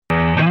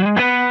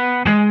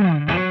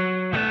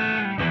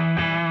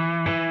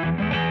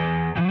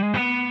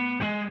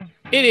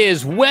It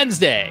is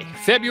Wednesday,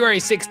 February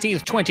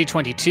 16th,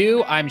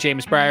 2022. I'm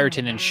James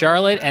Brierton in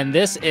Charlotte, and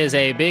this is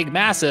a big,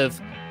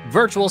 massive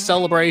virtual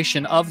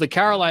celebration of the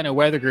Carolina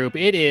Weather Group.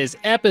 It is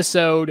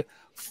episode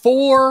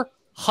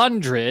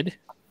 400.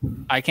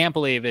 I can't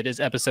believe it is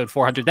episode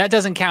 400. That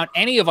doesn't count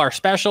any of our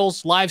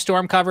specials, live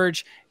storm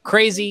coverage,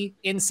 crazy,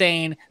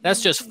 insane.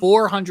 That's just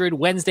 400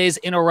 Wednesdays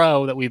in a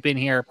row that we've been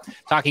here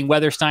talking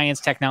weather,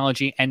 science,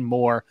 technology, and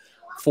more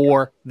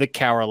for the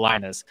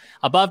Carolinas.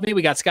 Above me,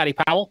 we got Scotty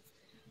Powell.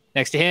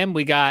 Next to him,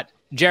 we got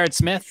Jared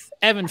Smith,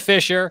 Evan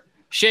Fisher,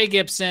 Shay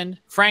Gibson,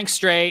 Frank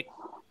Strait.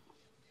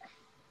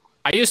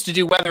 I used to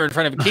do weather in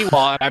front of a key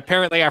wall, and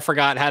apparently I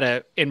forgot how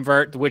to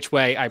invert which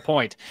way I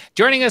point.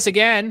 Joining us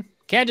again,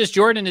 Candace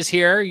Jordan is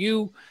here.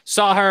 You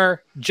saw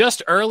her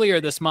just earlier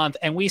this month,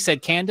 and we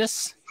said,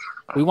 Candace,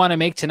 we want to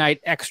make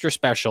tonight extra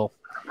special,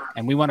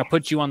 and we want to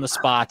put you on the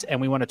spot, and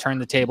we want to turn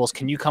the tables.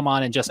 Can you come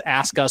on and just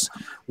ask us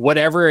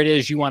whatever it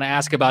is you want to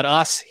ask about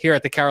us here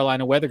at the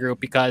Carolina Weather Group?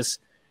 Because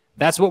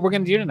that's what we're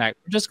going to do tonight.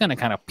 We're just going to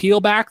kind of peel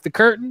back the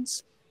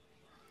curtains.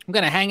 I'm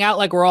going to hang out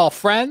like we're all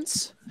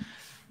friends.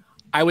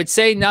 I would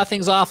say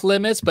nothing's off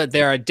limits, but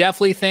there are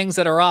definitely things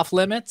that are off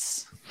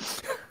limits.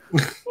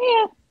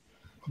 Yeah.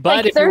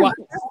 But like if you want,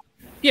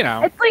 you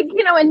know. It's like,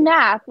 in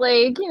math,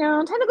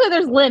 technically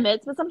there's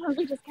limits, but sometimes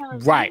we just kind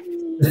of. Right.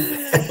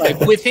 Like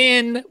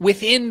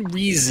within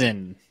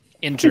reason,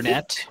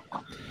 internet.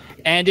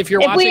 And if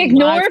you're watching. If we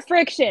ignore live,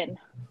 friction.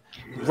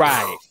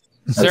 Right.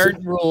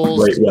 Certain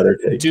rules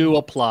do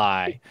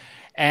apply.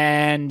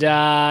 And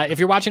if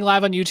you're watching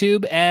live on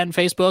YouTube and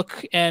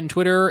Facebook and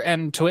Twitter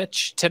and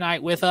Twitch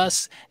tonight with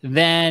us,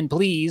 then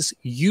please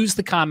use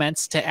the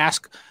comments to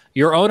ask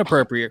your own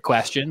appropriate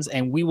questions,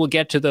 and we will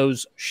get to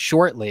those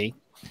shortly.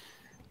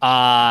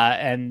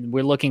 And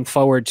we're looking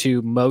forward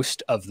to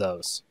most of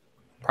those,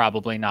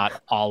 probably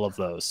not all of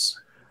those.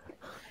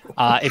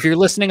 If you're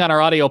listening on our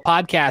audio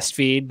podcast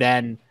feed,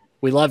 then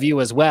we love you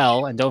as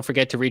well. And don't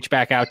forget to reach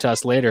back out to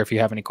us later if you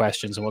have any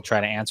questions, and we'll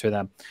try to answer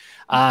them.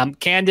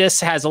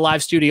 Candace has a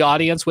live studio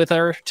audience with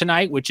her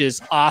tonight, which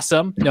is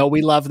awesome. No,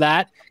 we love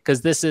that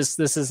because this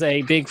is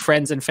a big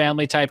friends and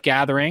family type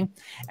gathering.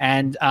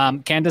 And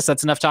Candace,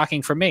 that's enough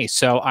talking for me.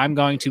 So I'm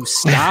going to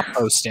stop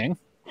hosting.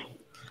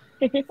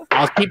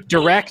 I'll keep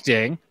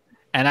directing.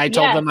 And I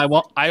told them I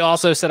won't. I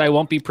also said I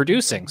won't be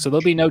producing. So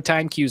there'll be no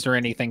time cues or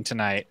anything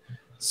tonight.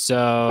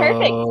 So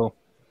perfect.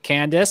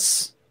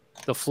 Candace,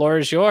 the floor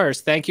is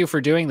yours. Thank you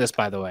for doing this,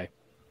 by the way.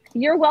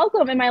 You're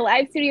welcome. And my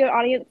live studio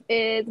audience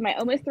is my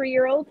almost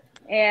 3-year-old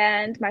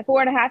and my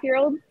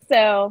 4.5-year-old.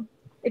 So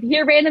if you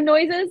hear random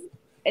noises,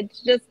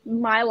 it's just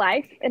my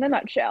life in a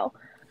nutshell.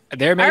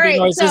 There may be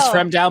noises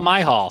from down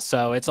my hall,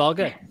 so it's all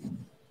good.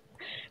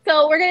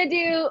 So we're going to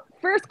do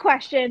first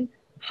question,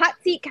 hot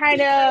seat kind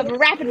of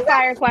rapid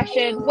fire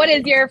question. What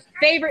is your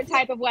favorite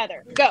type of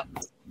weather? Go.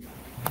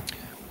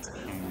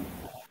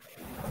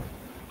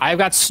 I've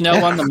got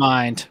snow on the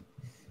mind.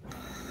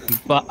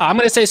 But I'm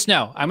going to say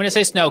snow. I'm going to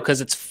say snow because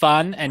it's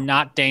fun and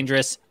not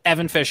dangerous.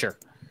 Evan Fisher.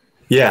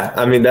 Yeah,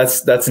 I mean,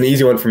 that's an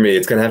easy one for me.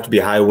 It's going to have to be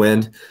high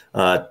wind.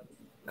 I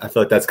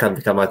feel like that's kind of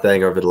become my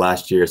thing over the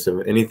last year. So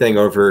anything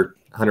over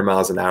 100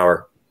 miles an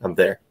hour, I'm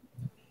there.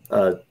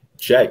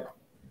 Shay.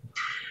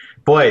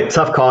 Boy,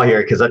 tough call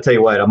here because I tell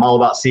you what, I'm all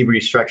about sea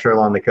breeze structure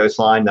along the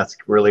coastline. That's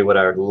really what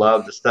I would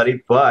love to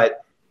study.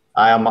 But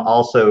I am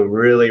also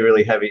really,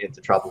 really heavy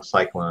into tropical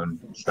cyclone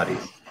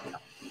studies.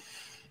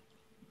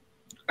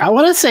 I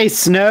want to say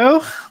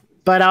snow,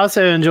 but I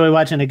also enjoy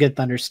watching a good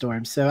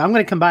thunderstorm. So I'm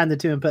going to combine the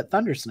two and put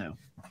thunder snow.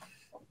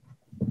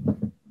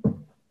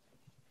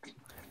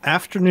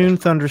 Afternoon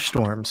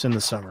thunderstorms in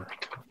the summer.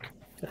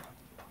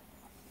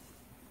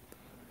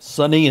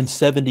 Sunny and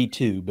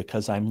 72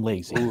 because I'm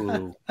lazy.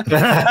 Ooh.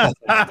 Sounds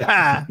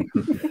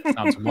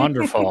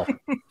wonderful.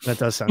 That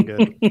does sound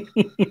good.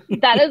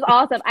 That is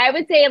awesome. I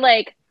would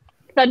say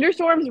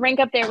thunderstorms rank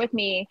up there with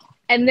me.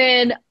 And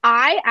then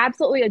I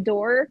absolutely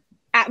adore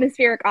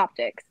atmospheric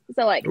optics.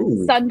 So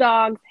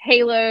sundogs,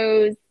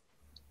 halos,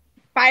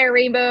 fire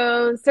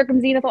rainbows,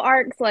 circumzenithal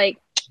arcs,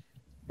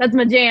 that's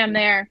my jam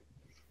there.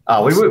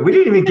 Oh, we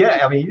didn't even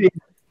get, you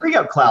didn't bring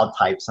up cloud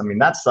types. I mean,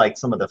 that's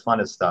some of the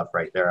funnest stuff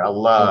right there. I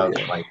love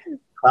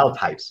cloud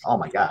types. Oh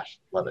my gosh.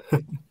 Love it.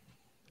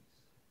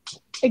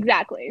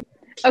 Exactly.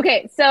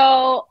 Okay.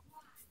 So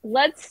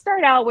let's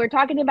start out. We're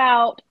talking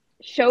about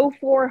show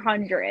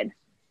 400.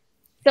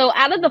 So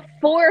out of the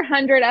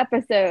 400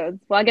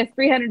 episodes, well, I guess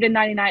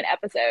 399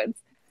 episodes,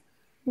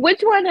 which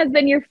one has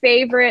been your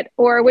favorite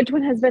or which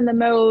one has been the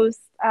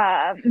most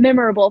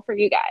memorable for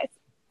you guys?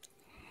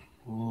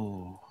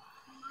 Ooh.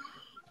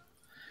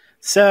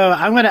 So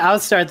I'll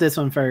start this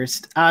one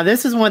first.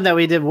 This is one that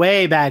we did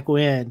way back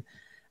when.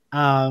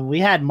 We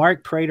had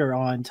Mark Prater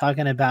on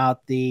talking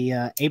about the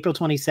April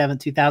 27,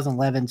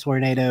 2011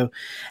 tornado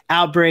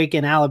outbreak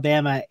in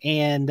Alabama.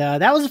 And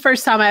that was the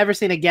first time I ever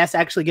seen a guest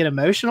actually get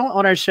emotional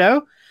on our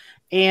show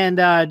and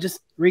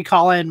just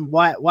recalling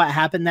what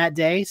happened that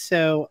day.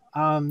 So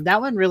that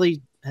one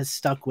really has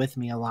stuck with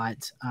me a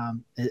lot,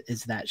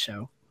 is that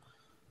show.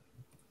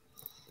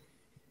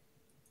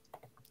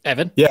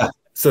 Evan? Yeah.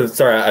 So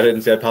sorry, I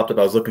didn't see I popped up.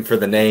 I was looking for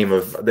the name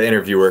of the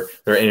interviewer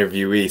or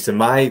interviewee. So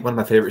one of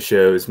my favorite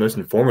shows, most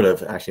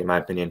informative, actually, in my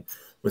opinion,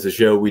 was a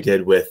show we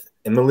did with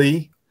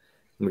Emily.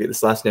 Let me get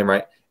this last name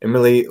right.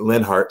 Emily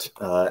Linhart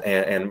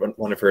and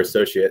one of her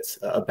associates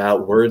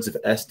about words of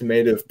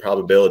estimative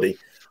probability.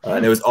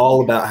 And it was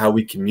all about how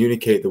we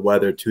communicate the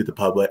weather to the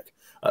public.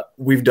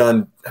 We've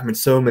done,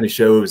 so many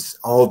shows.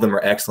 All of them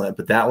are excellent,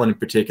 but that one in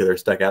particular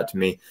stuck out to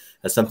me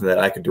as something that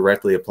I could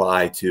directly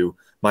apply to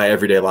my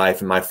everyday life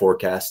and my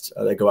forecasts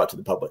that go out to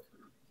the public.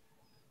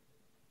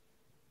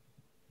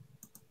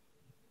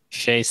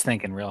 Shay's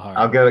thinking real hard.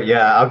 I'll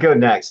go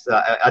next.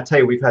 I tell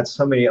you, we've had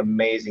so many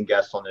amazing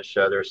guests on this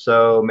show. There's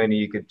so many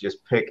you could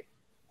just pick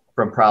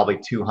from, probably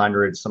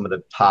 200, some of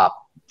the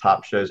top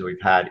shows that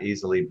we've had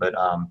easily. But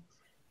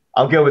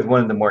I'll go with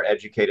one of the more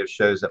educative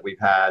shows that we've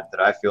had that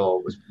I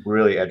feel was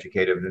really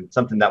educative, and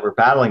something that we're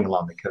battling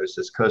along the coast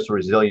is coastal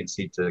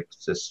resiliency to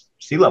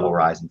sea level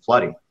rise and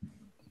flooding.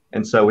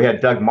 And so we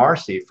had Doug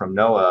Marcy from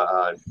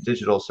NOAA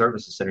Digital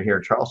Services Center here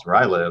in Charleston,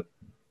 where I live.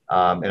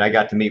 And I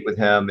got to meet with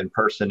him in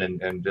person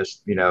and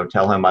just,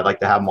 tell him I'd like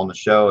to have him on the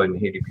show. And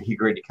he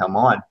agreed to come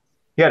on.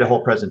 He had a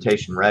whole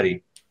presentation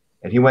ready.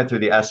 And he went through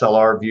the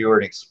SLR viewer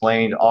and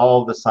explained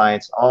all the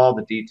science, all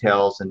the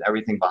details and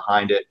everything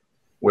behind it,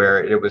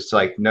 where it was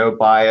like no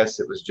bias.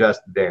 It was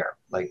just there.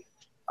 Like,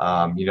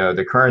 the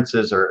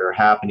occurrences are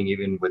happening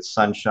even with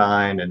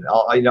sunshine and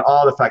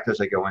all the factors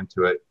that go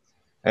into it.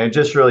 And it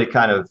just really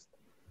kind of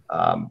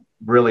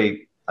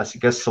really, I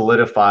guess,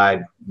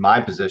 solidified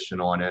my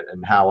position on it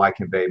and how I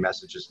convey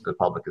messages to the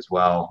public as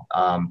well.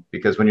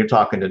 Because when you're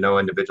talking to no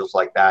individuals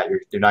like that,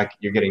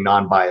 you're getting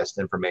non-biased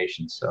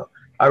information. So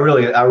I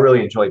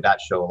really enjoyed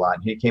that show a lot.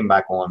 And he came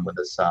back on with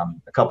us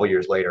a couple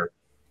years later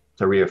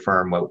to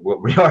reaffirm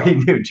what we already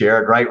knew,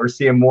 Jared, right? We're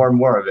seeing more and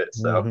more of it.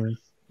 So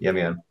yeah,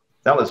 man,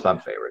 that was my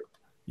favorite.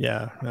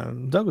 Yeah,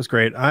 Doug was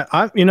great.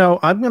 I'm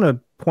going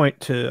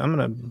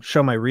to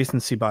show my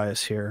recency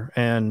bias here.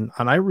 And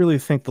I really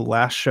think the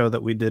last show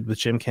that we did with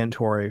Jim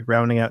Cantore,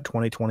 rounding out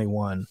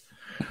 2021,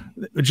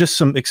 just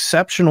some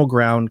exceptional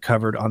ground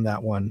covered on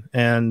that one.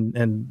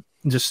 And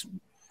just,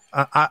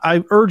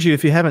 I urge you,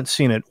 if you haven't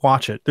seen it,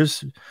 watch it.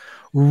 There's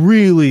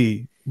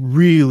really,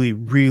 really,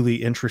 really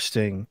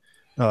interesting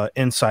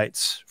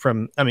insights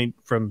from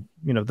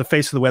the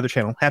face of the Weather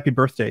Channel. Happy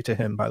birthday to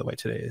him, by the way.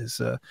 Today is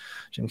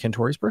Jim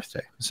Cantore's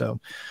birthday. So,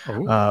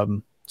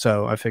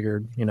 so I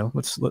figured,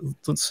 let's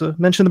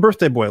mention the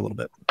birthday boy a little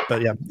bit.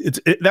 But yeah,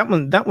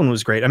 that one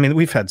was great. I mean,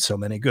 we've had so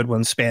many good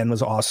ones. Span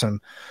was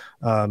awesome.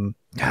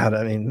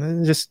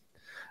 Just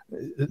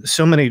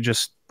so many.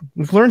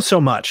 We've learned so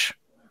much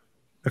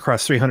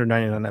across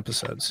 399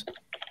 episodes.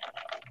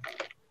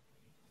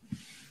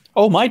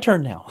 Oh, my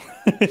turn now.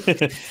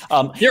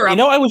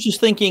 I was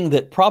just thinking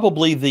that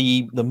probably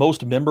the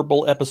most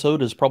memorable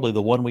episode is probably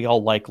the one we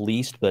all like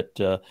least, but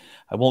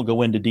I won't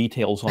go into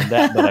details on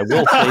that. But I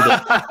will say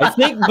that I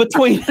think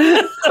between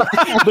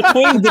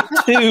the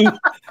two,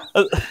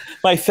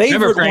 my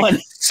favorite one.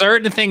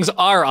 Certain things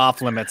are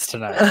off limits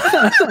tonight.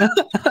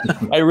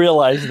 I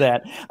realize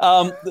that.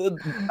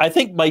 I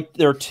think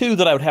there are two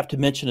that I would have to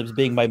mention as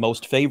being my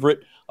most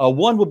favorite.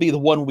 One would be the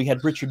one we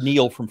had Richard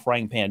Neal from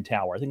Frying Pan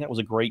Tower. I think that was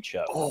a great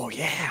show. Oh,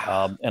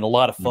 yeah. And a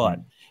lot of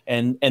fun.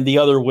 And the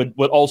other would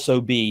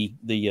also be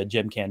the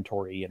Jim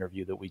Cantore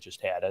interview that we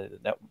just had.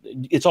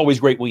 It's always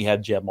great when we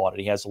have Jim on it.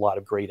 He has a lot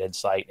of great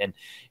insight, and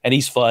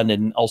he's fun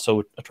and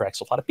also attracts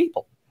a lot of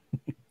people.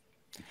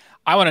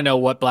 I want to know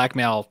what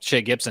blackmail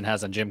Shay Gibson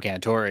has on Jim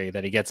Cantore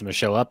that he gets him to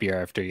show up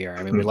year after year.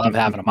 I mean, we love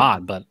having him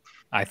on, but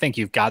I think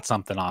you've got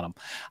something on him.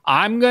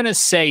 I'm going to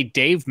say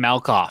Dave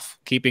Malkoff,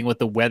 keeping with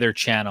the Weather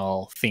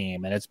Channel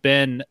theme. And it's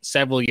been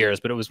several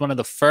years, but it was one of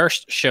the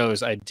first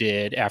shows I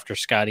did after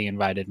Scotty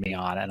invited me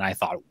on. And I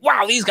thought,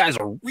 wow, these guys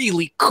are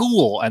really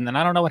cool. And then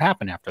I don't know what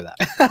happened after that.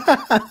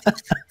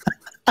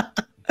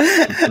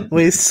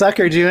 We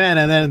suckered you in,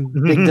 and then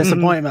big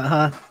disappointment,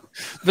 huh?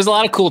 There's a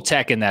lot of cool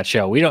tech in that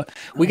show. We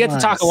get to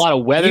talk a lot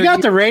of weather.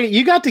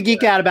 You got to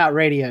geek out about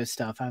radio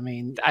stuff. I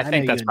mean, I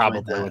think that's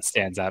probably what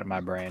stands out in my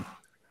brain.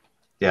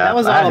 Yeah, that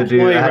was all a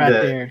ploy right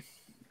there.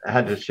 I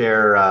had to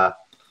share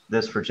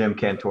this for Jim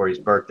Cantore's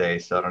birthday,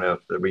 so I don't know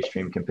if the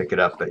Restream can pick it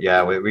up, but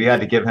yeah, we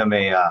had to give him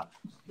a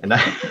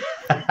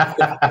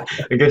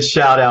good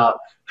shout out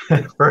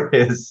for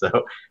his. So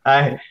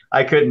I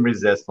couldn't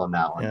resist on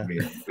that one.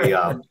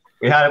 Yeah.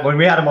 We had when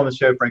we had him on the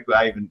show, frankly,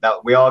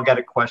 we all got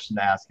a question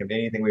to ask him,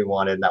 anything we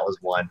wanted, and that was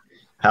one.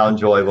 How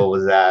enjoyable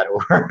was that?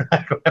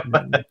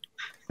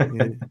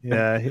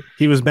 Yeah,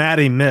 he was mad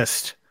he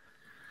missed.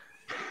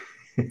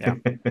 Yeah.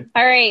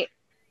 All right.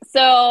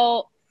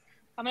 So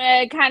I'm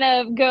going to kind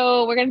of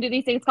we're going to do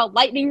these things called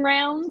lightning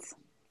rounds.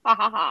 Ha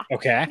ha ha.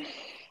 Okay.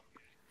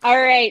 All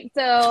right.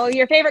 So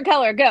your favorite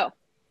color, go.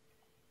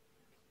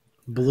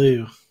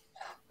 Blue.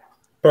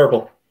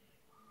 Purple.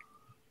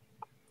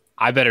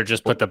 I better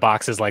just put the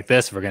boxes like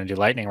this if we're going to do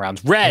lightning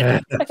rounds.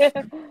 Red.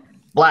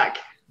 Black.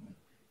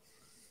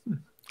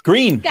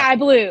 Green. Sky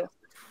blue.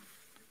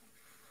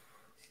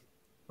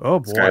 Oh,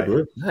 boy. Sky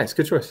blue. Nice.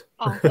 Good choice.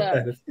 Awesome.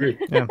 That's great.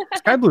 Yeah,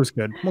 sky blue's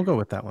good. We'll go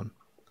with that one.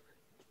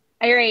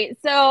 All right.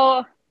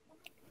 So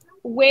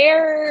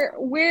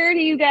where do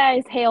you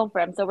guys hail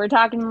from? So we're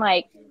talking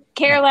like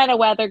Carolina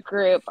Weather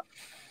Group.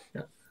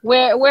 Yeah.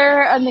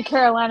 Where in the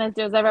Carolinas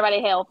does everybody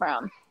hail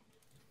from?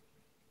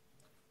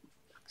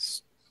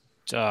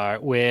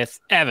 Start with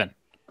Evan.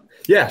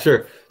 Yeah,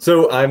 sure.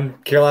 So I'm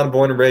Carolina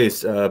born and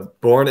raised.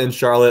 Born in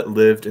Charlotte,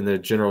 lived in the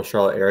general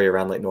Charlotte area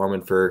around Lake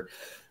Norman for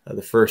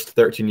the first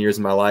 13 years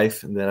of my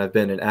life. And then I've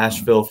been in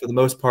Asheville for the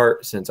most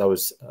part since I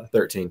was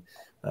 13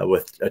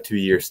 with a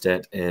 2-year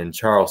stint in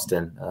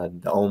Charleston.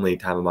 The only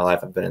time in my life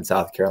I've been in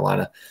South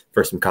Carolina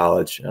for some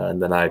college.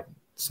 And then I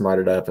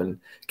smarted up and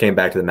came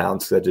back to the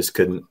mountains because I just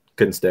couldn't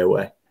stay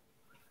away.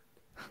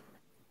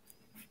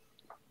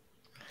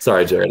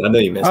 Sorry, Jared. I know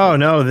you missed. Oh,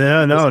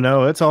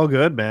 no. It's all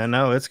good, man.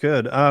 No, it's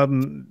good.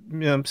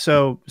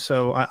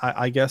 So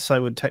I guess I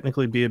would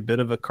technically be a bit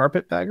of a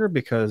carpetbagger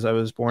because I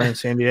was born in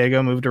San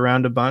Diego, moved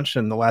around a bunch,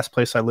 and the last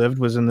place I lived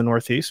was in the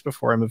Northeast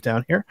before I moved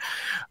down here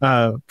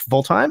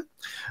full time.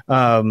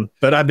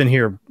 But I've been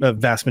here a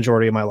vast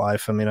majority of my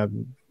life. I mean, I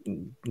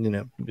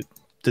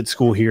did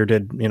school here,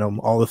 did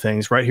all the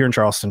things right here in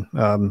Charleston,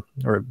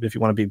 or if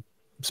you want to be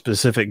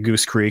specific,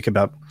 Goose Creek,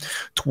 about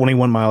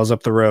 21 miles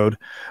up the road.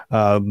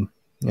 Home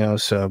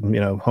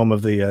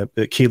of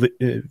the Kia,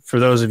 for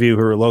those of you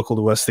who are local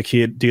to us, the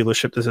Kia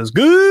dealership that says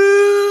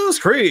Goose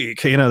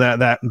Creek,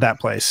 that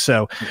place.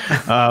 So,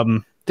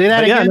 do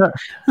that again.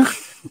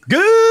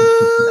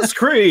 Goose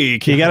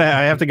Creek.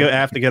 I have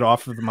to get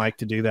off of the mic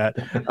to do that.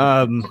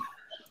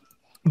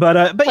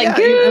 But like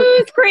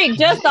Goose Creek,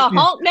 just a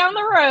honk down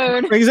the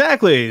road.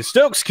 Exactly.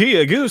 Stokes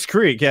Kia, Goose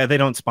Creek. Yeah, they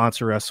don't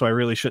sponsor us, so I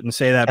really shouldn't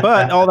say that.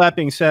 But all that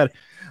being said,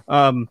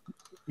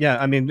 yeah,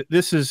 I mean,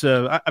 this is.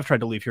 I've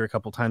tried to leave here a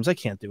couple times. I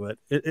can't do it.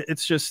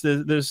 It's just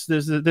there's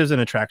an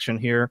attraction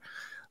here.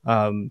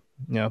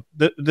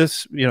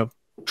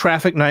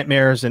 Traffic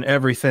nightmares and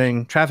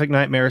everything. Traffic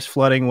nightmares,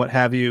 flooding, what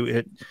have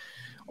you.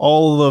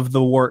 All of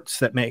the warts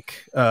that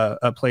make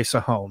a place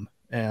a home.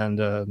 And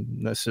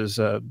this is.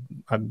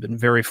 I've been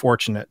very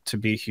fortunate to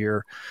be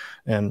here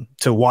and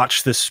to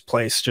watch this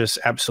place just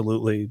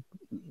absolutely,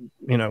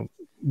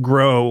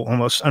 grow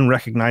almost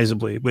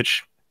unrecognizably,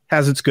 which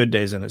has its good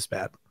days and its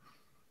bad.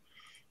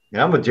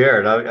 Yeah, I'm with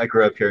Jared. I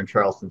grew up here in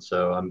Charleston,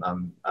 so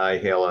I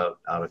hail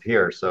out of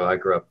here. So I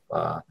grew up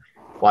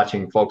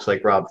watching folks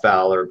like Rob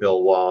Fowler,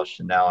 Bill Walsh,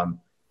 and now I'm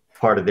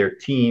part of their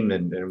team,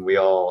 and we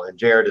all, and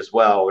Jared as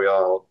well. We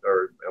all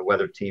are a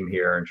weather team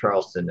here in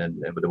Charleston, and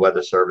with the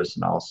Weather Service,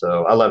 and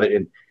also I love it.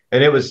 And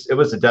it was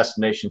a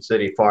destination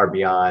city far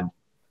beyond.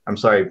 I'm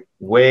sorry,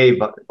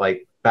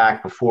 like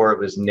back before it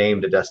was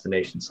named a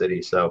destination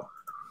city. So.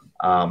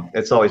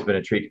 It's always been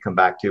a treat to come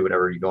back to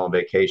whenever you go on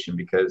vacation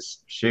because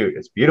shoot,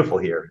 it's beautiful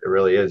here. It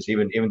really is.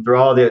 Even through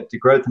all the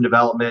growth and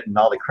development and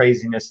all the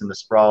craziness and the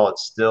sprawl,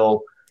 it's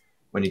still,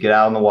 when you get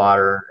out on the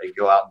water and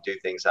go out and do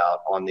things out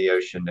on the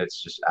ocean,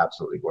 it's just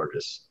absolutely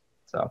gorgeous.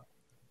 So.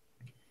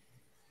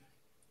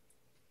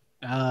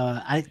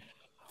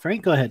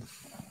 Frank, go ahead.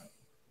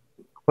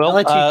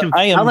 Well,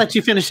 I'll let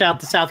you finish out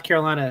the South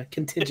Carolina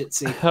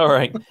contingency. All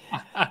right.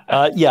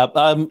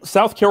 I'm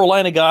South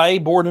Carolina guy,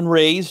 born and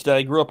raised.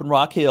 I grew up in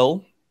Rock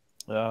Hill.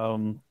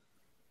 And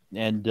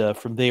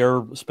from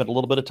there, spent a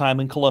little bit of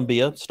time in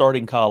Columbia,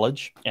 starting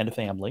college and a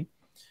family.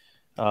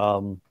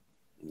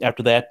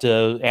 After that,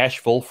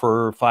 Asheville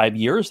for 5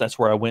 years. That's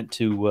where I went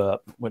to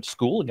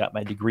school and got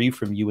my degree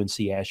from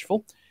UNC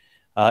Asheville.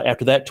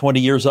 After that,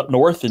 20 years up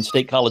north in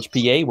State College,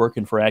 PA,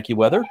 working for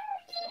AccuWeather.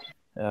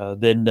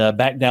 Then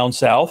back down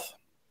south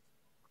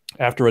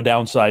after a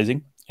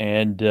downsizing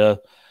and a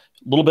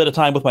little bit of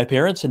time with my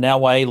parents. And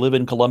now I live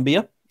in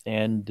Columbia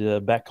and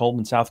back home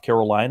in South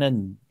Carolina,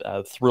 and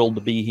thrilled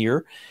to be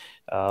here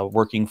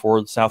working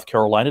for the South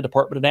Carolina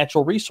Department of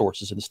Natural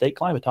Resources in the State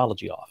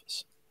Climatology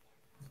Office.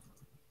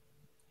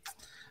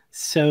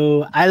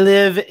 So I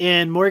live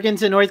in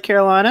Morganton, North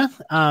Carolina,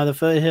 the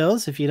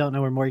foothills. If you don't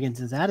know where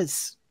Morganton's at,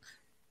 it's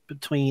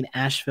between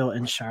Asheville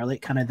and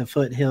Charlotte, kind of the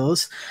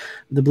foothills,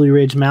 the Blue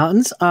Ridge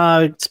Mountains.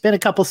 Spent a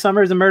couple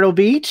summers in Myrtle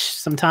Beach,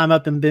 some time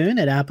up in Boone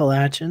at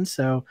Appalachian.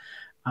 So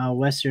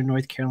Western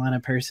North Carolina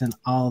person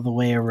all the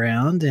way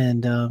around.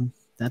 And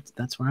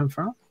that's where I'm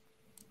from.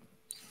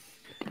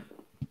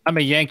 I'm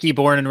a Yankee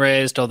born and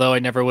raised, although I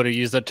never would have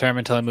used that term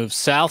until I moved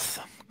south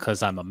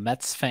because I'm a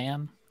Mets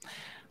fan.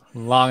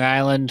 Long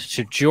Island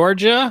to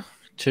Georgia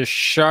to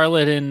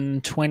Charlotte in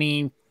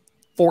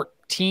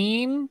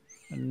 2014.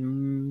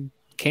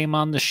 Came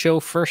on the show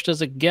first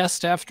as a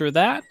guest after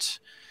that,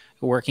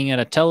 working at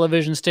a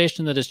television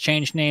station that has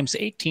changed names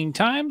 18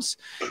 times,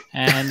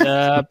 and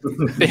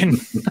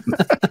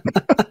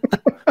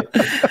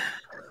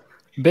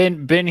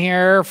been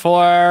here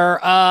for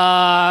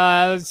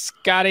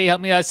Scotty,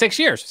 help me out, 6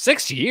 years.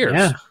 6 years.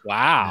 Yeah.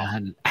 Wow.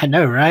 I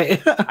know,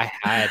 right? I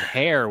had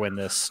hair when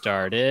this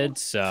started,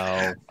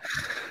 so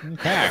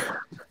okay.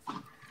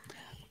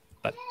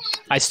 But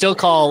I still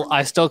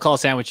call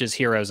sandwiches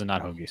heroes and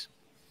not hoagies.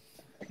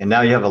 And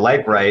now you have a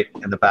light bright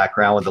in the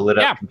background with a lit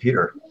up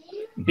computer.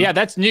 Yeah,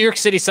 that's New York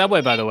City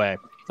subway, by the way.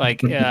 Like,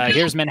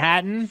 here's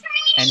Manhattan,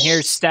 and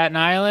here's Staten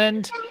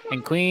Island,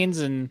 and Queens,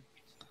 and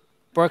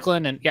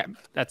Brooklyn, and yeah,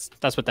 that's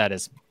what that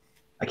is.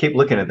 I keep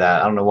looking at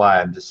that. I don't know why.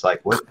 I'm just like,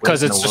 what?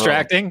 Because it's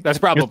distracting. That's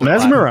probably it's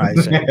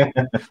mesmerizing.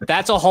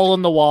 That's a hole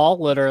in the wall,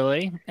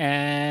 literally,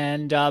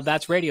 and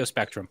that's radio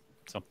spectrum.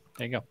 So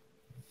there you go.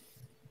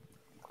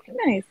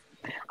 Nice.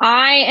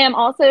 I am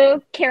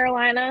also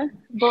Carolina,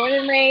 born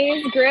and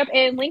raised, grew up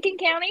in Lincoln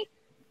County.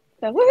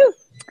 So woohoo!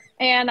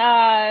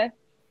 And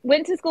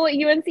went to school at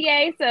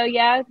UNCA. So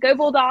yeah, go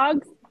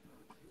Bulldogs.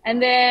 And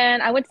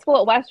then I went to school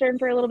at Western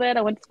for a little bit.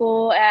 I went to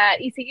school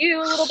at ECU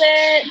a little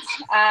bit.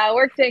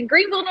 Worked in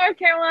Greenville, North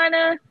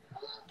Carolina.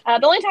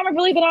 The only time I've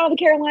really been out of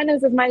the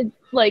Carolinas is my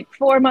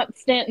 4-month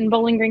stint in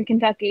Bowling Green,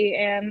 Kentucky,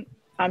 and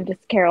I'm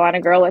just a Carolina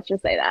girl. Let's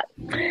just say that.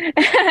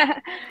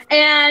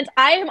 And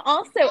I am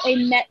also a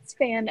Mets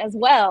fan as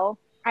well.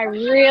 I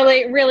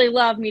really, really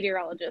love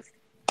meteorologists.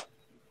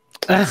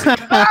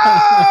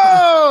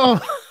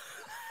 Oh!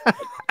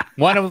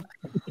 one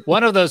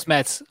of those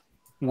Mets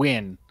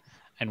win.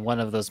 And one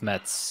of those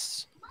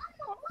Mets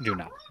do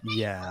not.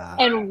 Yeah.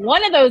 And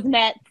one of those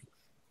Mets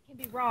can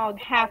be wrong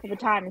half of the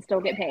time and still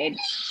get paid.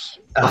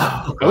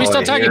 Are we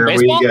still talking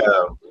baseball?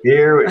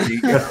 Here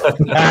we go.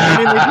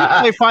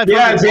 I mean,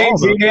 yeah,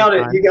 James, you nailed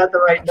it. You got the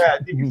right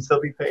Met. You can still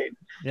be paid.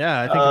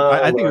 Yeah,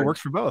 I think it works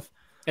for both.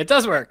 It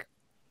does work.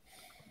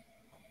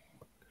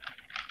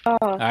 Oh.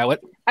 All right, what?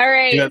 All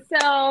right,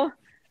 so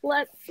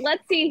let's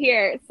see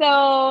here.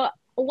 So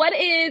what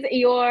is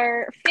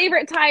your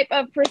favorite type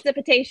of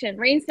precipitation?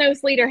 Rain, snow,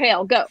 sleet, or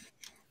hail? Go.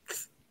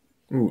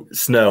 Ooh,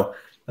 snow.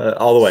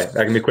 All the way.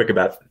 I can be quick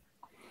about it.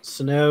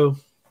 Snow.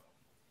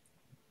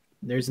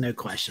 There's no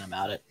question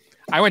about it.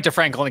 I went to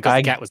Frank only because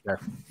the cat was there.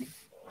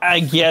 I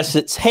guess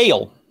it's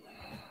hail.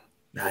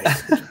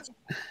 Nice.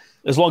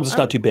 As long as it's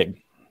not too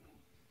big.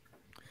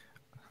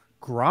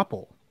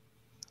 Grapple.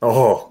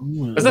 Oh.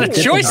 Is that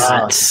a choice?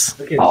 I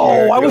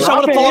wish I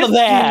would have thought of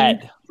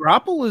that.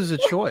 Grapple is a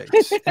choice,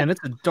 and it's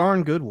a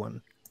darn good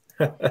one.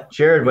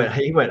 Jared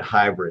went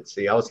hybrid.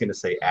 See, I was going to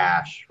say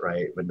ash,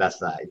 right? But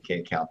that's not. You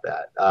can't count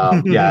that.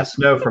 Yeah,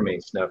 snow for me.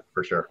 Snow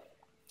for sure.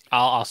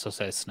 I'll also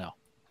say snow.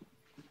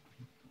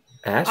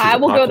 Ash I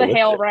will go the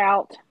hail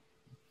route.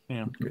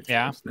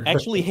 Yeah.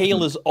 Actually,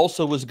 hail is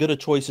also as good a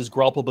choice as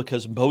grapple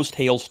because most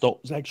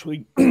hailstones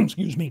actually,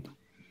 excuse me,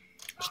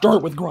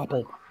 start with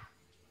grapple.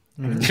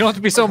 You don't have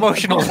to be so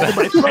emotional.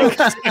 I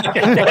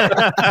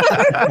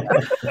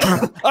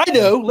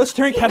know. Let's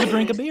have a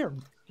drink of beer.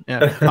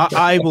 Yeah,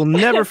 I will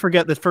never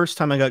forget the first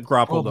time I got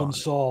grappled on.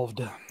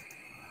 Solved.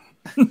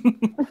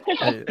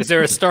 Is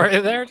there a story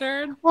there,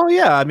 Jared? Well,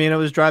 yeah. I mean, I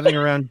was driving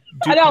around.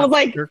 I was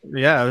like,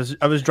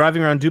 I was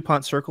driving around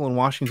DuPont Circle in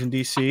Washington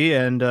D.C.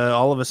 and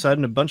all of a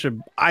sudden, a bunch of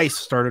ice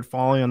started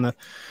falling on the.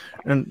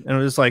 And it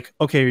was like,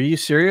 okay, are you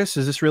serious?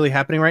 Is this really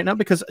happening right now?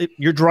 Because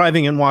you're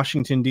driving in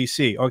Washington,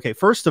 D.C. Okay,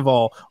 first of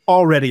all,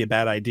 already a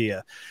bad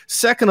idea.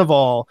 Second of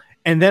all,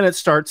 and then it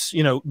starts,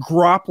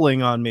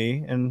 grappling on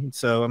me. And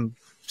so I'm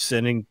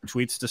sending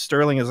tweets to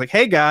Sterling. It's like,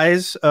 hey,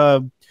 guys,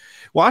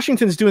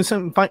 Washington's doing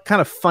something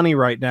kind of funny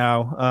right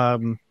now.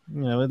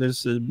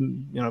 There's a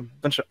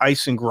bunch of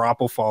ice and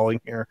grapple falling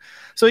here.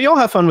 So y'all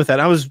have fun with that.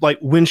 I was like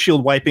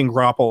windshield wiping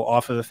grapple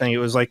off of the thing. It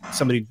was like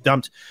somebody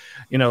dumped,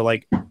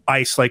 like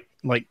ice, like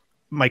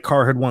my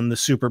car had won the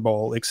Super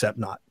Bowl, except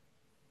not.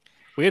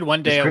 We had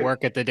one day at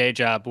work at the day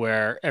job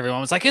where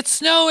everyone was like, it's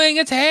snowing,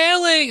 it's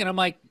hailing. And I'm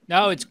like,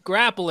 no, it's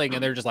grappling.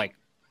 And they're just like,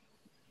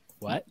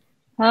 what?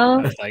 Huh?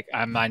 I was like,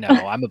 I know,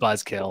 I'm a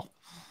buzzkill.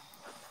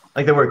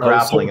 Like the word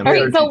grappling.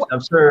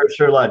 I'm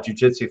sure a lot of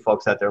jiu-jitsu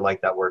folks out there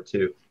like that word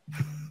too.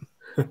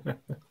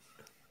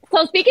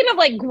 So speaking of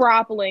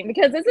grappling,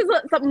 because this is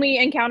something we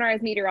encounter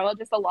as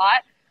meteorologists a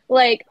lot.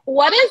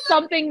 What is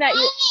something that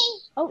you?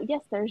 Oh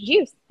yes, there's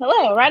juice.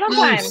 Hello, right on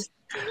time.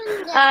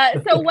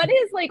 So what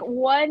is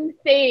one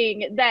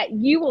thing that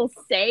you will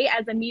say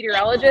as a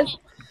meteorologist,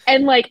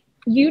 and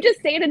you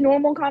just say it in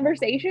normal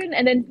conversation,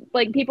 and then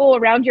people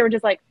around you are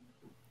just like,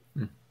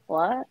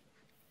 what?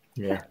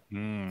 Yeah.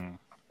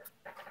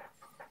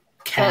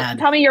 CAD. So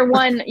tell me your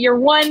one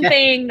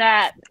thing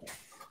that.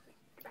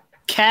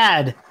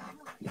 CAD.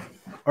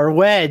 Or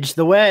wedge,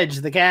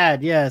 the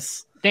CAD,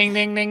 yes. Ding,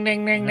 ding, ding,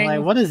 ding, ding,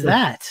 ding. What is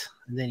that?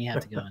 And then you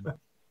have to go and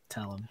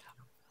tell them.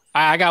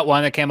 I got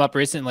one that came up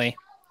recently.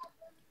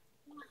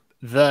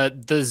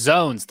 The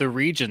zones, the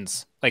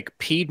regions, like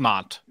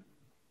Piedmont.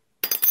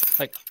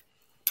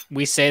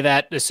 We say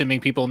that assuming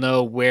people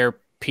know where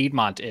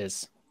Piedmont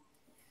is.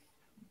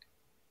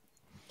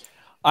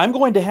 I'm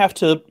going to have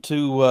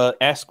to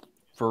ask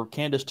for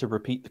Candace to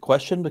repeat the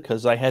question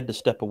because I had to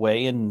step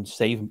away and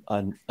save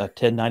a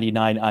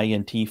 1099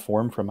 INT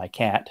form from my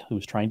cat who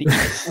was trying to eat.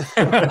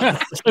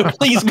 So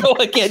please go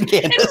again,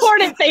 Candace.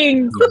 Important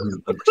things.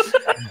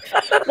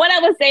 What I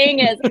was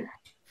saying is,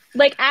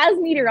 as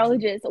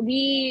meteorologists,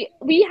 we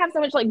have so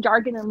much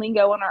jargon and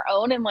lingo on our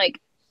own, and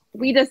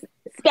we just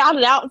spout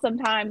it out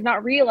sometimes,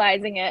 not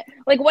realizing it.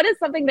 What is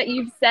something that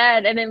you've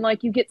said, and then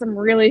you get some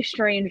really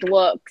strange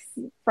looks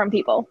from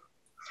people?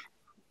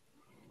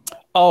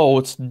 Oh,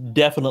 it's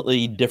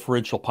definitely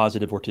differential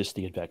positive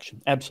vorticity advection.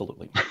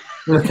 Absolutely.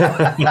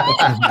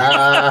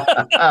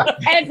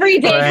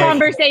 Everyday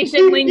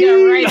conversation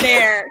lingo right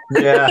there.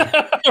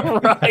 Yeah.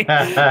 Right.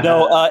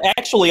 No,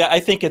 actually, I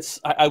think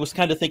I was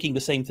kind of thinking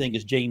the same thing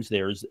as James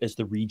there as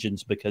the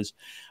regions, because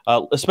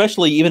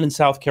especially even in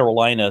South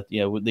Carolina,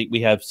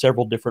 we have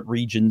several different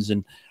regions,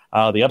 and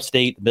the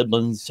upstate, the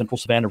Midlands, Central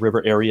Savannah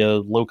River area,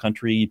 Low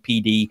Country,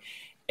 PD,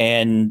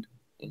 and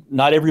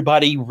not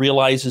everybody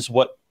realizes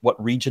what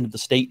region of the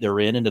state they're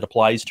in, and it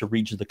applies to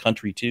regions of the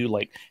country too.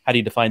 Like, how do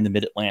you define the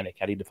Mid-Atlantic?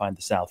 How do you define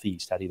the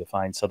Southeast? How do you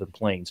define Southern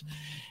Plains?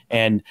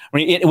 And I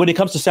mean, when it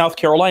comes to South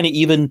Carolina,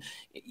 even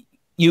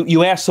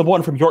you ask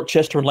someone from York,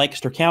 Chester, and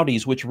Lancaster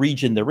counties which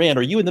region they're in.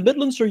 Are you in the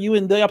Midlands or are you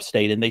in the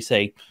upstate? And they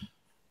say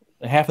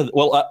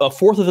a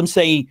fourth of them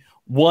say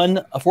one,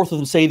 a fourth of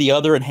them say the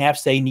other, and half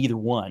say neither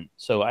one.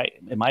 So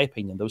in my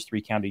opinion, those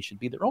three counties should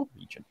be their own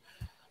region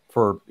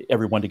for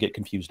everyone to get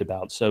confused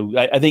about. So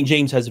I think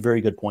James has a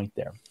very good point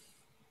there.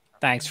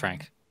 Thanks,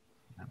 Frank.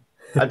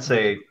 I'd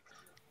say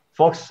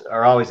folks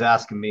are always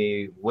asking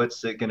me,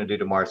 what's it going to do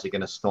tomorrow? Is it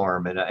going to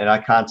storm? And I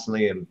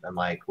constantly am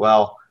like,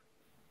 well,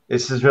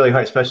 this is really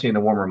hard, especially in the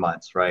warmer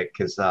months, right?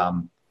 Because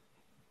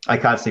I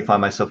constantly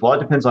find myself, well, it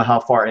depends on how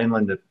far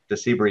inland the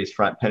sea breeze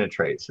front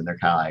penetrates. And they're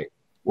kind of like,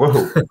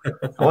 whoa,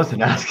 I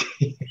wasn't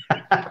asking.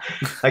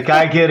 Like,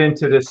 I get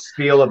into this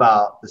feel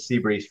about the sea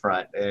breeze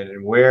front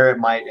and where it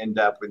might end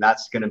up, and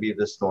that's going to be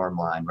the storm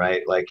line,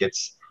 right? Like,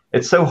 it's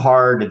so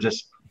hard to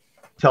just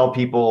tell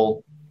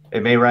people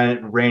it may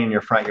rain in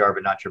your front yard,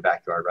 but not your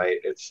backyard, right?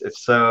 It's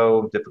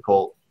so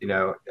difficult.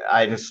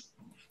 I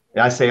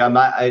say I'm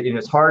not.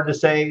 It's hard to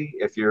say.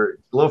 If you're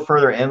a little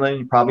further inland,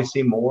 you probably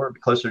see more.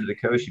 Closer to the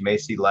coast, you may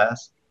see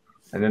less.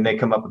 And then they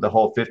come up with the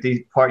whole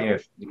 50 part. You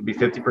can be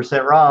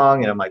 50%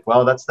 wrong, and I'm like,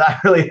 well, that's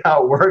not really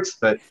how it works.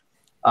 But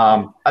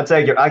I'd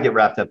say I get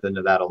wrapped up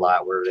into that a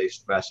lot, where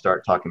I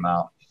start talking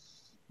about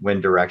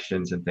wind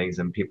directions and things,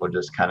 and people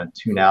just kind of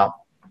tune out.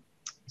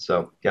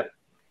 So, yep.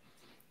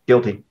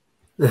 Guilty.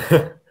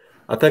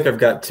 I think I've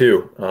got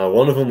two.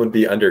 One of them would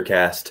be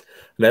undercast.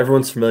 And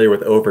everyone's familiar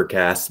with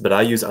overcast, but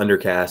I use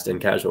undercast in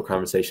casual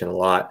conversation a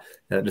lot,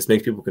 and it just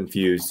makes people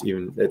confused.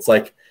 Even it's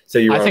like,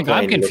 say you're. I think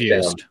I'm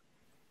confused.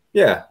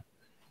 Yeah,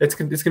 it's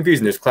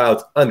confusing. There's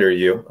clouds under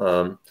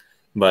you,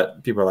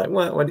 but people are like,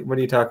 "What are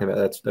you talking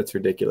about? That's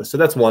ridiculous." So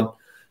that's one.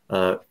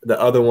 The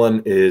other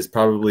one is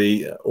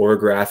probably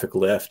orographic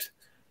lift.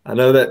 I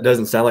know that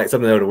doesn't sound like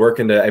something that would work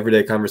into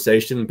everyday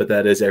conversation, but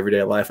that is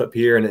everyday life up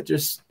here, and it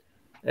just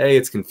A,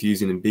 it's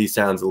confusing, and B,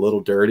 sounds a little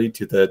dirty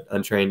to the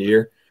untrained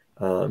ear.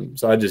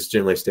 So I just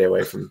generally stay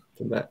away from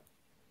that.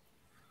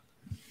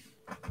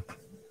 Is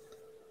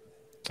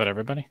that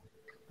everybody?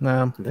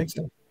 No, I think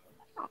so.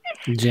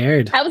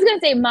 Jared. I was going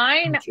to say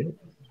mine.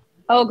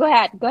 Oh, go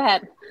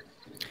ahead.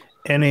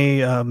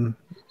 Any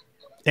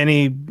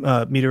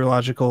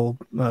meteorological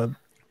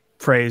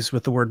phrase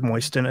with the word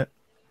moist in it?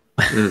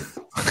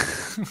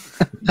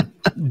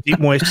 Deep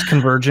moist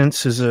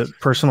convergence is a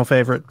personal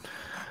favorite.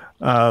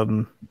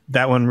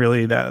 That one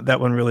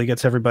really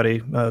gets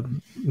everybody,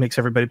 makes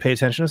everybody pay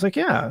attention. It's like,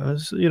 yeah,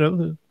 there's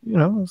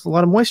a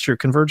lot of moisture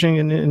converging,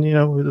 and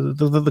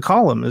the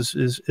column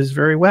is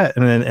very wet,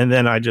 and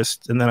then I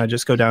just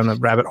go down a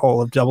rabbit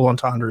hole of double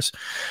entendres.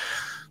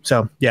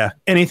 So yeah,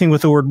 anything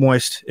with the word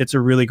moist, it's a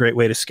really great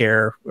way to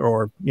scare,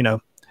 or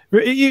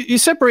you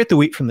separate the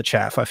wheat from the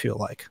chaff. I feel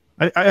like.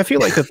 I feel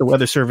like that the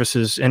Weather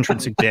Service's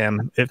entrance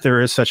exam, if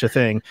there is such a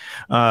thing,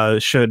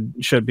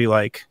 should be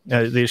like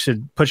they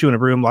should put you in a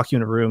room, lock you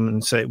in a room,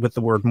 and say with the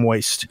word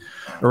moist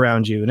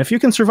around you. And if you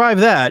can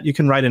survive that, you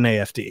can write an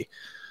AFD.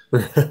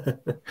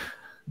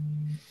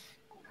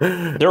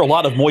 There are a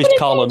lot of moist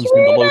columns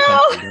in the Low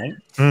Country, right?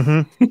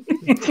 Mm-hmm.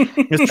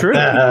 It's true.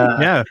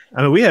 Yeah,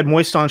 I mean, we had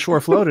moist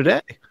onshore flow today.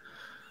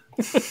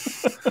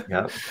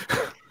 Yeah,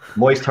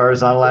 moist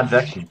horizontal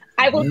advection.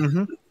 I will.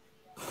 Mm-hmm.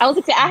 I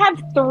was say I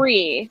have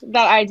three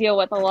that I deal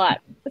with a lot.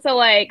 So,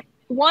 like,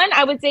 one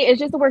I would say is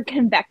just the word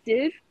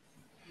convective.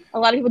 A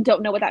lot of people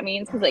don't know what that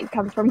means because it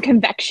comes from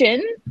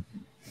convection,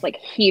 like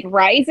heat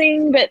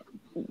rising, but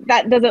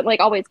that doesn't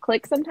always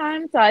click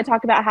sometimes. So I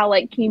talk about how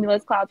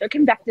cumulus clouds are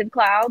convective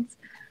clouds.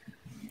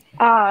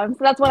 So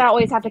that's what I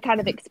always have to kind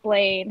of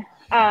explain.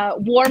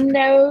 Warm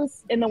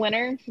nose in the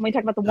winter. When we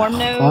talk about the warm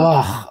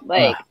nose,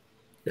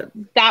 yeah.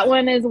 That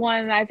one is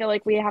one that I feel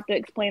like we have to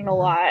explain a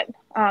lot,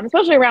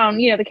 especially around,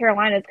 the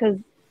Carolinas, because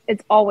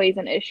it's always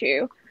an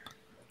issue.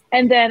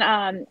 And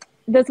then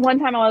this one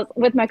time I was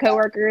with my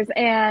coworkers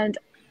and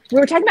we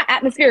were talking about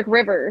atmospheric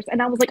rivers,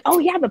 and I was like, oh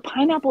yeah, the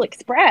Pineapple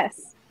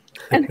Express.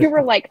 And they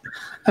were like,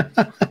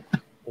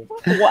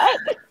 what?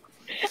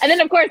 And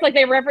then of course,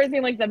 they're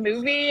referencing the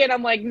movie, and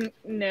I'm like,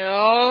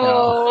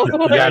 no.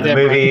 Yeah, the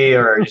movie,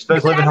 or you're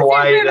supposed to live in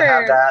Hawaii to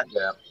have that.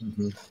 Yeah.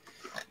 Mm-hmm.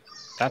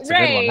 That's a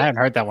good one. I haven't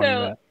heard that one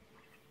yet.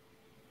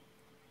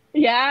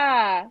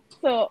 Yeah.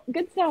 So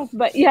good stuff.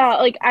 But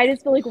yeah, I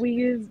just feel like we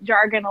use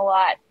jargon a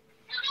lot.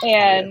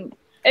 And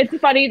it's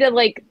funny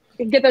to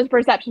get those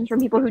perceptions from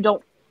people who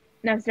don't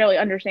necessarily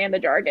understand the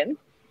jargon.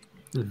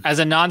 As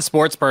a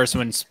non-sports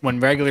person, when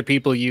regular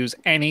people use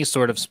any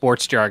sort of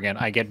sports jargon,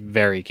 I get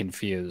very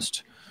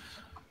confused.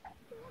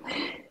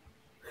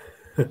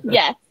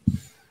 Yes.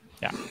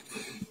 Yeah.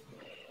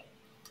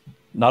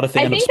 Not a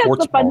fan of sports. I think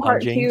that's the fun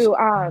part too.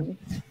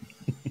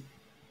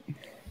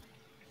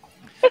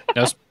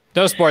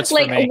 No sports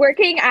like for me.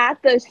 Working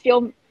at the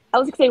Shield. I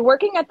was gonna say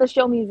working at the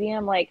Shield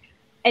Museum, like,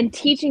 and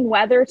teaching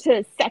weather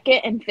to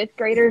 2nd and 5th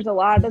graders a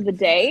lot of the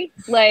day.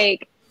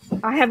 Like,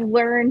 I have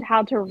learned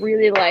how to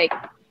really like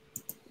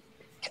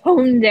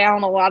tone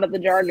down a lot of the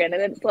jargon,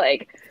 and it's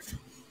like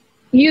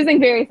using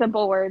very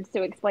simple words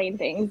to explain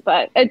things,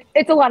 but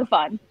it's a lot of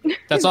fun.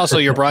 That's also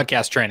your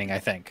broadcast training, I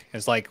think.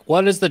 It's like,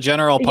 what is the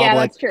general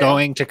public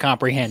going to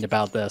comprehend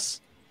about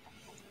this?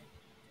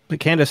 But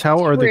Candace,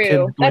 how are the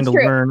kids going to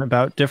learn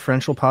about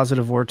differential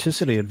positive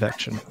vorticity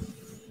advection?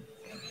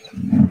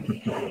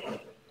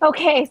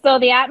 Okay, so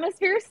the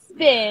atmosphere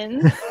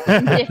spins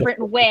in different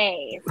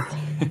ways.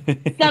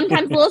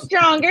 Sometimes a little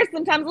stronger,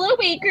 sometimes a little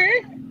weaker.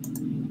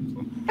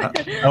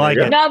 I like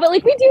it. No, but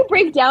like we do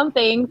break down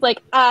things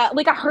like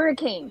a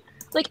hurricane.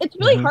 Like, it's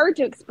really hard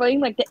to explain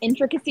like the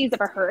intricacies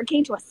of a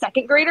hurricane to a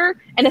 2nd grader,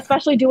 and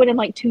especially do it in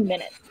like 2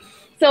 minutes.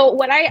 So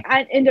what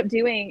I end up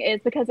doing is,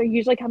 because they're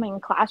usually coming in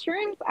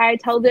classrooms, I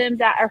tell them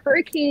that a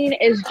hurricane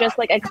is just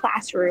like a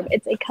classroom.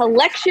 It's a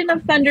collection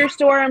of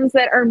thunderstorms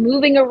that are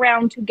moving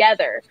around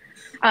together.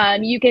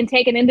 You can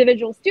take an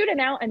individual student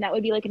out, and that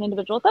would be like an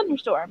individual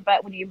thunderstorm.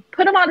 But when you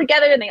put them all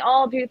together and they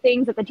all do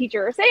things that the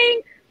teacher is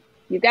saying,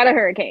 you've got a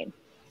hurricane.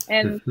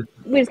 And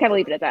we just kind of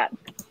leave it at that.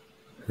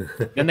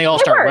 Then they all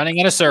start running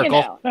in a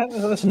circle. You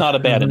know. That's not a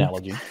bad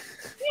analogy.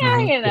 Yeah,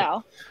 you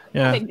know.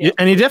 Yeah,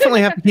 and you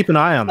definitely have to keep an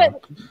eye on them.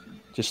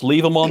 Just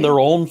leave them on their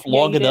own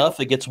long enough.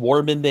 It gets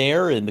warm in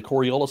there, and the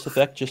Coriolis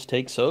effect just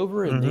takes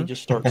over, and they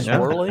just start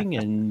swirling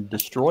and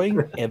destroying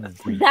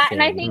everything. That,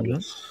 and I think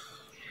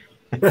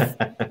my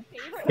favorite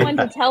one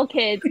to tell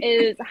kids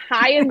is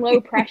high and low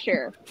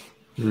pressure.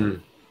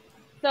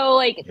 So,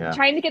 like,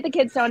 trying to get the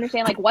kids to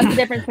understand, like, what's the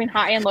difference between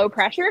high and low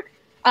pressure.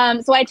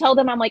 So I tell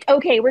them, I'm like,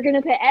 okay, we're going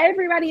to put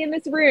everybody in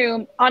this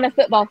room on a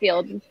football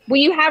field. Will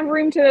you have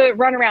room to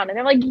run around? And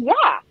they're like,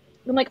 yeah.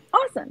 I'm like,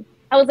 awesome.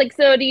 I was like,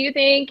 so do you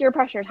think your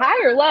pressure is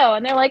high or low?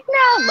 And they're like,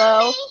 no,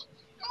 low.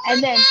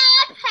 And then,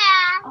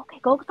 okay,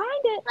 go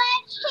find it.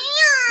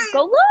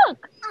 Go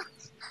look.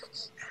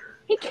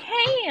 He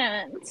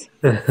can't.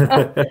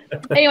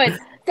 Anyways,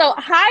 so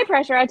high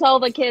pressure, I tell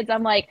the kids,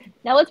 I'm like,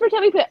 now let's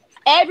pretend we put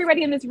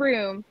everybody in this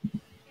room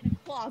in a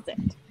closet.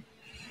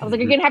 I was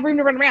like, you're going to have room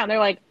to run around. They're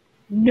like,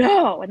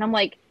 no. And I'm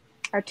like,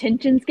 our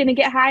tension's going to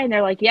get high? And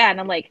they're like, yeah. And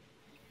I'm like,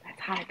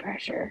 that's high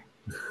pressure.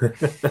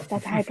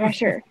 That's high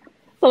pressure.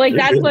 So, like,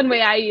 that's one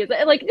way I use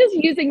it. Like, just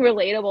using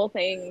relatable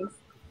things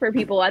for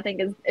people, I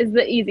think, is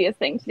the easiest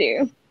thing to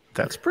do.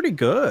 That's pretty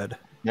good.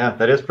 Yeah,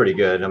 that is pretty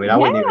good. I mean, I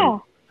wouldn't even,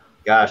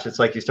 gosh, it's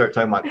like you start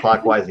talking about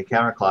clockwise and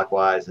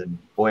counterclockwise, and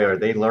boy, are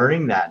they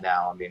learning that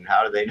now. I mean,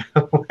 how do they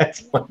know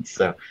what's what?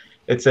 So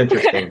it's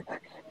interesting.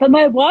 But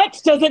my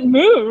watch doesn't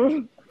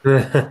move.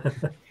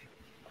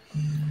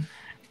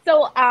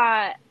 So,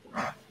 I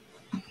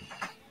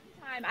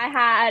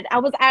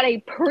was at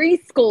a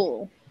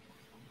preschool.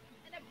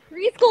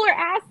 Preschooler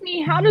asked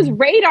me, how does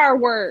radar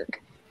work?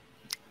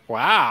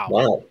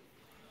 Wow.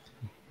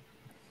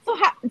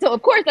 So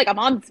of course, like, I'm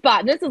on the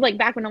spot. This is like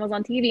back when I was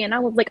on TV, and I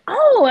was like,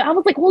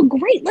 well,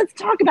 great, let's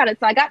talk about it.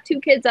 So I got 2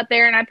 kids up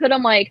there, and I put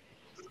them like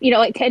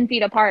 10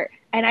 feet apart.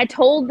 And I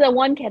told the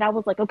one kid, I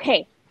was like,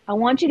 okay, I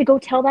want you to go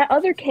tell that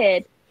other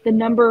kid the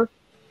number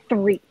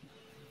 3.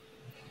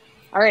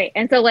 All right.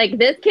 And so, like,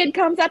 this kid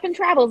comes up and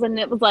travels, and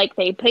it was like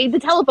they played the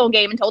telephone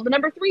game and told the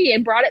number 3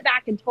 and brought it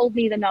back and told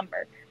me the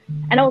number.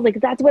 And I was like,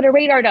 that's what a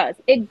radar does.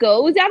 It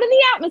goes out in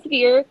the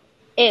atmosphere,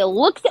 it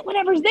looks at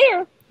whatever's there,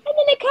 and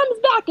then it comes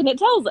back and it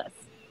tells us.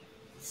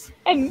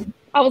 And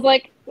I was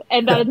like,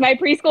 and that is my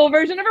preschool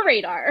version of a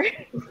radar.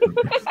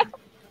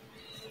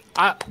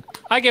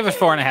 I give it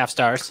 4.5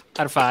 stars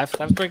out of 5. That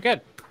was pretty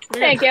good.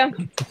 Thank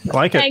you.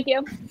 Like it. Thank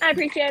you. I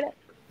appreciate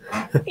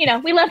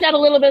it. We left out a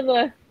little bit of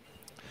the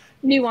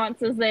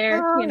nuances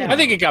there. I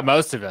think it got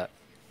most of it.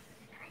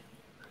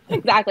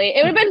 Exactly.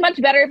 It would have been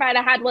much better if I'd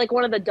have had like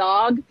one of the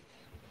dog,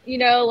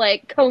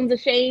 like cones of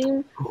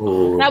shame.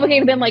 Ooh. That would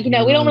have been like, we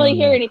don't really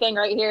hear anything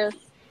right here.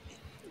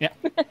 Yeah.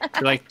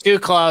 You're like, too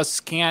close,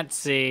 can't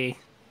see.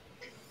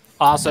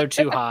 Also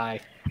too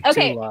high.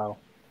 Okay. Too low.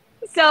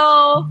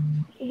 So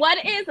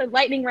what is a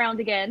lightning round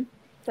again?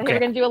 So here we're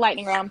going to do a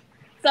lightning round.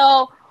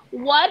 So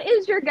what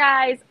is your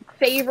guys'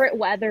 favorite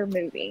weather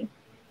movie?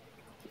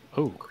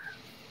 Oh.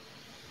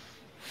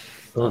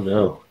 Oh,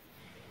 no.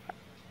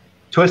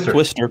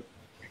 Twister.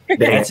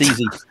 That's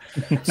easy.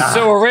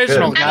 So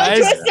original, guys.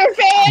 I'm a Twister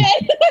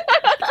fan.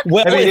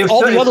 Well, I mean,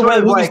 all the other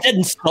movies like,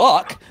 didn't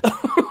suck.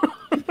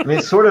 I mean,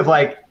 it's sort of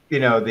like,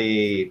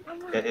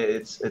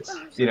 it's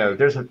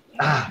there's a,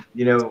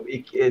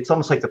 it's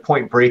almost like the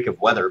Point Break of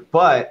weather,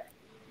 but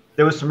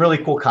there was some really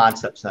cool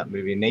concepts in that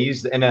movie. And they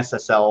used the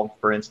NSSL,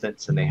 for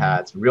instance, and they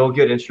had some real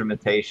good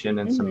instrumentation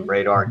and some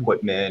radar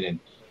equipment. And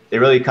they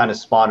really kind of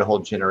spawned a whole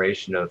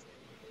generation of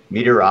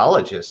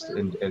meteorologists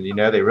and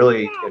they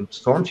really, and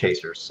storm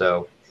chasers.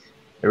 So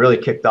it really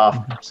kicked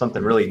off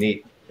something really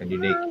neat and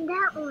unique.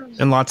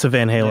 And lots of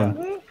Van Halen.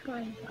 Yeah.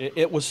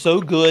 It was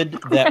so good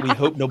that we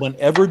hope no one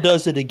ever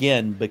does it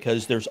again,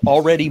 because there's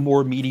already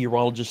more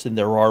meteorologists than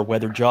there are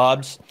weather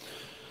jobs.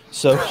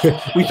 So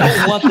we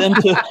don't want them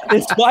to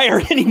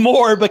inspire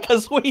anymore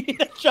because we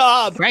need a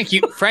job.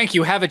 Frank,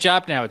 you have a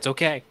job now. It's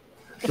okay.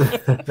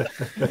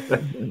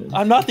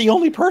 I'm not the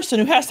only person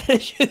who has that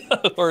issue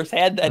or has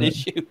had that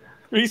issue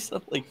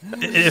recently.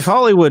 If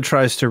Hollywood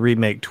tries to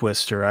remake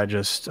Twister, I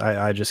just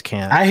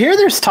can't. I hear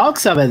there's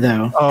talks of it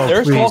though. Oh,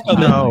 there's talk of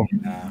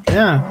it.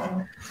 Yeah.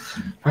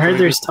 I heard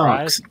there's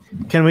talks.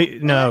 Can we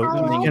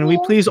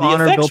please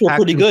honor Bill effects were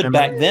pretty good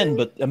memory? back then,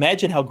 but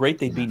imagine how great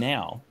they'd be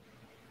now.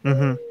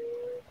 Mm-hmm.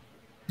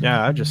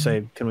 Yeah, I'd just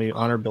say, can we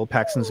honor Bill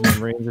Paxton's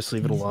memory and just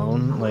leave it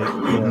alone? Like,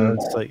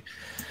 it's like,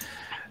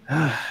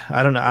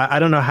 I don't know. I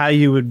don't know how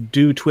you would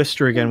do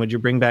Twister again. Would you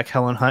bring back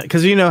Helen Hunt?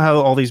 Because you know how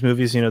all these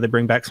movies, they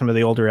bring back some of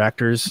the older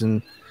actors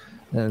and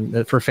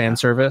for fan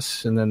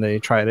service, and then they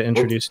try to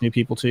introduce new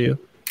people to you.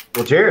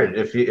 Well, Jared,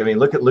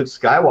 look at Luke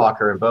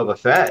Skywalker and Boba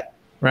Fett.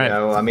 Right.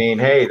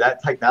 Hey,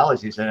 that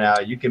technology's in now.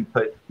 You can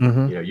put,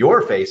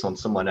 your face on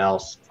someone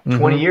else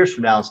 20 years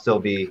from now and still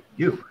be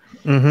you.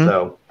 Mm-hmm.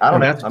 So I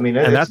don't know. And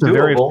that's a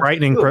very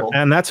frightening.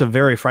 And that's a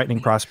very frightening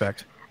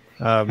prospect.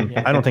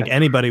 I don't think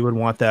anybody would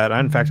want that.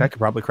 In fact, I could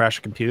probably crash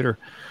a computer.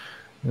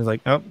 It's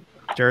like, oh,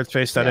 Jared's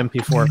face that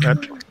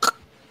MP4.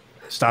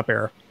 Stop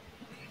error.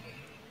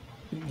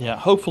 Yeah,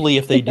 hopefully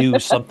if they do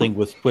something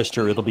with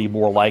Twister, it'll be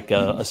more like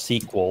a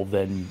sequel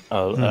than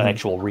an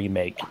actual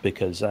remake,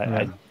 because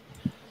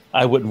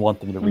I wouldn't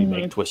want them to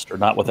remake Twister,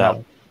 not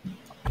without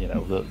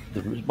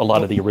a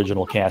lot of the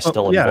original cast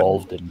still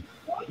involved. And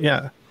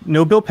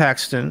no Bill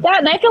Paxton. Yeah,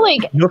 and I feel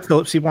like no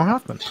Philip Seymour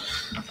Hoffman.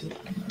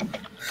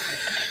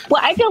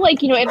 Well, I feel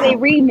like if they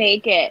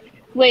remake it,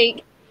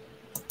 like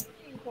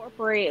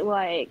incorporate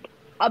like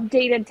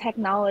updated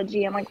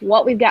technology and like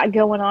what we've got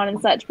going on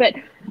and such, but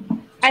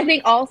I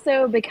think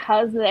also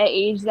because of the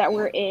age that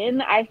we're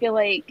in, I feel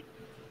like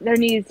there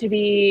needs to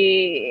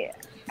be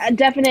a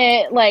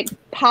definite like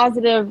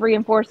positive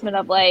reinforcement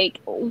of like,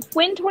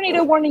 when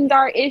tornado warnings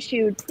are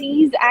issued,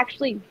 please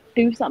actually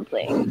do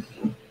something.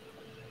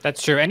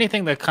 That's true.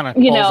 Anything that kind of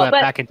pulls that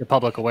back into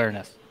public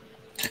awareness.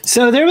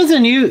 So there's a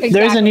new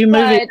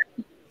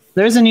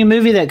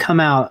movie that come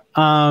out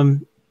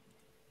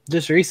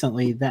just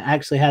recently that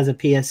actually has a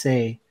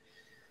PSA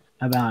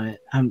about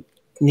it. I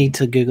need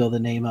to Google the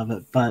name of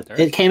it, but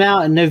it came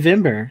out in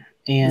November.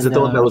 And is it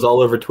the one that was all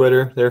over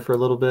Twitter there for a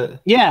little bit?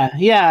 Yeah.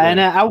 And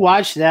I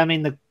watched it. I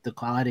mean, the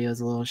quality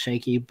was a little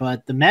shaky,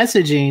 but the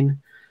messaging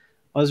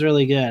was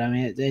really good. I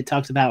mean, it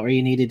talks about where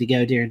you needed to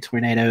go during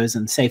tornadoes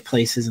and safe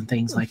places and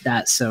things like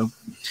that. So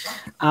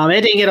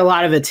it didn't get a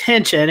lot of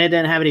attention. It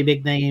didn't have any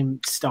big name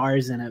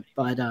stars in it,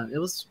 but it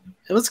was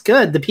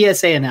good. The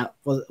PSA in that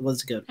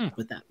was good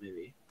with that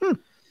movie.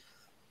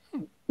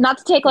 Not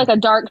to take like a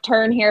dark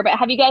turn here, but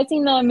have you guys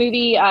seen the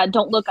movie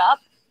Don't Look Up?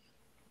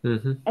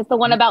 Mm-hmm. It's the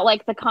one about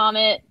like the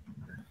comet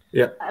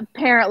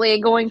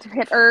apparently going to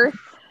hit Earth.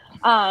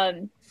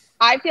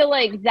 I feel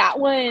like that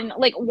one,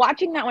 like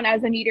watching that one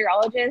as a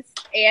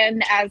meteorologist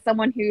and as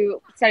someone who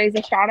studies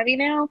astronomy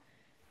now,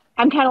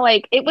 I'm kind of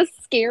like, it was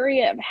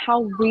scary of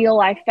how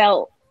real I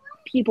felt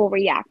people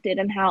reacted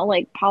and how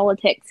like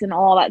politics and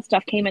all that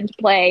stuff came into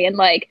play. And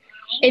like,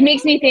 it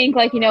makes me think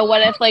like,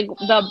 what if like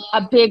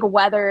a big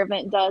weather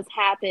event does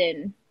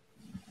happen?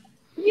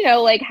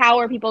 Like how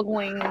are people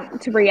going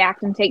to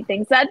react and take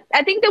things? I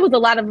think there was a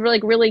lot of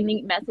really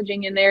neat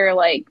messaging in there,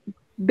 like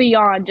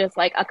beyond just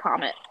like a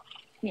comment.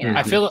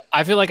 I feel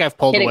like I've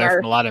pulled away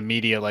from a lot of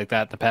media like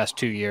that the past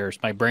 2 years.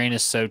 My brain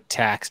is so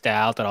taxed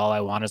out that all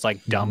I want is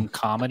like dumb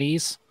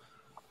comedies.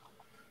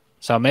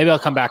 So maybe I'll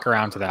come back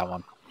around to that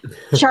one.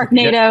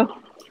 Sharknado.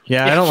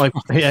 Yeah, I don't like.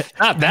 Yeah.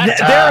 Not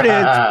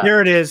that.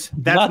 There it is.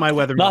 That's my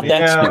weather movie. Not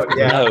that.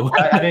 No.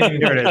 I didn't even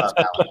There it is.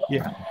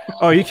 Yeah.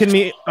 Oh, you can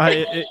meet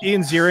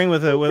Ian Ziering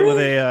with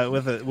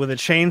a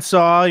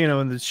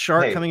chainsaw, and the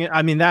shark coming in.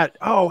 I mean that.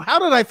 Oh, how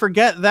did I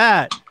forget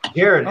that?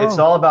 Jared, it's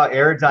all about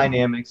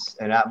aerodynamics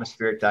and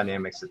atmospheric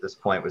dynamics at this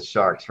point with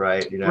sharks,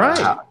 right?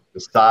 Right. The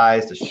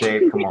size, the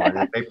shape. Come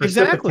on, they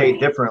precipitate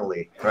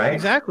differently, right?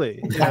 Exactly.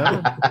 And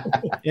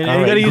you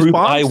got to use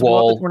bombs to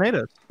blow up the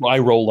tornadoes. Eye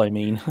roll, I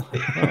mean.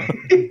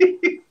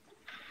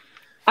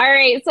 All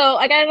right, so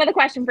I got another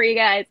question for you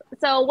guys.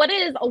 So what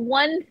is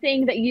one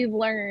thing that you've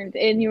learned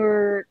in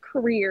your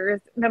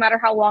careers, no matter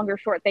how long or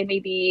short they may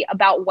be,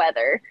 about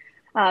weather?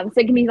 So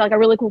it can be like a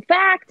really cool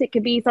fact. It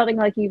could be something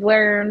like you've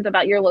learned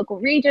about your local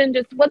region.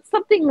 Just what's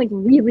something like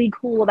really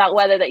cool about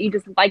weather that you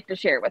just like to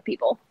share with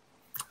people?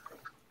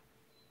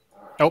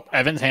 Oh,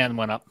 Evan's hand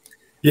went up.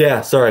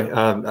 Yeah, sorry.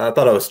 I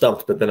thought I was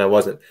stumped, but then I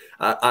wasn't.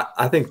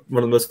 I think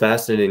one of the most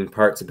fascinating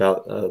parts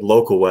about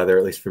local weather,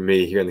 at least for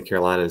me here in the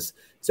Carolinas,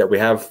 is that we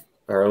have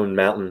our own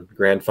mountain,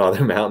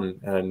 Grandfather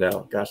Mountain. And I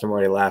know, gosh, I'm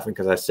already laughing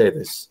because I say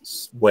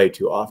this way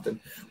too often.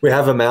 We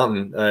have a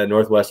mountain in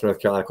northwestern North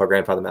Carolina called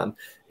Grandfather Mountain,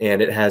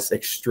 and it has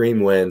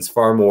extreme winds,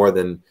 far more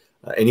than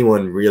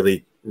anyone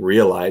really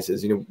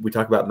realizes. We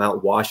talk about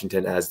Mount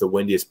Washington as the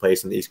windiest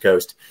place on the East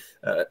Coast,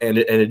 and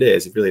it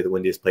is really the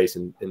windiest place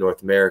in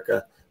North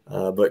America.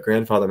 But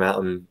Grandfather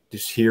Mountain,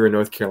 just here in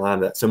North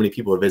Carolina, that so many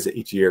people visit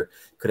each year,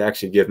 could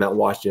actually give Mount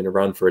Washington a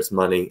run for its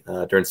money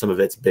during some of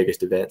its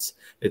biggest events.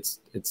 It's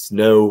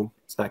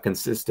not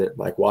consistent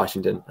like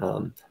Washington,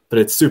 but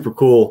it's super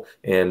cool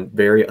and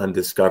very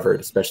undiscovered,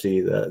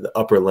 especially the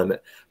upper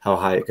limit. How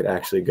high it could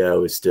actually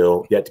go is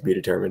still yet to be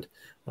determined.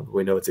 But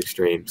we know it's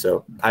extreme.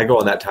 So I go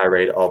on that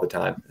tirade all the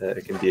time.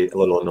 It can be a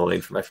little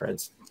annoying for my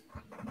friends.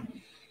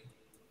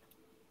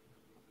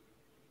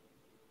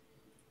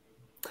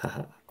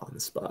 On the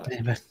spot.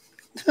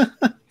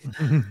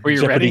 Were you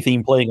Jeopardy ready?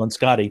 theme playing on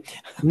Scotty?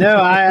 No,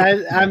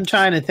 I'm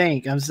trying to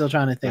think. I'm still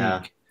trying to think.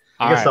 Yeah.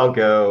 I guess I'll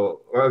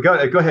go. Or go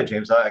ahead,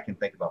 James. I can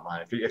think about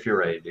mine if you're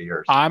ready to do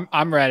yours.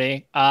 I'm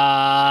ready.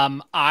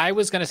 I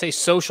was going to say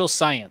social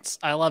science.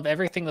 I love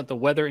everything that the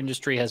weather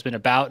industry has been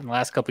about in the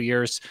last couple of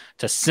years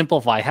to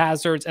simplify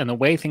hazards and the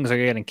way things are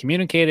getting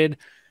communicated,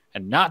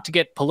 and not to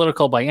get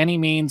political by any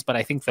means, but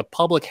I think the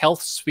public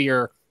health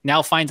sphere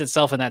now finds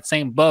itself in that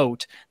same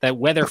boat that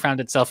weather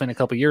found itself in a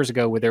couple of years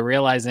ago, where they're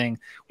realizing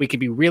we can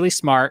be really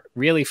smart,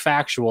 really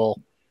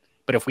factual,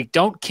 but if we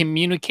don't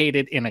communicate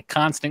it in a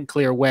constant,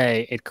 clear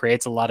way, it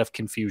creates a lot of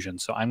confusion.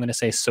 So I'm going to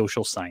say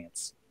social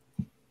science.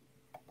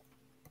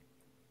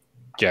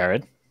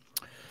 Jared?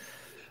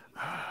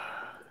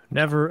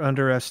 Never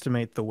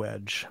underestimate the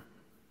wedge.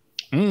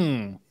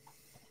 Bingo.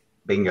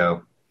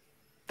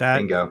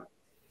 Bingo.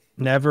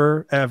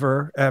 Never,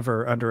 ever,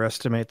 ever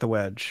underestimate the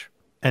wedge.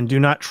 And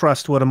do not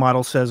trust what a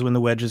model says when the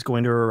wedge is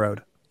going to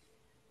erode.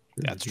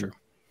 That's true.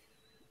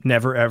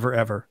 Never, ever,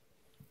 ever.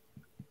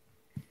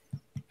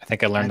 I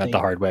think I learned that the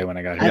hard way when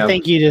I got here. I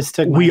think you just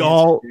took. We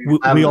all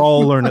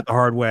learn it the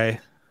hard way.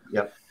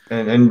 Yep.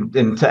 And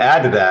to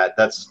add to that,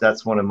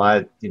 that's one of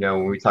my,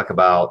 when we talk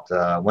about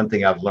one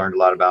thing I've learned a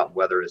lot about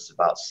weather is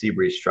about sea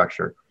breeze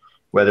structure,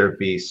 whether it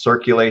be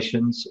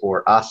circulations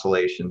or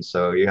oscillations.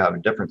 So you have a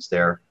difference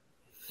there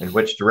in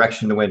which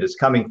direction the wind is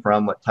coming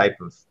from, what type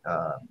of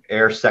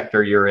air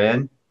sector you're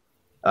in.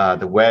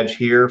 The wedge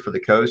here for the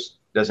coast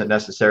doesn't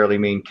necessarily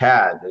mean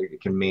CAD.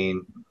 It can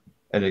mean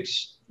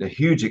a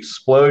huge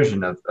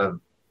explosion of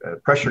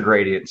pressure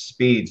gradient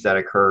speeds that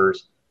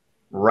occurs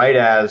right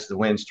as the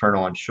winds turn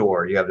on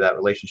shore. You have that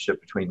relationship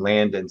between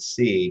land and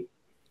sea.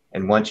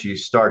 And once you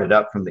start it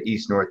up from the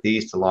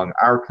east-northeast along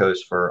our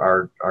coast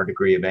for our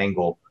degree of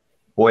angle,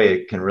 boy,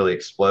 it can really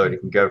explode. It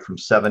can go from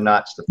 7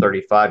 knots to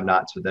 35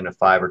 knots within a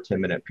 5 or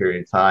 10 minute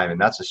period of time. And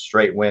that's a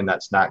straight wind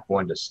that's not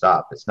going to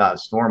stop. It's not a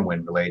storm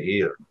wind related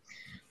either.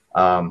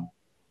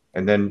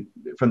 And then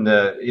from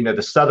the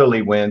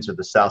southerly winds or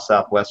the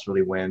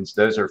south-southwesterly winds,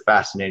 those are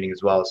fascinating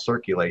as well as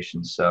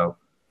circulation. So,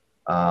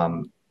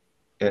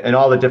 and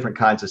all the different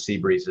kinds of sea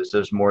breezes,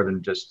 there's more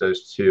than just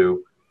those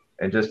two,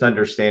 and just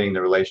understanding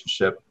the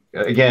relationship,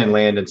 again,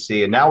 land and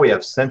sea. And now we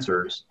have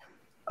sensors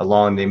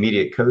along the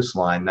immediate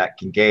coastline that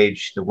can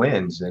gauge the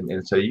winds.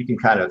 And so you can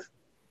kind of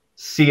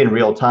see in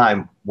real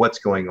time what's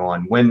going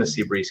on when the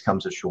sea breeze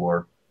comes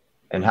ashore,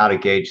 and how to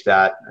gauge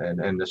that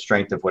and the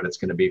strength of what it's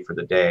going to be for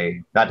the day.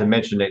 Not to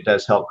mention it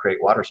does help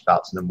create water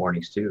spouts in the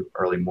mornings too,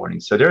 early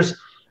mornings. So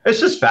it's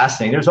just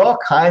fascinating. There's all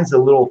kinds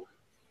of little,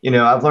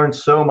 I've learned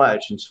so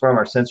much, and it's from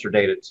our sensor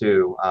data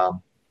too.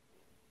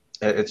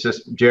 It's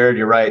just, Jared,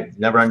 you're right.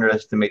 Never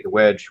underestimate the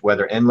wedge,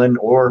 whether inland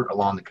or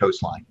along the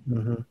coastline.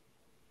 Mm-hmm.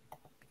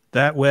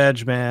 That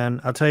wedge,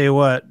 man, I'll tell you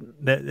what,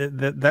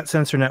 that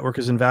sensor network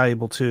is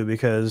invaluable too,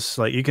 because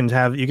like you can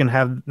have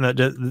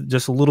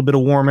just a little bit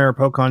of warm air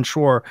poke on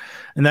shore,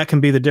 and that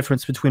can be the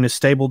difference between a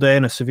stable day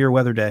and a severe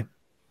weather day.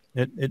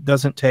 It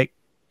doesn't take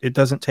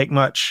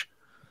much,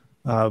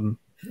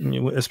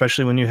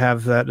 especially when you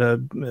have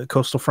that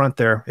coastal front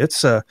there.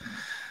 It's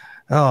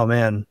oh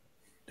man,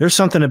 there's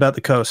something about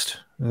the coast.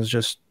 It's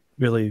just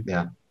really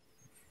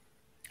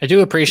I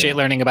do appreciate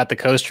learning about the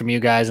coast from you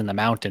guys and the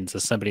mountains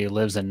as somebody who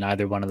lives in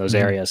neither one of those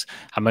areas.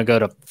 I'm going to go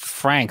to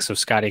Frank so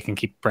Scotty can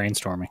keep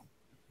brainstorming.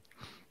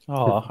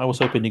 Oh, I was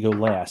hoping to go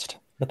last,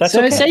 but that's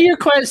so.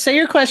 Okay. Say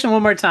your question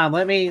one more time.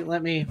 Let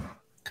me,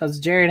 because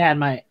Jared had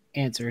my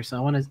answer, so I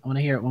want to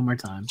hear it one more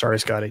time. Sorry,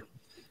 Scotty.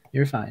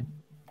 You're fine.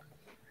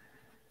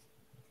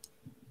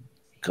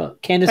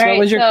 Candace, what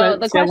was your question?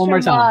 The question one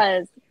more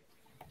time.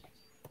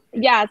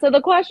 So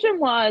the question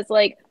was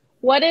like,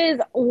 what is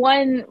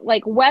one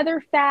like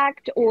weather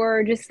fact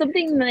or just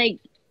something like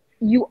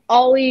you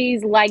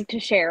always like to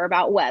share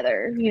about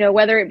weather?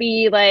 Whether it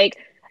be like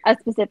a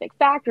specific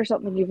fact or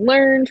something you've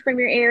learned from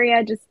your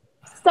area, just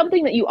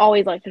something that you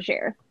always like to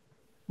share.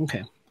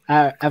 Okay.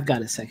 I've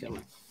got a second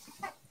one.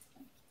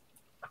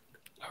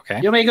 Okay.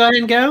 You want me to go ahead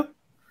and go?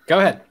 Go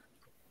ahead.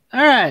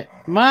 All right.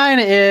 Mine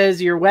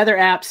is your weather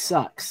app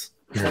sucks.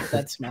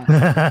 That's mine.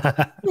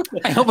 I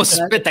almost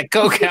spit that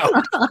Coke out.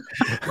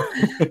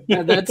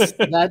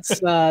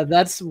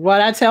 That's what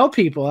I tell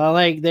people.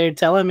 They're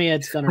telling me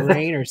it's going to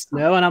rain or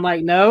snow, and I'm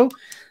like, no,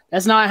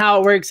 that's not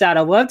how it works out.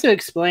 I love to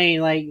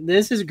explain. Like,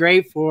 this is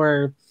great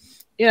for,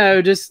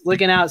 just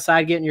looking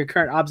outside, getting your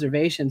current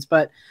observations.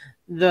 But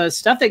the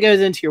stuff that goes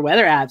into your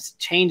weather apps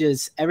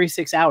changes every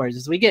 6 hours.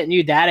 As we get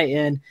new data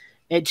in,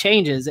 it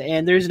changes.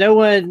 And there's no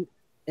one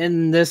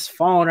in this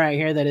phone right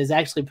here that has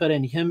actually put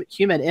in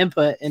human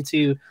input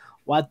into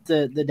what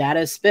the data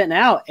is spitting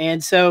out.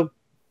 And so,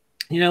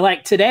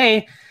 like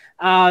today,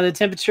 the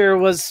temperature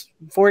was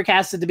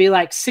forecasted to be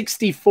like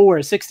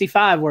 64,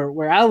 65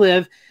 where I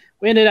live.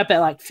 We ended up at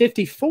like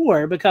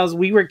 54 because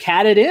we were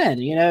catted in.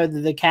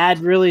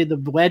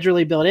 The wedge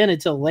really built in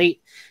until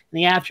late in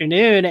the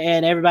afternoon,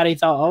 and everybody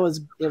thought,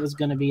 it was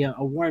going to be a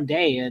warm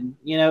day, and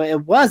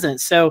it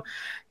wasn't. So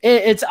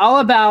it's all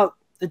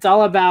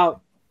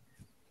about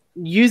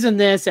using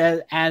this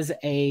as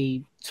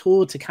a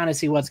tool to kind of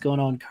see what's going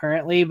on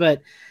currently,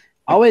 but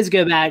always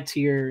go back to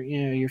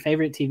your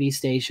favorite TV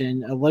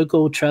station, a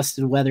local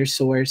trusted weather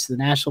source, the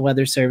National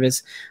Weather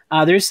Service.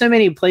 There's so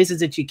many places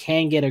that you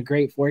can get a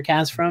great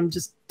forecast from.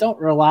 Just don't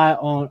rely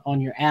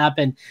on your app.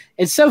 And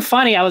it's so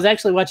funny. I was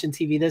actually watching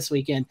TV this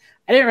weekend.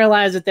 I didn't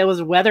realize that there was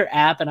a weather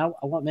app, and I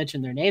won't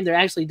mention their name. They're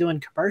actually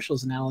doing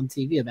commercials now on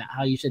TV about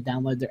how you should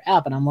download their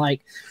app. And I'm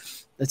like,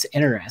 that's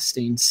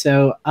interesting.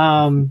 So,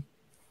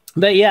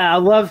 but yeah, I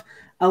love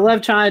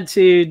trying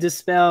to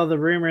dispel the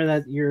rumor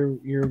that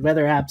your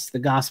weather app's the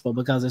gospel,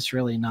 because it's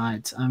really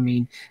not. I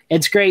mean,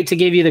 it's great to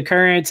give you the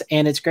currents,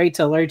 and it's great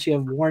to alert you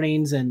of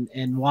warnings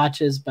and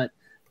watches, but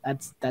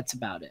that's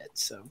about it.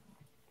 So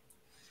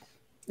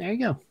there you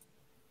go.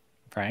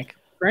 Frank?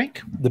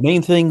 The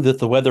main thing that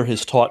the weather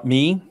has taught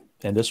me,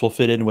 and this will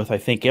fit in with, I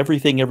think,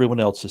 everything everyone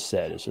else has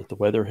said, is that the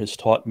weather has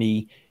taught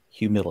me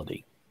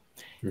humility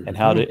and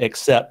how to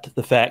accept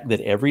the fact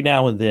that every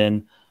now and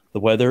then the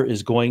weather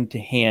is going to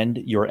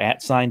hand your $$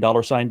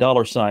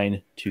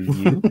 to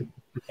you,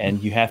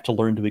 and you have to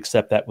learn to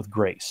accept that with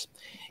grace.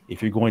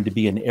 If you're going to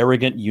be an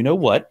arrogant, you're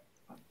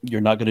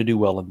not going to do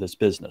well in this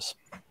business,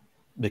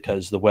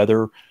 because the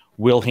weather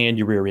will hand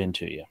your rear end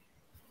to you,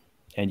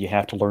 and you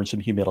have to learn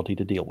some humility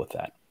to deal with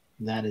that.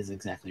 That is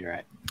exactly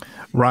right.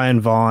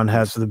 Ryan Vaughn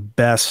has the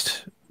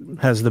best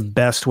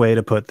way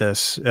to put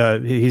this.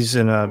 He's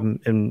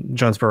in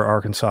Jonesboro,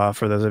 Arkansas.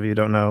 For those of you who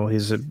don't know,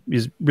 he's a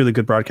really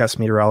good broadcast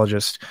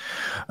meteorologist.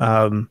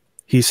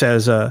 He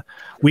says,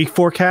 "Weak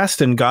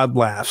forecast and God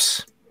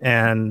laughs."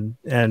 And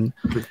in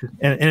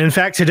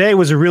fact, today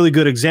was a really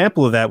good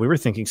example of that. We were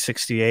thinking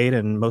 68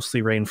 and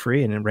mostly rain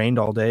free, and it rained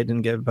all day. It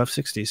didn't get above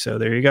 60. So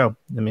there you go.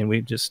 I mean,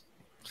 we just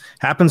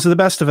happens to the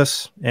best of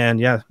us. And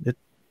yeah,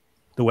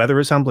 the weather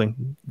is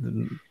humbling,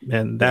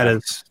 and that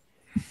is.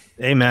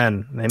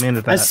 Amen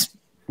to that.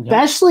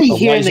 Especially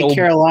here in the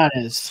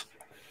Carolinas,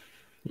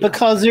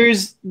 because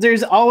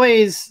there's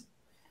always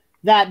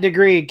that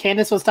degree.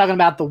 Candace was talking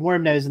about the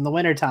warm nose in the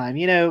wintertime.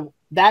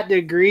 That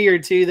degree or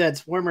two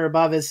that's warmer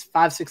above us,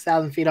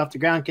 5,000-6,000 feet off the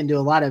ground, can do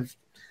a lot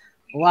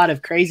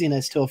of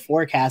craziness to a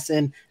forecast.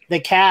 And the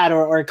CAD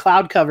or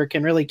cloud cover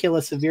can really kill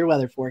a severe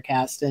weather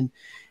forecast. And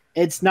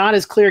it's not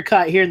as clear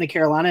cut here in the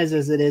Carolinas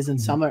as it is in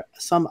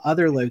some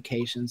other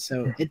locations.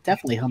 So it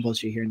definitely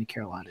humbles you here in the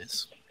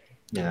Carolinas.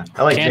 Yeah,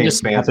 I like James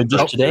Spann.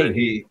 Just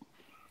today,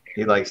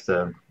 he likes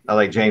to. I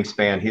like James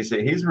Spann.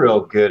 He's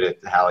real good at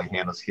how he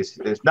handles his.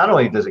 Not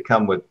only does it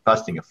come with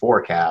busting a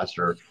forecast,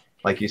 or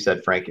like you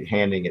said, Frank,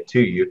 handing it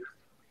to you.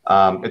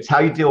 It's how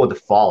you deal with the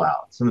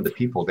fallout. Some of the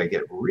people, they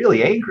get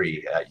really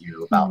angry at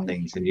you about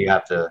things, and you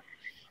have to.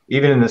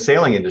 Even in the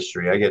sailing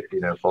industry, I get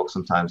folks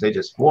sometimes they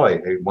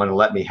want to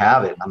let me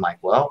have it, and I'm like,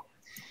 well,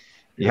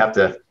 you have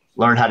to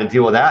learn how to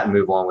deal with that and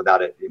move on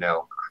without it,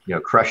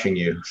 crushing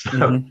you.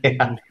 So,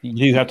 yeah.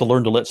 You have to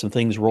learn to let some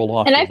things roll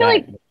off. And I feel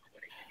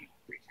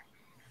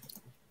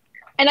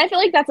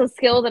like that's a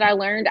skill that I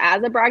learned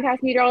as a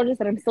broadcast meteorologist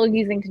that I'm still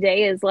using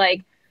today, is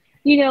like,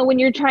 when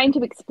you're trying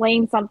to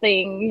explain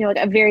something, like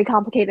a very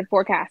complicated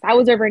forecast. I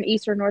was over in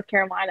Eastern North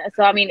Carolina.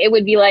 So, I mean, it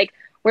would be like,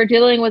 we're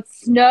dealing with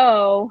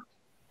snow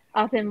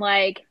up in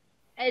like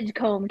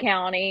Edgecombe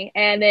County,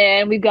 and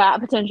then we've got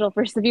potential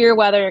for severe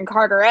weather in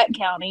Carteret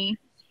County.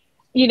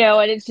 And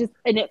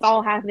it's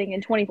all happening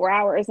in 24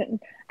 hours. And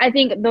I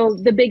think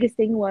the biggest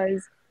thing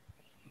was,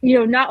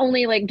 not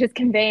only like just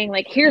conveying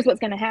like, here's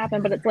what's going to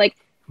happen, but it's like,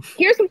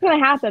 here's what's going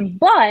to happen,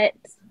 but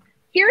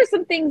here are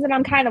some things that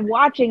I'm kind of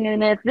watching.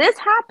 And if this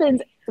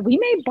happens, we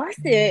may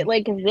bust it.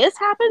 Like, if this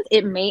happens,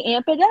 it may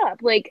amp it up.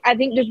 Like, I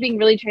think just being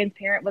really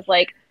transparent with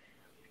like,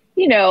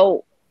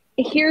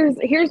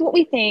 here's what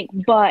we think,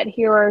 but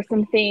here are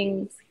some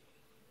things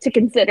to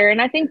consider.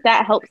 And I think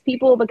that helps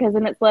people, because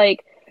then it's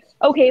like,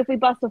 okay, if we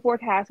bust a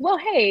forecast, well,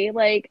 hey,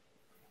 like,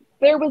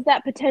 there was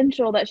that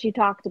potential that she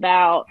talked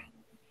about.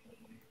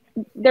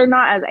 They're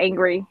not as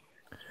angry.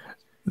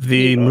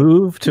 The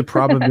move to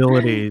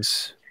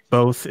probabilities,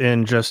 both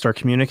in just our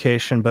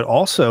communication, but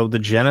also the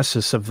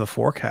genesis of the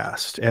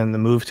forecast, and the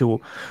move to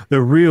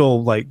the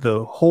real, like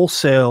the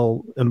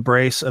wholesale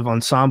embrace of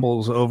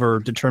ensembles over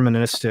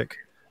deterministic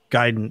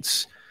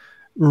guidance,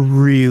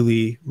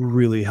 really,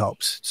 really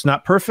helps. It's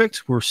not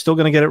perfect. We're still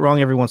going to get it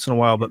wrong every once in a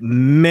while, but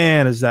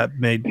man, has that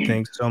made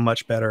things so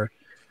much better.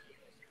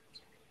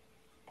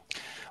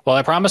 Well,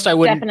 I promised I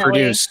wouldn't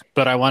produce,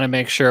 but I want to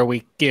make sure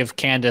we give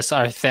Candace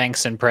our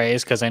thanks and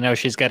praise because I know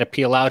she's got to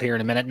peel out here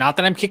in a minute. Not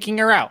that I'm kicking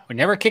her out. We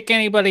never kick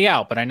anybody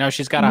out, but I know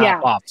she's got to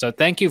hop off. So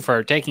thank you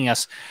for taking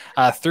us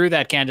through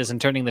that, Candace,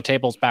 and turning the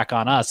tables back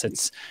on us.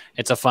 It's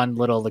a fun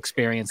little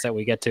experience that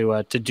we get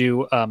to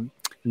do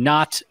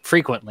not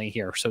frequently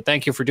here. So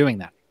thank you for doing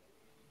that.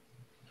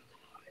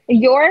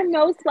 You're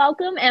most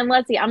welcome. And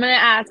let's see, I'm going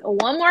to ask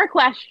one more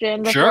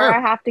question before I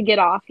have to get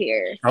off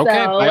here.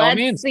 Okay, so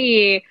let's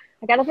see.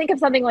 I got to think of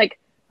something like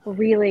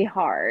really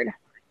hard.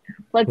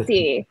 Let's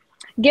see.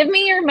 Give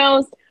me your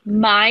most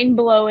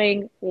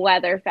mind-blowing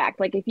weather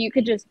fact. Like if you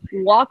could just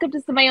walk up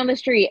to somebody on the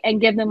street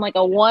and give them like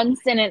a one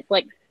sentence,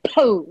 like,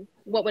 pooh,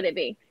 what would it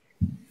be?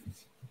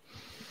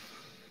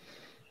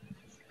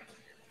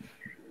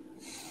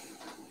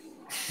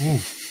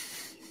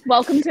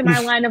 Welcome to my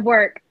line of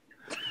work.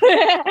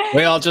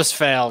 We all just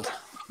failed.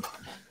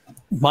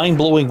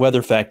 Mind-blowing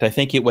weather fact. I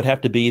think it would have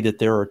to be that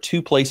there are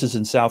 2 places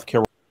in South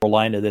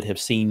Carolina that have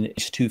seen at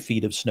least 2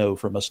 feet of snow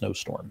from a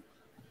snowstorm.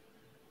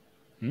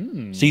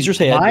 Caesar's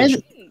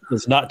Head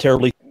is not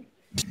terribly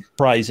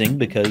surprising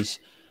because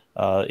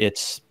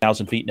it's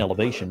 1,000 feet in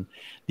elevation.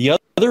 The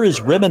other is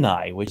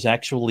Rimini, which is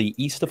actually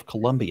east of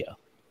Columbia.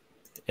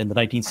 In the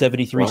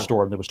 1973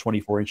 storm, there was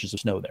 24 inches of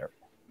snow there.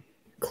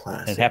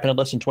 Classic. And it happened in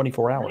less than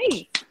 24 hours.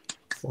 Nice.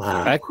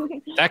 Wow.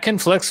 That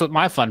conflicts with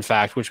my fun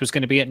fact, which was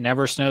going to be it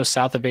never snows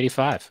south of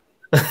 85.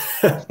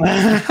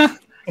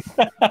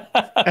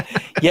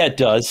 Yeah, it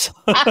does.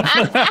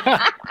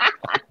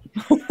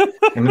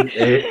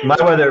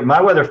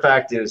 My weather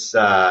fact is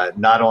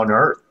not on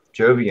Earth.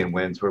 Jovian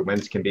winds, where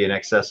winds can be in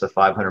excess of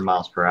 500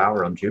 miles per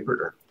hour on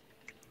Jupiter.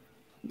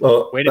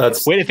 Well, way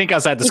to think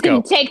outside the scope.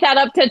 You can take that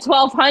up to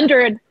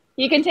 1,200.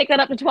 You can take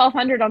that up to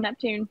 1,200 on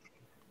Neptune.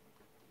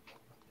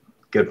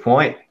 Good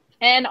point.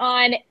 And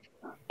on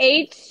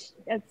it's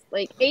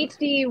like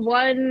HD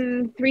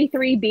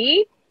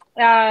 133b,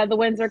 the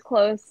winds are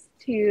close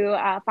to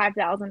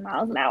 5,000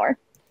 miles an hour.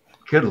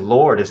 Good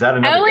Lord, is that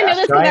another? I only know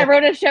this because I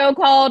wrote a show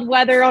called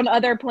Weather on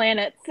Other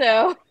Planets.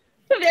 So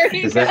there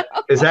you go.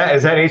 Is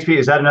that HP?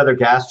 Is that another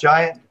gas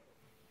giant?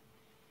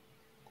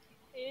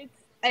 It's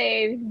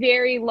a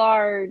very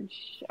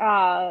large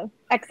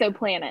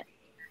exoplanet.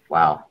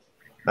 Wow,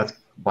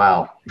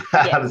 wow.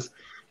 Yes.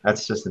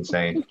 That's just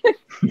insane.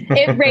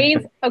 It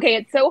rains. Okay,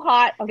 it's so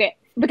hot. Okay,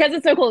 because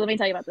it's so cool. Let me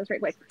tell you about this right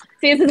quick.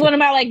 See, this is one of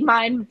my like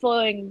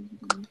mind-blowing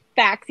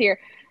facts here.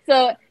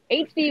 So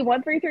HD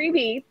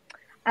 133b,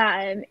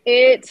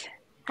 it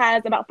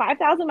has about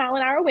 5,000 mile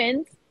an hour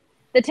winds.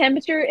 The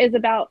temperature is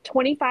about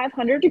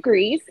 2,500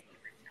 degrees.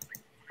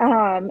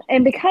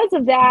 And because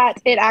of that,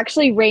 it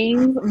actually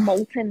rains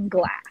molten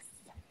glass.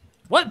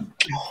 What?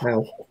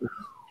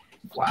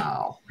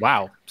 Wow.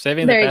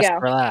 Saving the best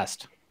for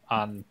last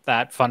on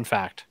that fun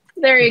fact.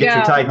 There you go.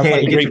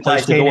 Get your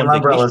titanium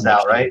umbrellas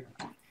out, right?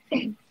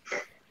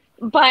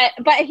 But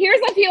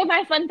here's a few of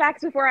my fun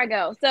facts before I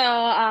go.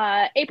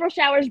 So April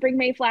showers bring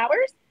May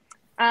flowers.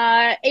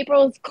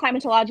 April is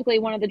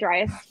climatologically one of the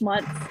driest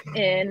months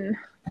in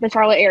the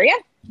Charlotte area.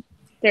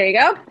 There you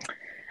go.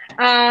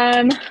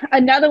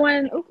 Another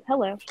one. Oh,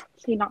 hello.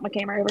 He knocked my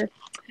camera over.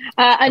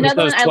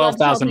 Another one I love to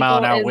tell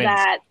people is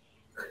that.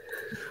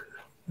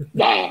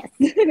 Yes.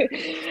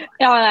 The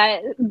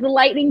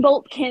lightning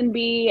bolt can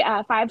be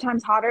 5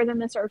 times hotter than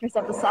the surface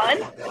of the sun.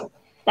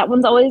 That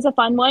one's always a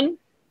fun one.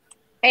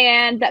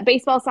 And that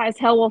baseball-sized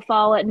hail will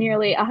fall at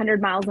nearly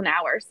 100 miles an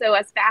hour. So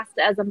as fast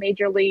as a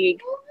Major League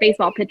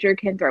Baseball pitcher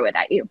can throw it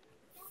at you.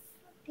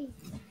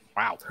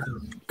 Wow.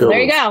 There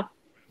you go.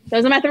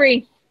 Those are my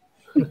 3.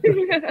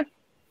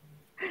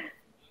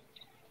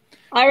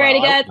 All righty,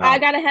 guys. I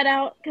got to head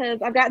out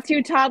because I've got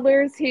 2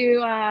 toddlers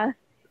who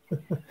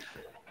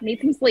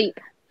need some sleep.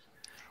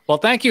 Well,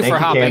 thank you for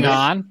hopping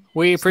on.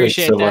 We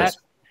appreciate that. Much.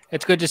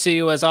 It's good to see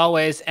you as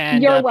always.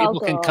 And people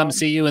can come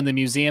see you in the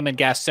museum in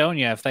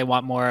Gastonia if they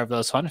want more of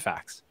those fun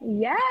facts.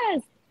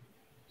 Yes.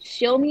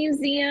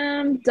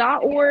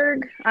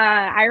 Shillmuseum.org.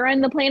 I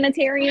run the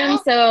planetarium.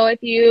 So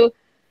if you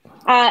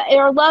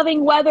are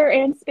loving weather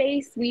and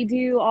space, we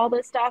do all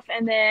this stuff.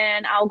 And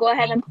then I'll go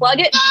ahead and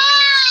plug it.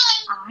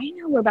 I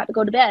know we're about to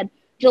go to bed.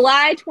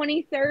 July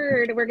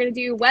 23rd, we're going to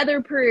do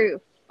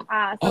Weatherproof.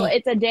 So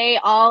it's a day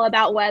all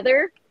about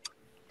weather.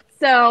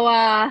 So,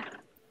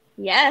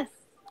 yes,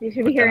 you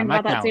should be hearing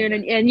about that soon.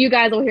 And you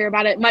guys will hear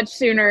about it much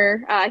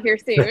sooner here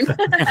soon.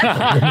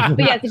 But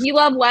yes, if you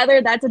love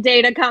weather, that's a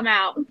day to come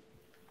out.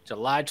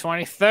 July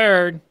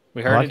 23rd.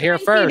 We heard it here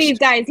first. See these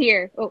guys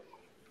here. Oh,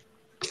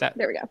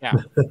 there we go. Yeah.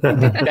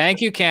 Thank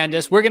you,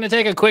 Candace. We're going to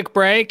take a quick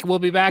break. We'll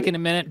be back in a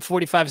minute and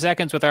 45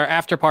 seconds with our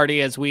after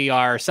party as we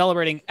are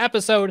celebrating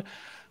episode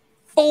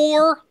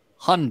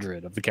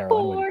 400 of the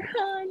Carolina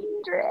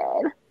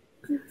 400.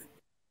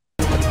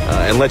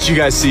 And let you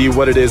guys see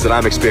what it is that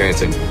I'm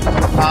experiencing.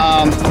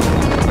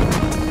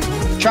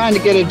 Trying to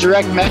get a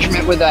direct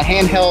measurement with a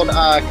handheld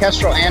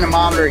Kestrel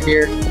anemometer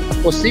here.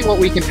 We'll see what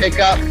we can pick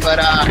up, but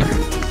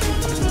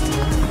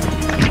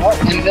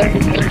and there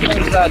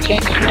goes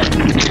changing.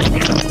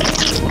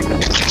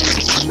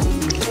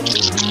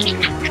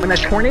 when a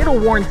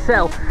tornado-warned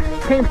cell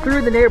came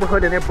through the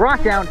neighborhood and it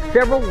brought down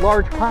several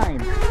large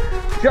pines,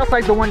 just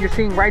like the one you're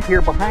seeing right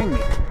here behind me.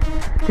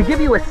 To give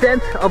you a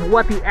sense of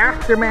what the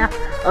aftermath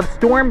of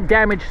storm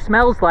damage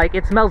smells like,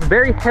 it smells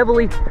very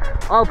heavily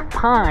of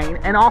pine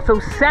and also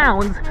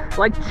sounds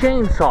like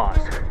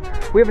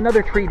chainsaws. We have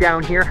another tree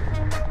down here.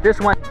 This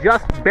one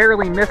just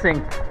barely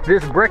missing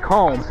this brick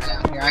home.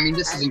 I mean,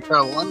 this is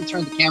incredible. Let me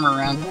turn the camera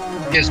around,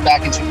 get us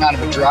back into kind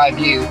of a dry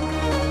view.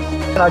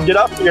 And I get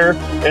up here,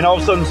 and all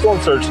of a sudden,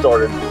 storm surge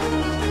started.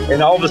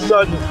 And all of a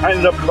sudden, I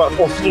ended up in about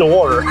 4 feet of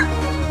water.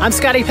 I'm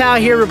Scotty Powell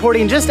here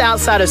reporting just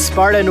outside of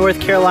Sparta, North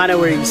Carolina,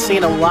 where you've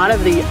seen a lot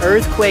of the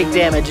earthquake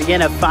damage.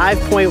 Again, a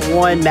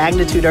 5.1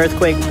 magnitude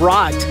earthquake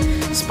rocked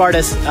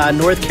Sparta,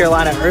 North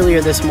Carolina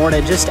earlier this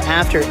morning, just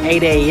after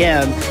 8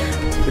 a.m.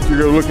 If you're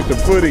going to look at the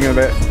footing of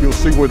that, you'll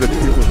see where it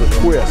was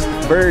a twist.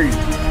 Very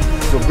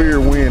severe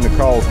wind that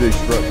caused these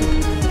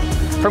structures.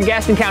 From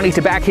Gaston County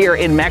to back here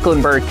in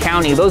Mecklenburg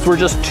County, those were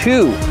just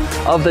 2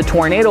 of the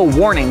tornado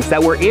warnings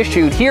that were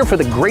issued here for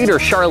the greater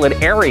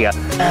Charlotte area.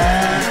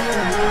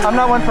 I'm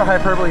not one for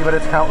hyperbole, but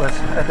it's countless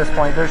at this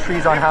point. There's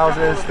trees on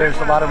houses. There's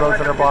a lot of roads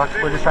that are blocked.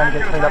 We're just trying to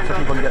get cleaned up so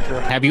people can get through.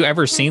 Have you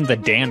ever seen the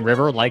Dan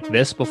River like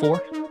this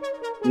before?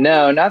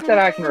 No, not that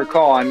I can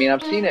recall. I mean,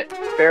 I've seen it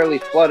fairly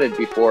flooded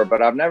before,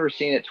 but I've never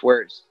seen it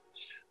to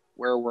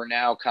where we're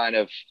now kind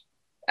of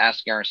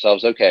asking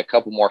ourselves, okay, a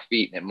couple more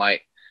feet and it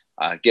might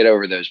get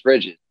over those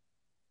bridges.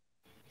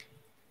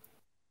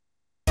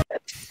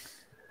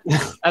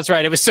 That's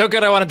right. It was so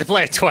good I wanted to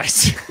play it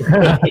twice.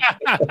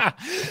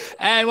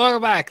 And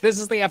welcome back. This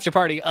is the after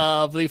party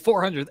of the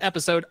 400th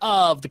episode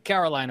of the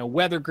Carolina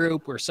Weather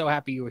Group. We're so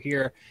happy you were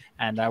here,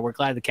 and we're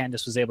glad that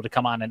Candace was able to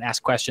come on and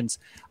ask questions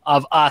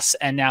of us.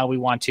 And now we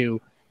want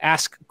to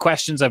ask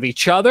questions of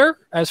each other,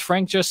 as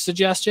Frank just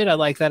suggested. I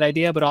like that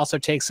idea, but also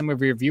take some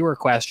of your viewer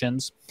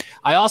questions.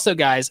 I also,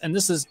 guys, and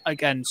this is,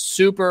 again,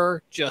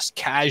 super just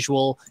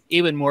casual,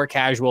 even more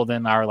casual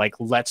than our, like,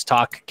 Let's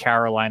Talk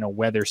Carolina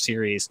Weather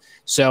series.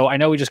 So I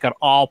know we just got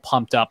all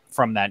pumped up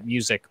from that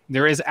music.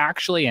 There is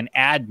actually an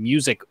add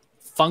music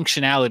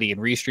functionality in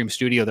Restream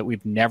Studio that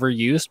we've never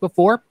used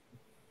before.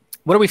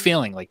 What are we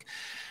feeling? Like,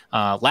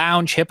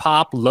 lounge, hip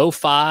hop,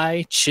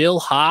 lo-fi, chill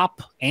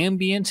hop,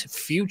 ambient,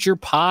 future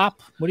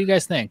pop. What do you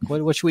guys think?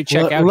 What should we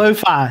check out?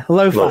 Lo-fi.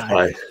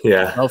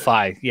 Yeah.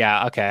 Lo-fi.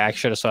 Yeah. Okay. I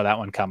should have saw that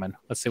one coming.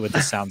 Let's see what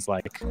this sounds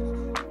like.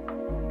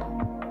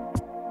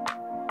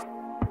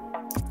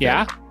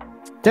 Yeah.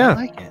 I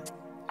like it.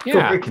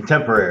 Yeah. Very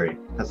contemporary.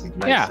 That's a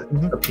nice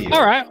appeal.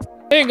 All right.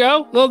 There you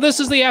go. Well, this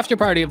is the after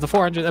party of the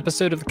 400th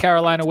episode of the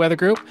Carolina Weather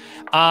Group.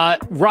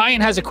 Ryan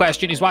has a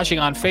question. He's watching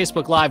on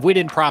Facebook Live. We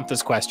didn't prompt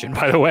this question,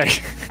 by the way.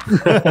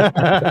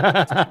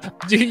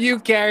 Do you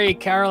carry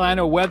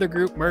Carolina Weather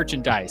Group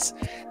merchandise?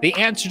 The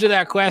answer to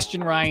that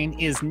question, Ryan,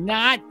 is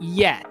not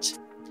yet.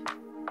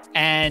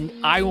 And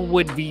I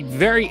would be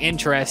very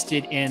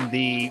interested in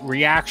the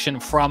reaction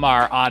from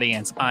our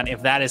audience on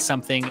if that is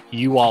something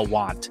you all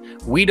want.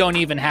 We don't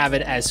even have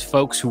it as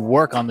folks who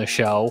work on the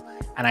show,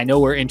 and I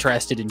know we're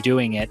interested in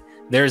doing it.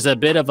 There's a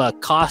bit of a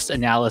cost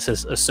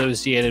analysis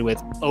associated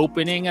with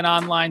opening an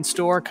online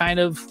store, kind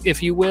of,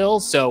 if you will.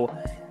 So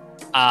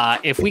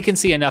if we can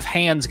see enough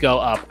hands go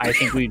up, I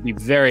think we'd be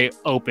very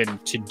open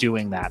to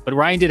doing that. But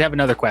Ryan did have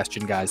another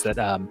question, guys, that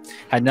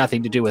had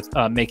nothing to do with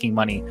making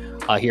money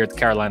here at the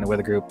Carolina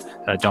Weather Group.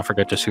 Don't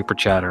forget to super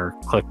chat or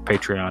click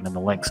Patreon in the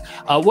links.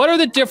 What are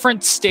the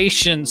different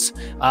stations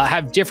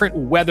have different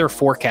weather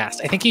forecasts?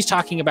 I think he's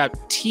talking about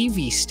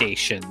TV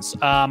stations.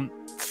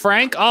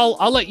 Frank,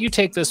 I'll let you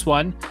take this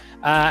one.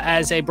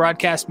 As a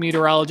broadcast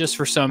meteorologist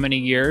for so many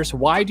years,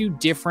 why do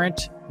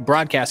different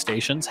broadcast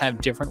stations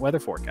have different weather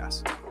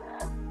forecasts?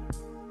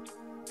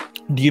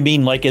 Do you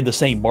mean like in the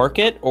same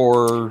market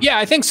or? Yeah,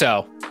 I think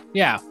so.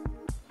 Yeah.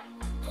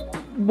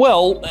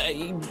 Well,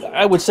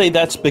 I would say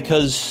that's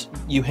because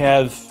you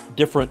have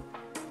different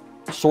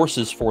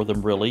sources for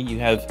them, really. You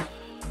have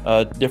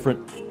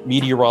different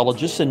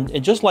meteorologists,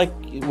 and just like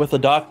with a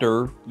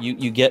doctor,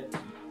 you get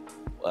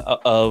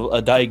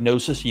a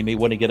diagnosis, you may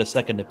want to get a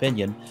second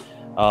opinion.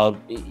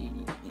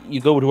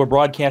 You go to a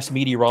broadcast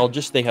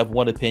meteorologist, they have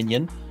one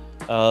opinion.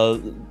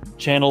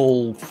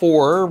 Channel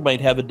 4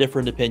 might have a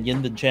different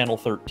opinion than Channel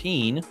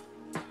 13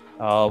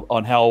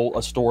 on how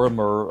a storm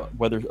or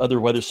other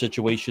weather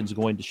situation is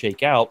going to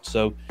shake out.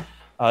 So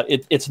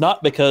it's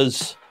not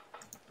because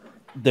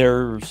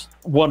there's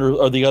one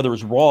or the other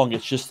is wrong.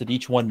 It's just that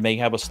each one may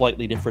have a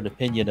slightly different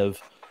opinion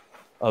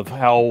of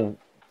how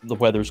the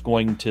weather's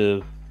going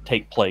to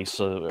take place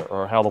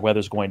or how the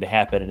weather's going to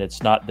happen. And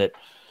it's not that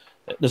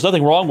there's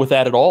nothing wrong with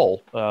that at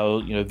all.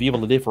 Vive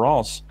la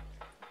différence.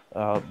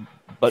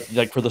 But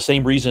like for the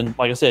same reason,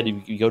 like I said,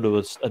 if you go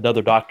to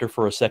another doctor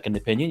for a second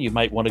opinion, you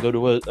might want to go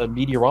to a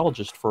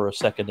meteorologist for a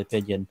second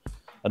opinion,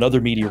 another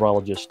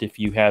meteorologist if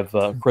you have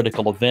a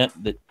critical event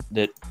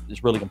that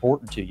is really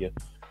important to you.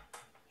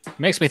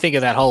 Makes me think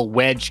of that whole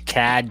wedge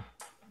CAD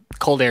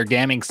cold air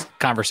damming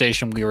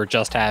conversation we were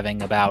just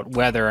having about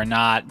whether or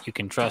not you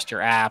can trust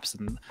your apps.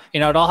 And,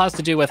 it all has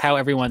to do with how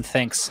everyone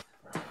thinks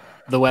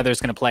the weather's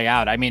going to play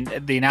out. I mean,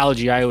 the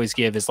analogy I always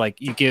give is like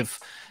you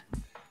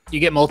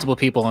get multiple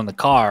people in the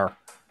car,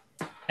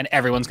 and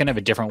everyone's going to have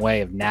a different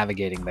way of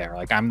navigating there.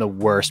 Like I'm the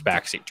worst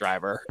backseat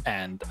driver,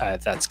 and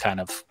that's kind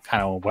of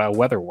how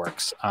weather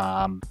works.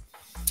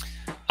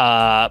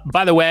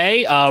 By the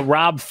way,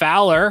 Rob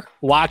Fowler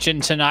watching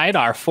tonight,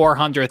 our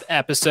 400th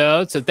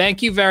episode. So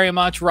thank you very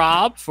much,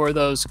 Rob, for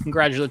those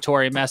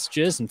congratulatory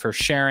messages and for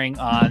sharing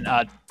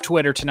on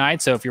Twitter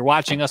tonight. So if you're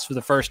watching us for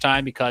the first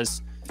time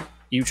because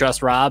you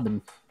trust Rob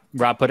and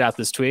Rob put out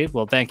this tweet,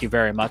 well, thank you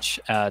very much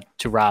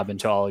to Rob and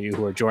to all of you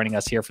who are joining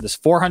us here for this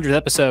 400th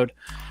episode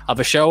of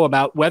a show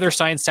about weather,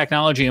 science,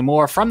 technology, and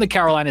more from the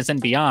Carolinas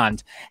and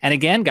beyond. And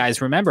again, guys,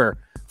 remember,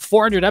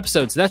 400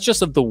 episodes, that's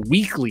just of the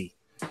weekly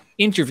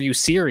interview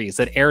series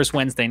that airs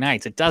Wednesday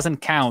nights. It doesn't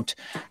count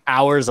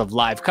hours of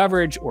live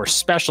coverage or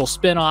special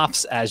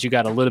spin-offs, as you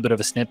got a little bit of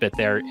a snippet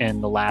there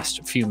in the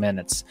last few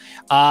minutes.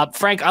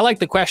 Frank, I like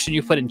the question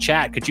you put in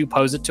chat. Could you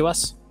pose it to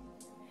us?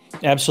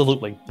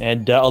 Absolutely.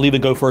 And I'll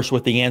even go first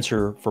with the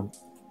answer for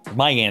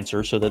my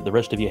answer so that the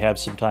rest of you have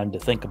some time to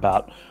think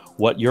about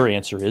what your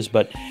answer is.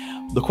 But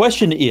the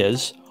question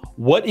is,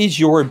 what is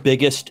your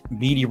biggest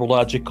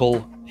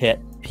meteorological pet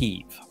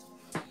peeve?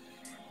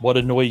 What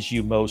annoys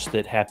you most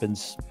that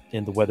happens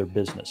in the weather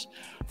business?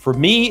 For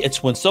me,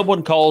 it's when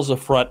someone calls a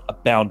front a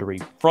boundary.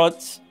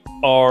 Fronts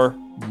are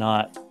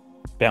not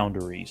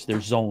boundaries. They're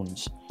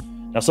zones.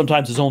 Now,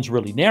 sometimes the zone's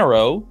really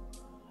narrow,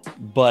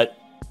 but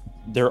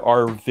there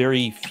are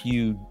very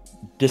few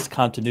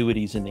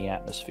discontinuities in the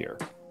atmosphere.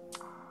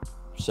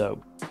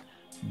 So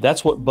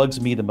that's what bugs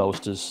me the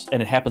most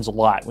and it happens a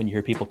lot when you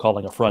hear people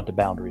calling a front a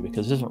boundary,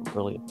 because it isn't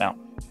really a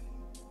boundary.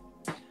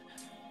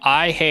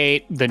 I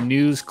hate the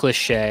news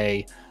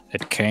cliche,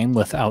 it came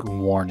without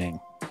warning.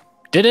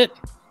 Did it?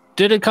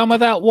 Did it come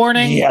without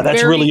warning? Yeah,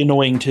 that's really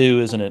annoying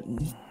too, isn't it?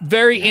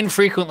 Very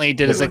infrequently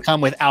does it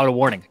come without a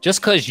warning.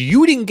 Just because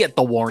you didn't get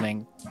the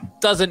warning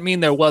doesn't mean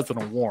there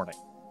wasn't a warning.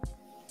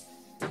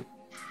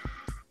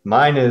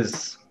 Mine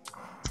is,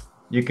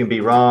 you can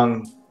be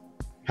wrong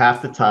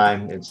half the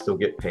time and still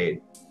get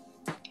paid,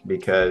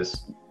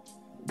 because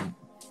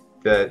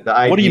the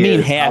idea. What do you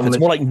mean half? It's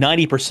more like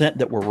 90%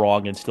 that we're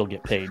wrong and still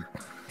get paid.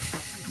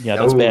 Yeah,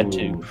 that's bad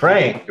too.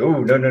 Frank,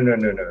 no.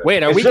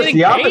 Wait, are we getting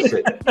paid?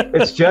 Opposite.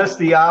 It's just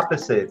the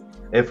opposite.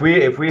 If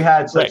we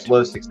had such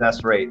low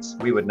success rates,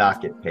 we would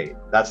not get paid.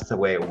 That's the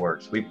way it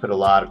works. We put a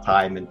lot of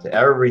time into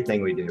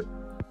everything we do,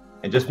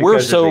 and just because we're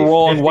so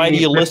wrong, why do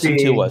you listen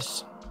to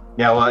us?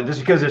 Yeah, well,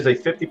 just because there's a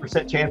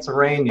 50% chance of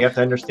rain, you have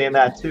to understand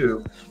that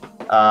too.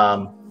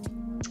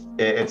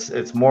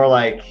 It's more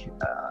like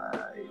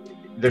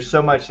there's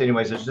so much.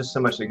 Anyways, there's just so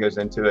much that goes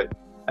into it,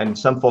 and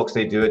some folks,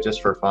 they do it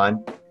just for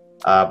fun.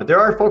 But there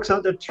are folks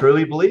out there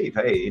truly believe,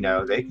 hey,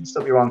 they can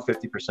still be wrong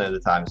 50% of the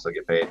time and still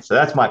get paid. So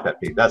that's my pet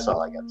peeve. That's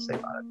all I got to say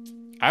about it.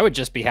 I would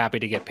just be happy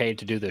to get paid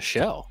to do this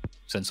show,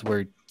 since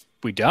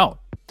we don't.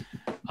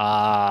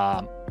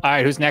 All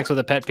right, who's next with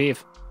a pet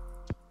peeve?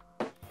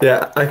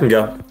 Yeah, I can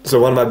go. So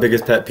one of my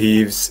biggest pet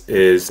peeves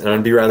is, and I'm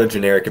going to be rather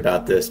generic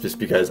about this just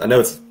because I know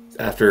it's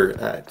after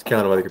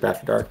Carolina Weather Group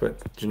After Dark,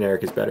 but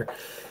generic is better.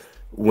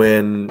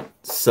 When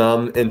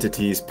some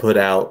entities put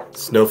out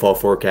snowfall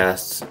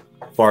forecasts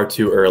far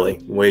too early,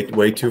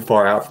 way too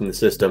far out from the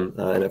system,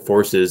 and it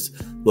forces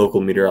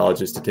local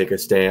meteorologists to take a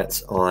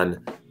stance on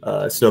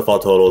snowfall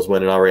totals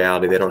when in all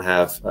reality they don't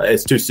have,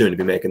 it's too soon to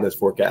be making those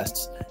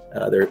forecasts.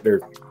 They're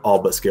all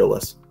but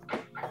skillless.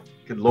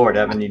 Good Lord,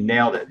 Evan, you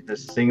nailed it. The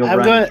single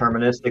run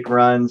deterministic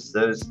runs,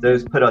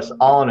 those put us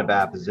all in a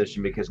bad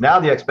position, because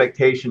now the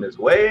expectation is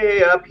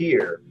way up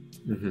here.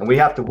 Mm-hmm. And we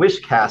have to wish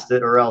cast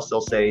it, or else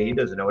they'll say he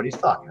doesn't know what he's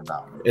talking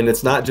about. And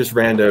it's not just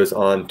randos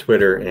on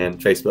Twitter and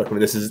Facebook. I mean,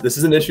 this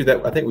is an issue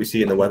that I think we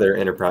see in the weather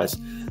enterprise.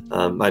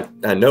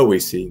 I know we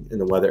see in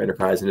the weather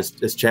enterprise, and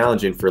it's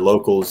challenging for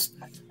locals.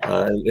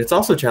 It's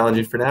also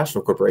challenging for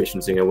national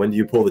corporations. When do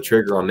you pull the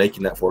trigger on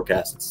making that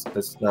forecast?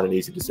 That's not an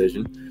easy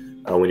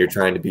decision when you're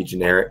trying to be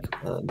generic.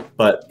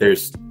 But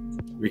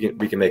we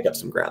can make up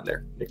some ground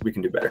there. We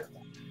can do better.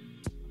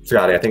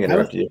 Scotty, I think I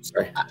interrupted you.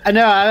 Sorry. I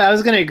know. I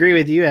was going to agree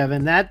with you,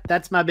 Evan.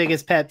 That's my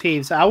biggest pet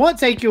peeve. So I won't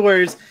take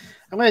yours.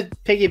 I'm going to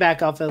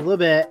piggyback off it a little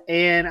bit.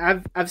 And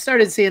I've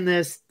started seeing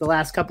this the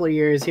last couple of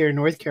years here in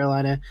North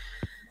Carolina.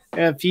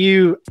 A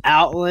few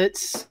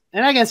outlets,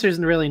 and I guess there's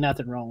really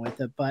nothing wrong with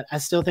it, but I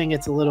still think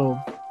it's a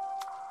little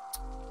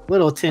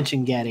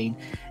attention getting.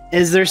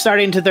 Is they're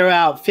starting to throw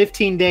out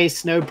 15-day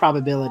snow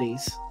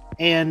probabilities,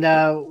 and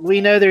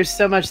we know there's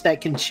so much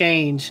that can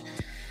change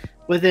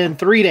within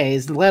 3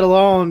 days, let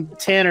alone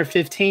 10 or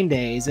 15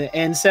 days.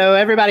 And so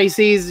everybody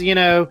sees,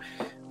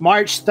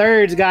 March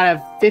 3rd's got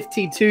a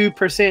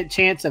 52%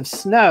 chance of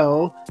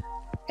snow.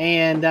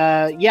 And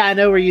I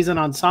know we're using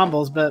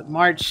ensembles, but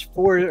March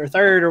 4th or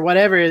 3rd or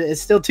whatever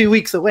is still 2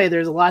 weeks away.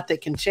 There's a lot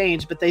that can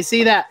change, but they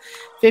see that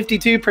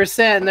 52%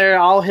 and they're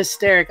all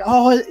hysteric.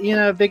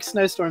 Oh, big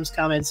snowstorm's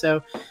coming.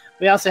 So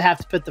we also have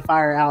to put the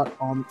fire out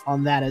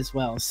on that as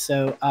well.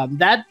 So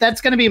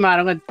that's going to be mine.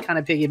 I'm going to kind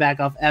of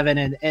piggyback off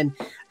Evan. And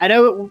I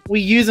know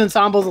we use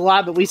ensembles a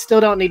lot, but we still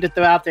don't need to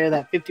throw out there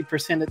that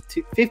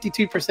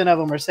 52% of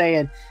them are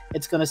saying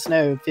it's going to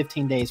snow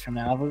 15 days from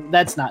now.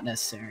 That's not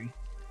necessary.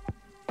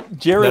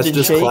 Jared and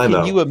Jay,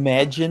 can you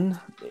imagine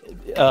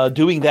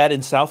doing that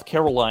in South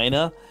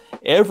Carolina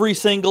every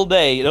single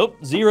day? Nope,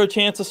 0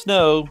 chance of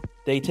snow.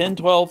 Day 10,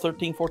 12,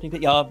 13,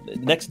 14,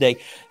 next day,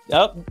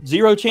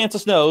 0 chance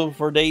of snow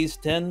for days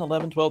 10,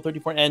 11, 12,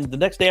 13, 14, and the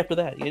next day after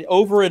that,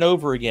 over and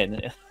over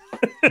again.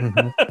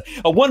 Mm-hmm.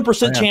 A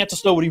 1% chance of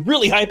snow. Would he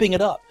really hyping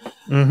it up?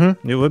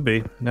 Mm-hmm. It would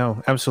be.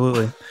 No,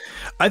 absolutely.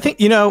 I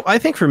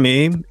think for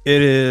me,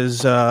 it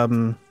is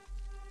when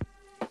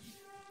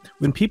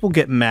people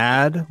get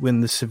mad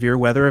when the severe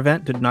weather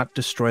event did not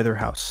destroy their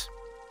house.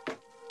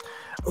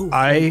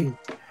 When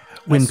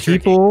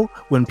people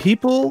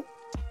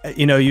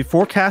you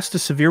forecast a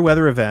severe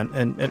weather event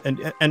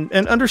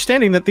and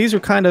understanding that these are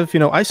kind of,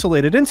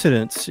 isolated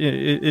incidents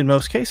in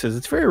most cases.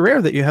 It's very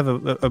rare that you have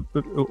a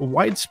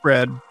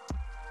widespread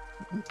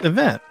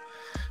event,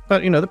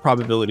 but the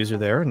probabilities are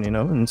there,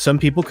 and some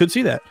people could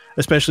see that,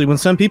 especially when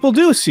some people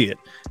do see it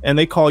and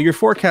they call your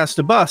forecast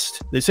a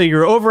bust. They say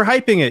you're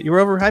overhyping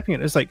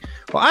it. It's like,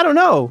 well, I don't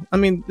know. I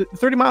mean,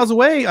 30 miles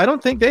away, I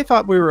don't think they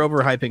thought we were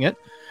overhyping it.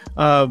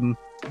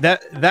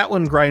 That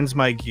one grinds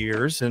my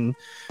gears, and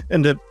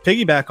to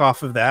piggyback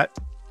off of that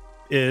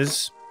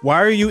is, why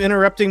are you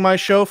interrupting my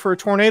show for a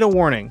tornado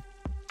warning?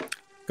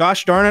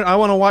 Gosh darn it, I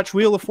want to watch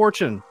Wheel of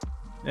Fortune.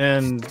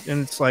 And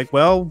it's like,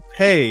 well,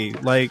 hey,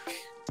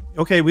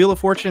 okay, Wheel of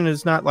Fortune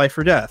is not life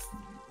or death.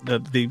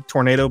 The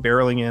tornado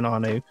barreling in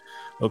on a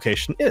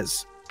location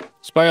is.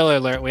 Spoiler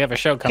alert, we have a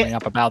show coming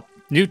up about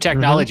new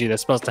technology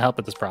that's supposed to help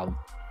with this problem.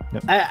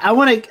 Yep. I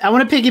want to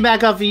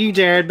piggyback off of you,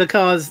 Jared,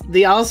 because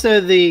the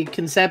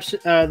conception,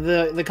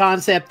 the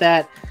concept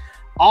that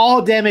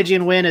all damage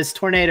and wind is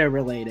tornado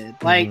related.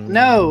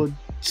 No,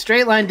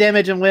 straight line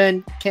damage and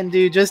wind can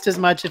do just as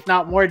much, if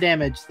not more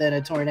damage than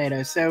a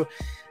tornado. So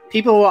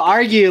people will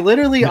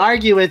literally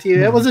argue with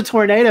you. It was a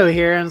tornado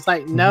here, and it's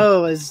like,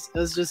 no, it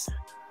was just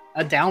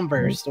a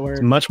downburst or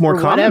it's much more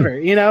common.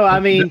 Whatever. I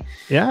mean,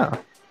 yeah.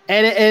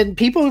 And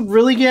people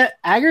really get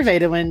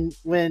aggravated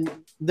when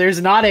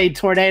there's not a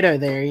tornado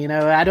there.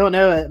 I don't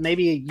know.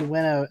 Maybe you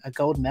win a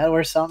gold medal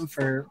or something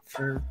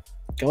for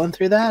going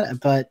through that.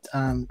 But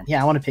I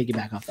want to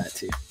piggyback off that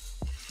too.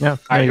 Yeah,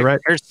 you're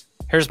right.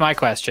 Here's my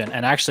question.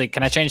 And actually,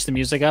 can I change the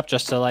music up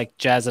just to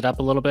jazz it up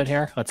a little bit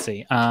here? Let's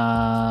see.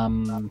 I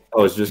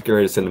was just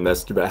going to send a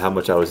message about how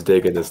much I was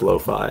digging this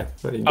lo-fi.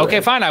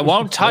 Okay, fine. I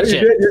won't touch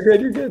it.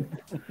 You're good.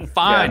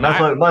 Fine.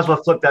 Yeah, might as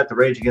well flip that to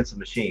Rage Against the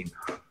Machine.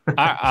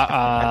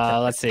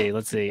 Let's see.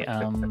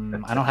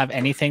 I don't have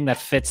anything that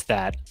fits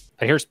that.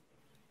 But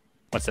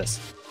what's this?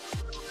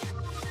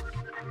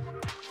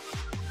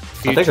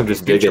 I think I'm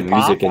just digging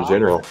music in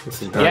general.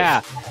 This is nice.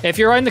 Yeah. If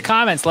you're in the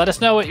comments, let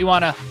us know what you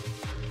want to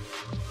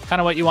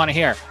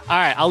hear. All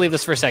right, I'll leave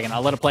this for a second.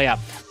 I'll let it play out.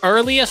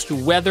 Earliest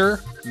weather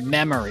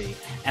memory.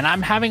 And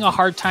I'm having a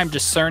hard time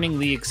discerning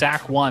the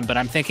exact one, but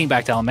I'm thinking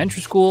back to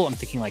elementary school. I'm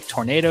thinking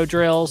tornado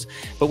drills.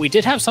 But we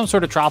did have some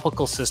sort of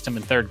tropical system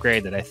in 3rd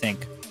grade that I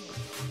think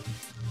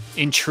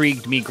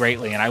intrigued me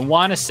greatly. And I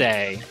want to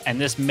say, and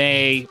this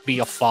may be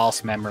a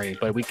false memory,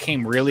 but we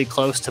came really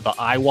close to the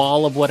eye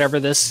wall of whatever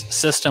this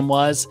system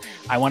was.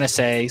 I want to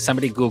say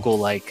somebody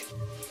Google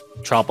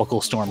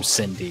Tropical Storm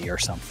Cindy or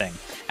something.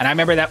 And I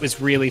remember that was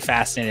really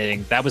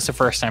fascinating. That was the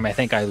first time I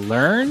think I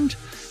learned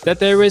that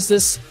there was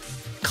this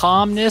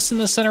calmness in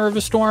the center of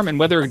a storm, and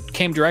whether it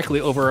came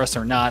directly over us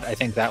or not, I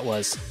think that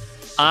was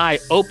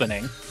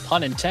eye-opening,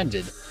 pun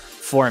intended,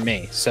 for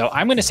me. So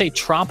I'm going to say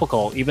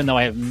tropical, even though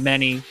I have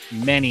many,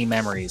 many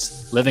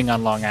memories living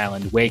on Long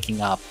Island,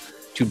 waking up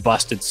to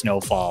busted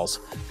snowfalls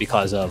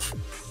because of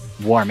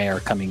warm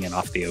air coming in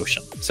off the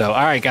ocean. So,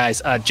 all right,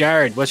 guys.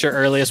 Jared, what's your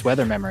earliest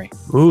weather memory?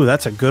 Ooh,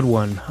 that's a good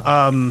one.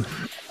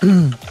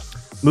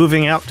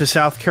 Moving out to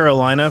South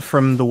Carolina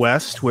from the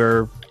West,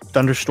 where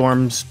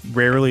thunderstorms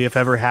rarely, if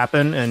ever,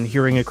 happen, and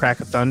hearing a crack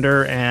of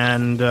thunder,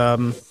 and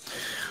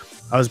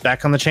I was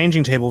back on the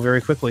changing table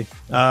very quickly.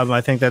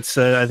 I think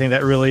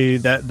that really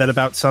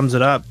about sums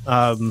it up.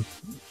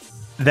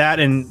 That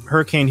and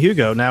Hurricane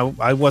Hugo. Now,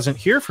 I wasn't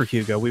here for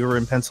Hugo. We were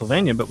in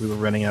Pennsylvania, but we were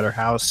renting out our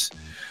house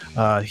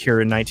here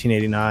in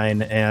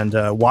 1989,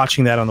 and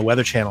watching that on the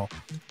Weather Channel,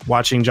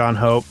 watching John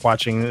Hope,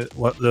 watching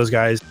those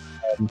guys,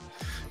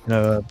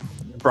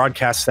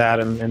 broadcast that,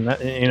 and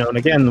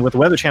again, what the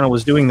Weather Channel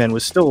was doing then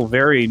was still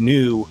very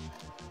new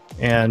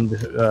and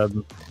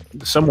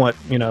somewhat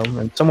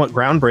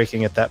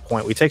groundbreaking at that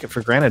point. We take it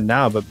for granted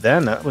now, but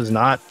then that was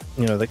not,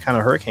 the kind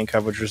of hurricane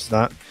coverage was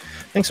not.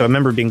 I think so. I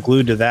remember being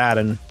glued to that,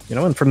 and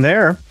and from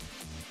there.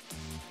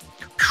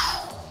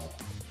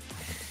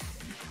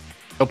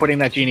 So putting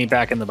that genie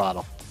back in the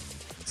bottle,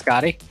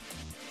 Scotty.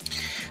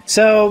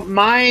 So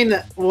mine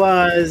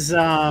was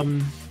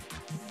the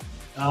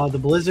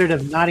blizzard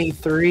of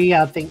 '93.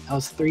 I think I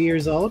was 3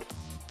 years old.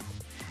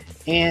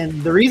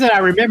 And the reason I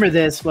remember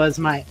this was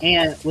my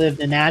aunt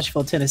lived in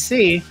Nashville,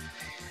 Tennessee,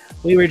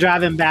 we were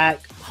driving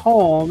back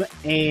home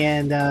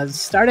and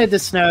started to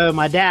snow.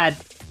 My dad,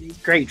 he's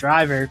a great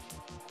driver,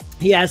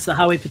 he asked the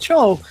highway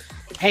patrol,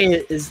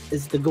 hey,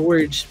 is the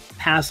gorge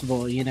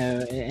passable,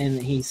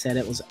 and he said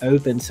it was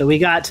open. So we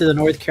got to the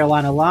North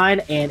Carolina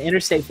line and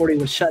Interstate 40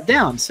 was shut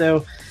down.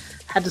 So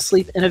had to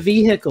sleep in a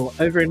vehicle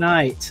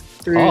overnight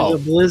through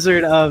the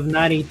blizzard of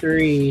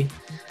 93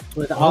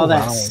 with all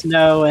that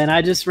snow. And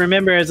I just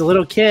remember as a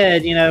little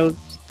kid,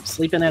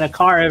 sleeping in a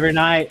car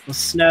overnight with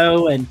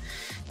snow, and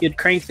you'd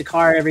crank the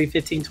car every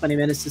 15-20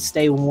 minutes to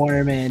stay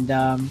warm. And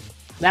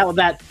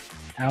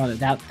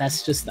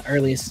that's just the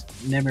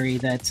earliest memory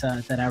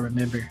that I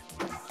remember.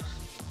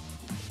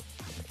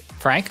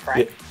 Frank?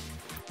 Yeah.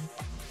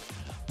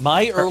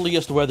 My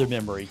earliest weather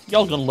memory,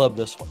 y'all gonna love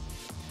this one.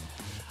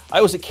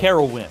 I was at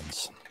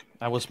Carowinds.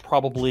 I was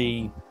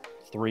probably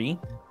 3.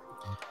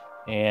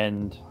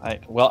 And I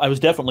was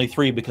definitely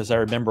 3 because I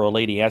remember a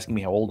lady asking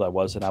me how old I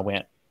was, and I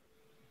went,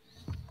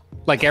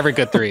 like every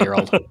good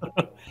 3-year-old.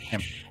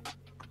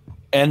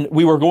 And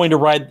we were going to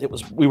ride.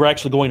 We were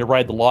actually going to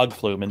ride the log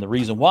flume, and the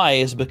reason why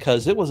is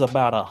because it was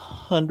about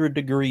 100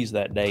 degrees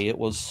that day. It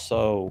was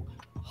so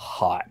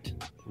hot.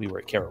 We were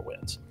at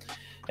Carowinds,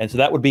 and so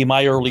that would be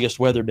my earliest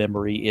weather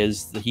memory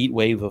is the heat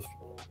wave of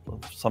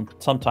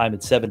sometime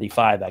in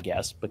 '75, I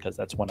guess, because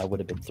that's when I would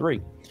have been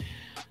 3.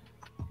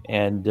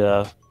 And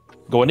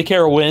going to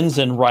Carowinds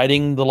and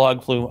riding the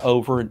log flume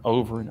over and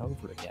over and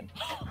over again.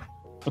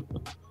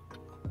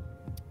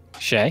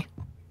 Shay?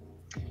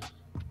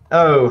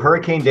 Oh,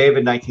 Hurricane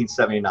David,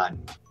 1979.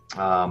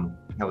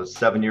 I was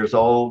 7 years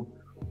old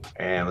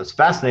and was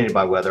fascinated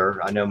by weather.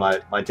 I know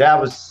my dad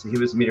was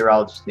a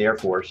meteorologist in the Air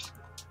Force.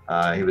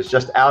 He was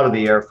just out of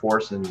the Air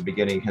Force and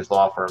beginning his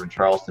law firm in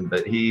Charleston,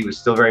 but he was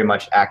still very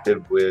much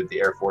active with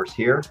the Air Force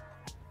here.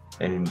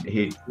 And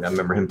I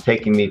remember him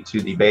taking me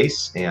to the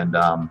base and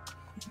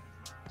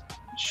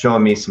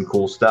showing me some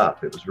cool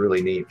stuff. It was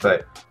really neat.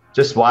 But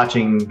just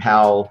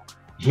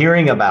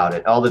hearing about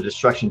it, all the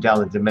destruction down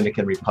in the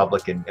Dominican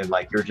Republic, and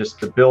like you're just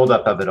the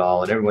buildup of it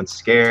all, and everyone's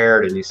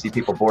scared, and you see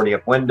people boarding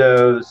up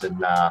windows,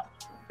 and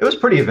it was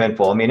pretty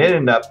eventful. I mean,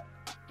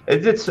 it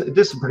did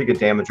some pretty good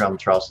damage around the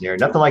Charleston area.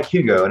 Nothing like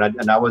Hugo,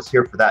 and I was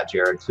here for that,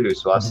 Jared, too.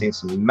 So I've seen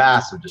some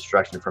massive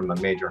destruction from a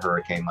major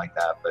hurricane like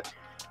that. But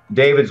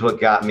David's what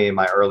got me in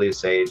my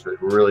earliest age,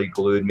 what really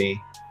glued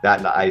me. That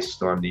and the ice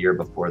storm the year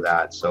before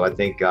that. So I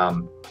think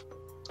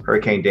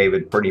Hurricane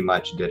David pretty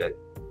much did it.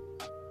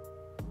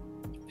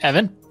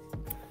 Evan?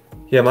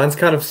 Yeah, mine's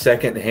kind of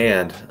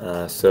secondhand.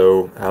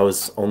 So I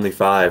was only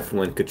 5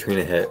 when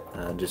Katrina hit,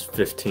 just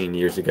 16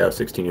 years ago,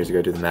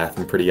 do the math.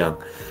 I'm pretty young.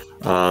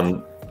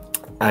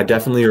 I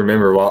definitely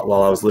remember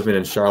while I was living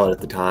in Charlotte at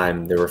the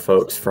time, there were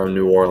folks from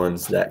New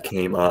Orleans that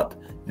came up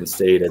and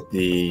stayed at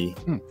the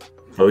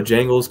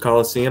Bojangles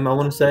Coliseum, I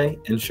want to say,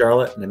 in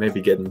Charlotte. And I may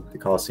be getting the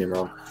Coliseum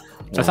wrong.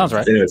 That sounds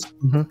right. Anyways,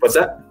 What's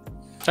that?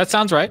 That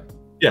sounds right.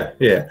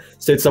 Yeah.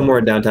 Stayed somewhere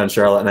in downtown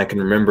Charlotte, and I can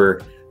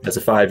remember as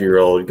a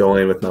 5-year-old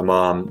going with my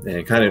mom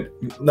and kind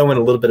of knowing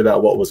a little bit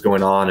about what was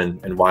going on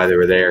and why they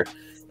were there,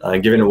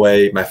 and giving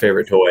away my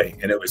favorite toy.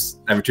 And it was,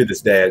 to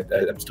this day,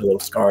 I'm still a little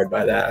scarred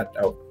by that.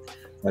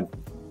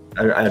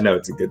 I know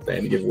it's a good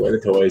thing to give away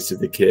the toys to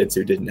the kids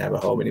who didn't have a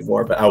home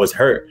anymore, but I was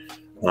hurt.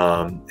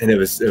 And it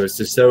was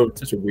just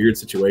such a weird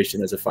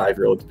situation as a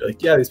 5-year-old to be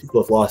like, yeah, these people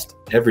have lost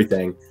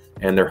everything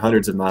and they're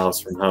hundreds of miles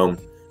from home.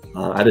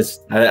 At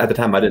the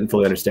time, I didn't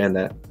fully understand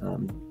that.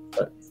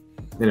 But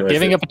anyway,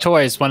 giving up a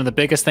toy is one of the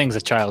biggest things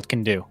a child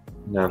can do.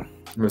 No,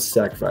 it was a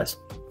sacrifice.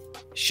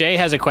 Shay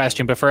has a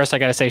question, but first I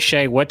got to say,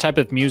 Shay, what type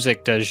of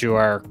music does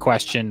your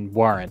question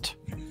warrant?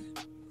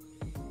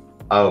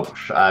 Oh,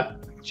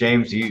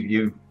 James,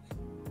 you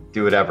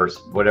do whatever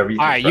you.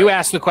 All right, you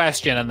ask the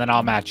question and then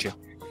I'll match you.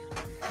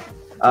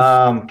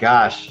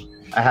 Gosh,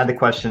 I had the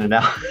question and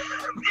now.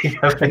 Do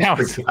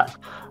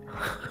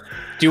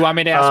you want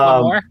me to ask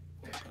one more?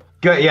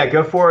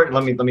 Go for it.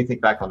 Let me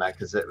think back on that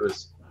because it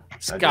was.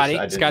 Scotty,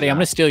 I'm going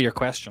to steal your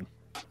question.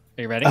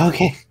 Are you ready?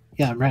 Okay.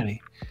 Yeah, I'm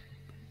ready.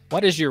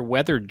 What is your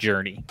weather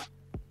journey?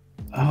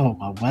 Oh,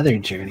 my weather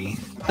journey.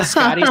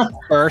 Scotty's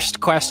first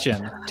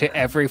question to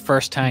every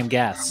first-time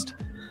guest.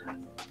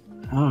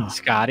 Oh,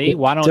 Scotty,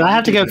 why don't do I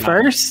have to go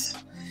first?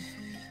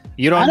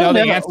 You don't know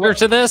the answer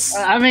to this?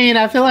 I mean,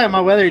 I feel like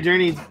my weather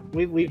journey,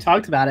 we've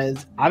talked about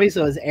it.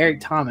 Obviously, it was Eric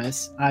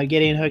Thomas.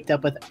 Getting hooked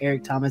up with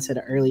Eric Thomas at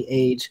an early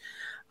age,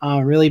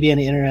 really being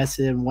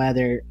interested in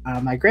weather.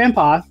 My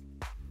grandpa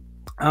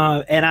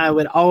and I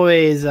would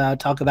always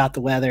talk about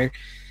the weather.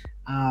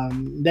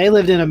 They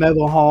lived in a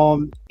mobile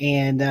home,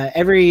 and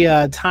every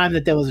time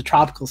that there was a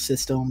tropical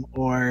system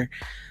or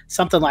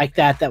something like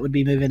that would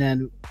be moving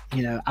in,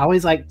 I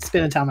always liked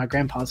spending time with my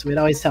grandpa. So we'd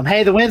always tell him,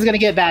 hey, the wind's going to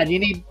get bad. You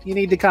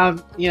need to come,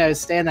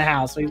 stay in the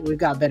house. We've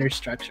got better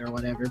structure or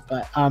whatever.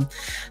 But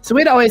so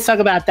we'd always talk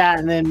about that.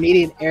 And then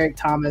meeting Eric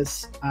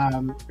Thomas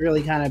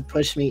really kind of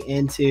pushed me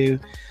into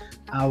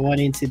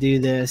wanting to do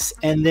this.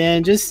 And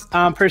then just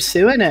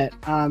pursuing it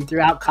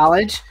throughout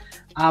college.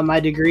 My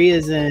degree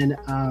is in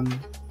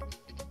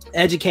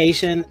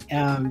education,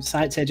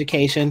 science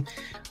education.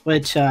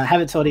 which I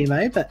haven't told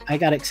anybody, but I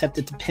got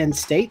accepted to Penn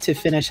State to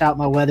finish out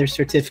my weather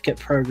certificate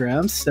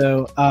program.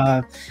 So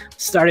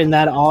starting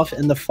that off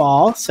in the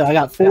fall. So I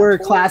got four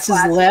classes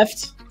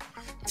left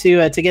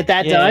to get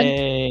that done.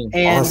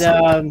 And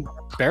awesome.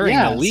 Burying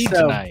the lead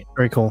tonight.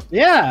 Very cool.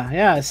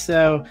 Yeah.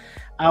 So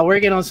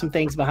working on some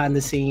things behind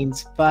the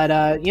scenes. But,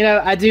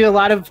 I do a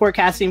lot of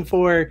forecasting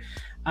for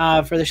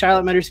the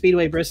Charlotte Motor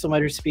Speedway, Bristol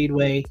Motor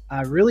Speedway.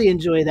 I really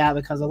enjoy that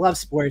because I love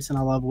sports and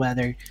I love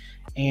weather.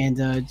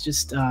 And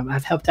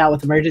I've helped out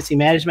with emergency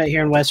management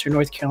here in Western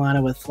North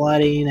Carolina with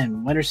flooding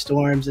and winter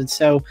storms. And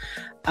so,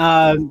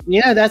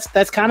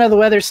 that's kind of the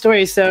weather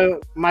story.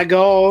 So my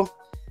goal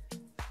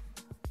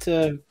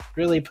to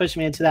really push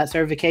me into that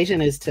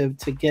certification is to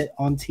get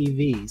on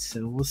TV.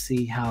 So we'll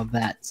see how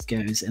that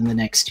goes in the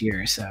next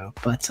year or so.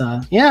 But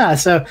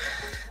so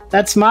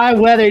that's my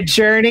weather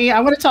journey.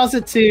 I want to toss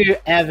it to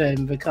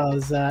Evan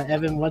because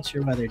Evan, what's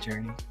your weather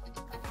journey?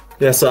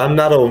 Yeah, so I'm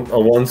not a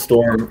one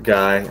storm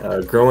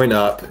guy. Growing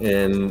up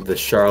in the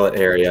Charlotte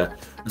area,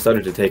 I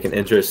started to take an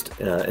interest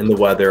in the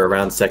weather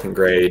around second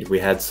grade. We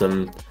had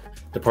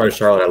the part of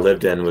Charlotte I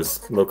lived in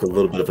was a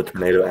little bit of a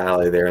tornado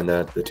alley there in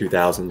the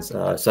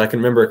 2000s. So I can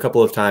remember a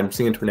couple of times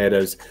seeing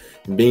tornadoes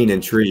and being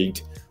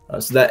intrigued.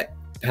 So that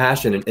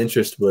passion and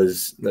interest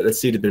that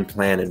seed had been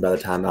planted by the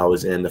time I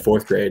was in the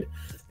fourth grade.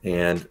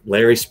 And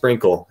Larry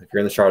Sprinkle, if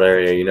you're in the Charlotte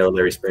area, you know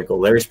Larry Sprinkle.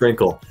 Larry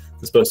Sprinkle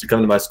was supposed to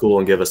come to my school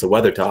and give us a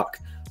weather talk.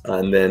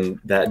 And then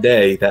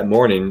that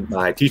morning,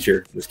 my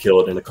teacher was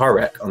killed in a car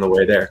wreck on the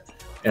way there.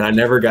 And I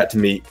never got to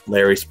meet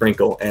Larry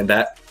Sprinkle. And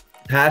that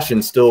passion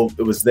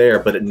it was there,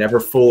 but it never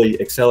fully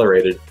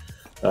accelerated.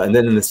 And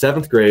then in the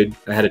seventh grade,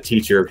 I had a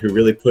teacher who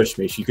really pushed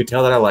me. She could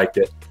tell that I liked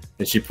it,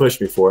 and she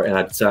pushed me for it. And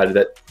I decided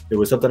that it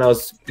was something I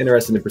was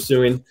interested in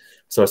pursuing.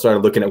 So I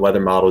started looking at weather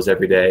models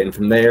every day. And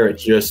from there, it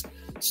just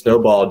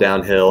snowballed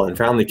downhill and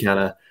finally kind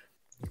of,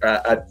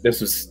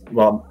 this was,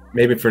 well,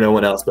 maybe for no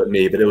one else but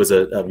me, but it was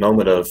a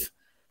moment of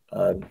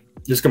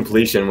just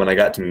completion when I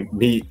got to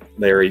meet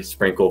Larry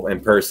Sprinkle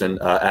in person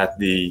at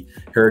the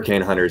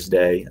Hurricane Hunters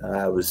Day.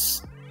 I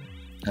was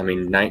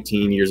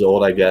 19 years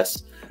old, I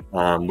guess,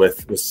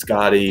 with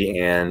Scotty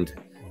and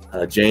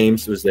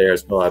James was there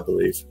as well, I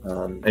believe,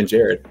 and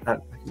Jared. I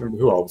can't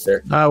remember who all was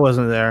there. I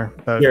wasn't there.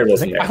 Jared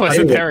wasn't there. I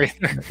wasn't there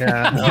either.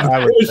 Yeah,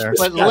 I was there.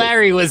 But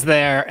Larry was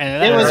there,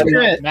 and it was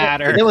Chris.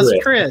 Matter. It was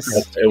Chris.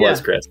 It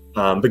was Chris.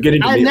 But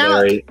getting to meet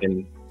Larry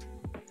and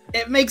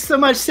it makes so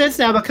much sense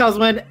now because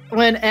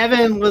when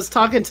Evan was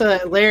talking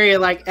to Larry,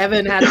 like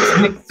Evan had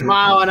this big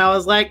smile, and I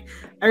was like,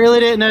 I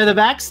really didn't know the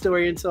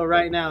backstory until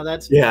right now.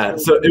 Cool.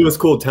 So it was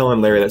cool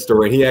telling Larry that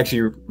story. He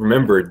actually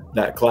remembered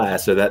that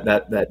class or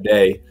that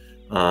day,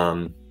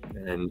 and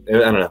I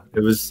don't know.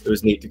 It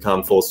was neat to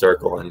come full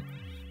circle.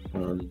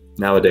 And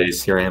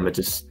nowadays, here I am. It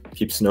just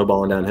keeps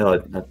snowballing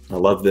downhill. I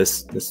love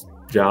this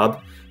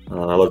job. I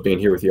love being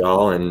here with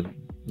y'all, and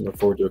look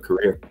forward to a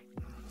career.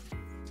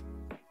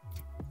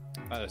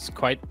 It's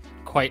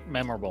quite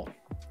memorable.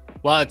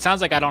 Well, it sounds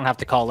like I don't have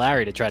to call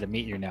Larry to try to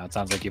meet you now. It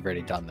sounds like you've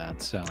already done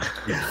that. So,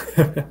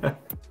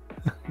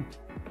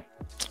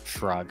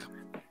 shrug.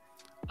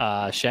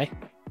 Shay?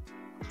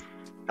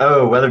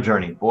 Oh, weather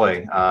journey,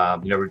 boy.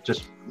 We're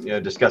just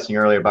discussing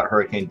earlier about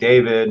Hurricane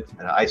David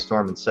and an ice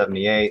storm in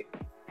 78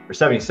 or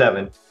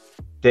 77,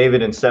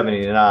 David in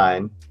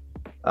 79,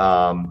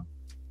 and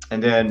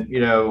then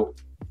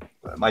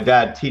my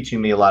dad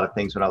teaching me a lot of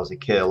things when I was a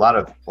kid, a lot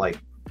of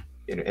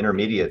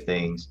intermediate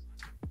things.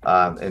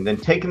 And then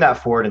taking that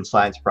forward in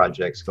science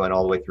projects, going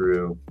all the way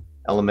through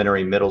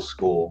elementary, middle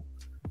school.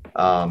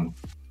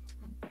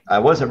 I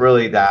wasn't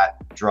really that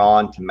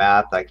drawn to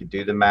math. I could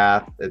do the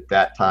math at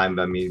that time.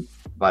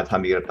 By the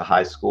time you get up to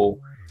high school,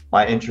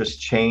 my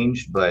interest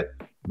changed, but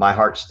my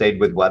heart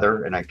stayed with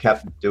weather, and I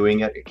kept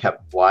doing it. I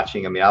kept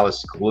watching. I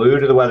was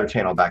glued to the Weather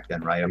Channel back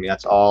then, right?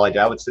 That's all I did.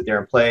 I would sit there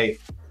and play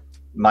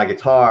my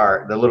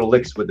guitar, the little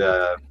licks with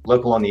the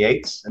local on the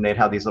 8s, and they'd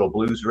have these little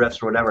blues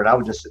riffs or whatever, and I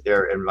would just sit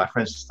there, and my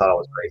friends just thought I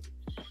was crazy.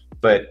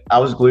 But I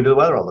was glued to the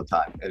weather all the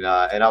time, and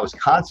I was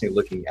constantly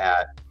looking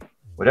at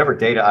whatever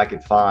data I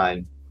could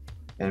find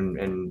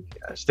and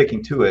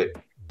sticking to it.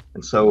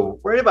 And so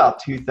right about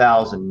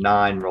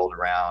 2009 rolled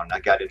around, I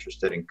got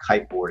interested in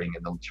kiteboarding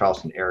in the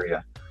Charleston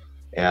area,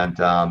 and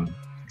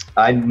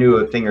I knew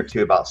a thing or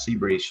two about sea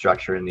breeze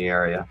structure in the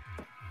area.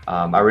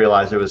 I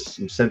realized there was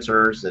some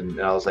sensors, and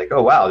I was like,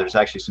 oh, wow, there's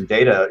actually some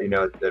data,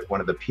 that one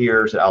of the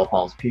piers at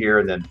Alpalms Pier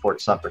and then Fort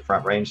Sumter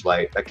Front Range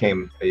Light, that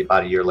came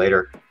about a year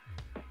later.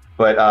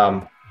 But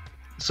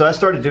so I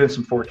started doing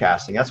some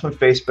forecasting. That's when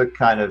Facebook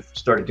kind of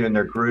started doing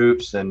their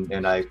groups,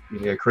 and I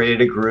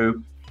created a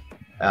group.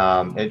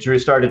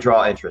 It started to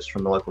draw interest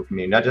from the local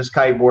community, not just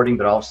kiteboarding,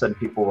 but all of a sudden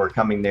people were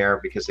coming there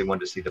because they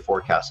wanted to see the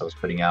forecast I was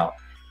putting out.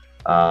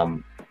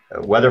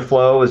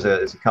 Weatherflow is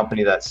a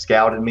company that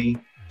scouted me.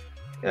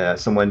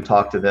 Someone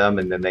talked to them,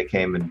 and then they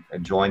came and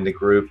joined the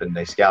group, and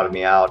they scouted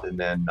me out, and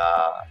then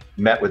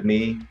met with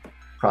me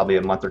probably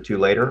a month or two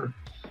later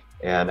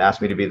and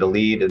asked me to be the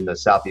lead in the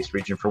Southeast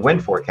region for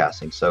wind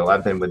forecasting. So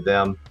I've been with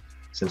them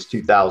since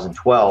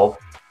 2012.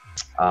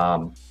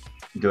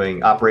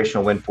 doing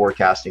operational wind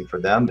forecasting for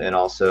them, and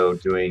also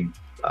doing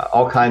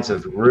all kinds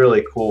of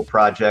really cool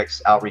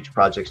projects, outreach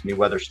projects, new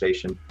weather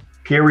station,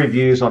 peer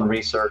reviews on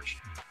research.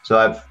 So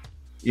I've,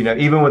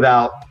 even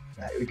without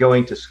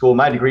going to school,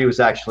 my degree was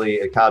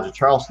actually at College of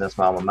Charleston, that's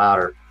my alma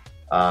mater,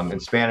 in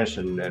Spanish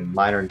and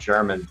minor in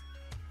German.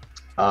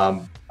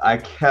 I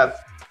kept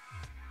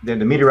the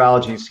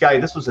meteorology. Scotty,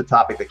 this was a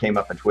topic that came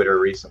up on Twitter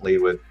recently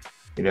with,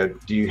 do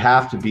you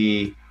have to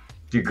be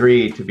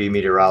degreed to be a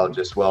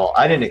meteorologist? Well,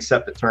 I didn't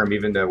accept the term,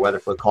 even though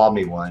Weatherflow called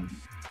me one,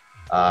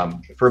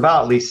 for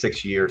about at least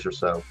 6 years or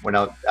so.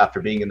 After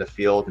being in the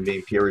field and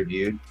being peer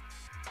reviewed,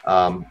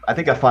 I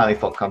think I finally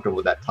felt comfortable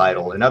with that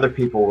title, and other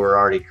people were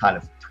already kind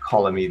of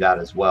calling me that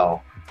as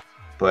well.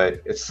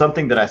 But it's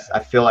something that I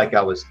feel like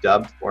I was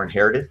dubbed or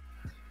inherited,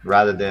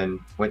 rather than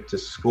went to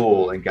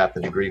school and got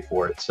the degree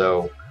for it.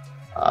 So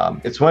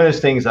it's one of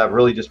those things I've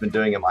really just been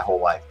doing it my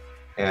whole life,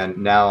 and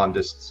now I'm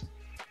just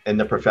in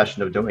the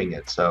profession of doing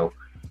it. So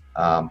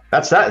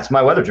that's that. It's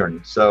my weather journey.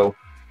 So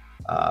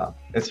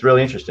it's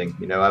really interesting.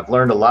 I've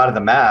learned a lot of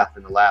the math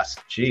in the last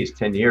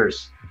 10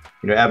 years.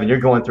 Evan, you're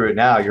going through it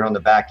now. You're on the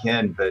back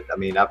end, but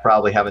I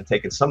probably haven't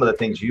taken some of the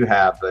things you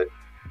have, but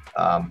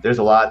there's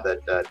a lot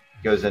that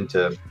goes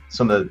into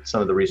some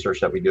of the research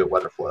that we do at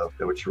Weatherflow,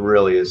 which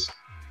really is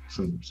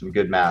some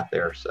good math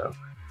there. So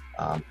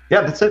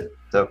yeah, that's it.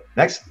 So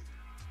next.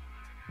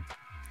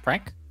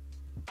 Frank?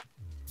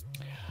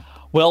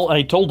 Well,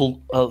 I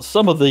told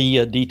some of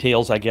the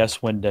details, I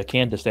guess, when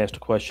Candace asked a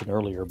question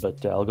earlier,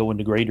 but I'll go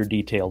into greater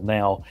detail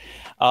now.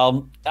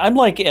 I'm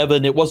like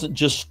Evan. It wasn't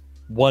just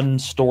one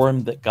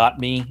storm that got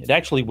me. It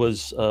actually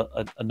was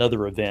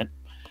another event.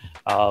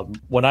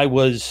 When I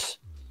was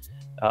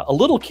a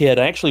little kid,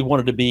 I actually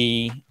wanted to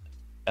be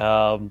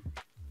well,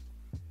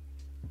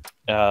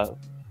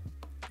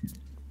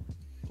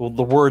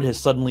 the word has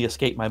suddenly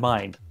escaped my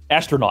mind.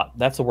 Astronaut.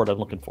 That's the word I'm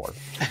looking for.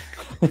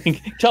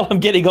 Tell I'm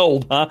getting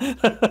old, huh?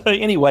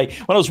 Anyway,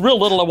 when I was real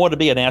little, I wanted to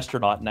be an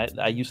astronaut, and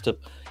I used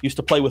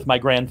to play with my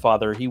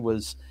grandfather. He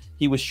was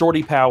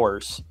Shorty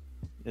Powers,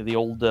 the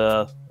old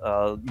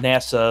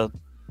NASA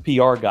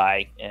PR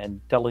guy, and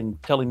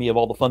telling me of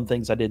all the fun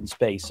things I did in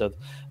space. So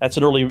that's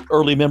an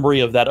early memory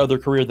of that other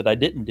career that I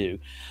didn't do.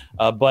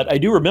 But I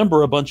do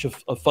remember a bunch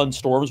of fun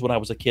storms when I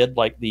was a kid,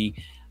 like the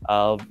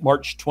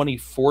March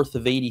 24th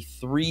of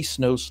 '83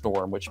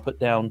 snowstorm, which put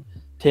down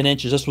 10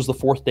 inches. This was the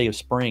 4th day of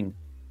spring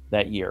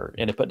that year,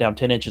 and it put down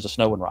 10 inches of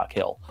snow in Rock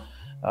Hill.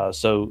 I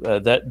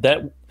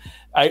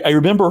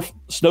remember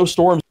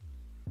snowstorms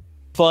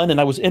fun,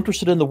 and I was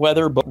interested in the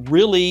weather, but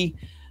really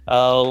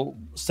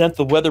sent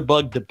the weather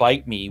bug to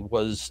bite me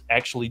was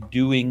actually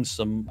doing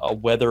some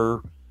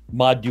weather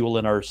module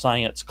in our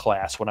science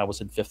class when I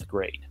was in 5th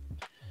grade.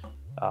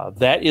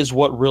 That is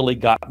what really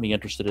got me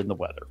interested in the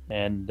weather.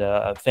 And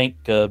I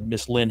thank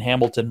Miss Lynn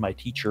Hamilton, my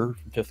teacher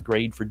from 5th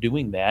grade, for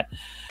doing that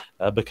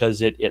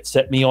because it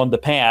set me on the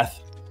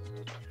path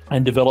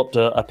and developed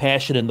a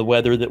passion in the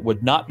weather that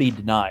would not be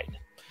denied.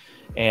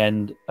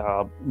 And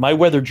my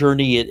weather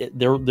journey,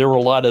 there were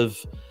a lot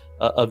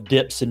of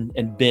dips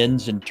and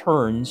bends and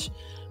turns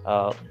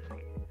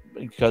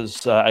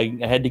because I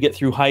had to get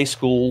through high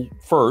school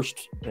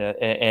first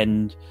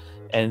and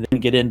then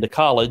get into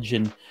college.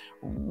 And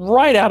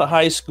right out of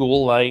high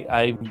school,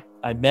 I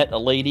met a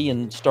lady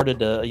and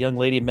started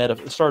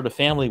a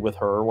family with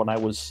her when I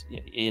was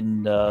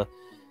in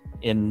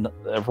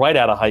right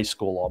out of high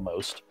school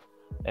almost.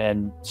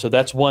 And so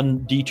that's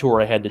one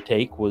detour I had to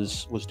take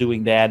was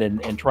doing that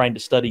and trying to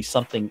study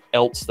something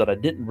else that I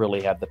didn't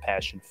really have the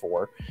passion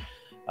for.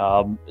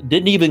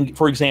 Didn't even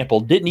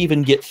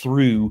get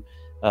through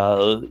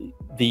the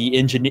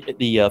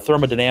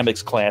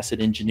thermodynamics class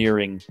in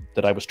engineering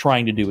that I was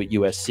trying to do at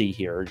USC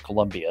here in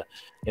Columbia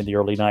in the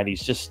early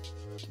 90s.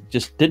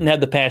 Just didn't have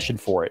the passion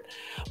for it.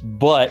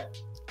 But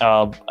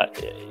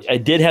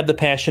I did have the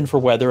passion for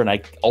weather, and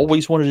I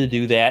always wanted to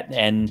do that.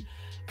 And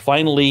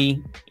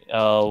finally,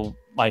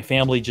 my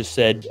family just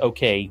said,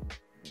 okay,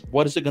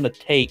 what is it going to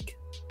take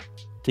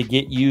to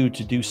get you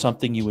to do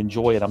something you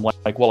enjoy? And I'm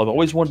like, well, I've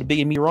always wanted to be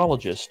a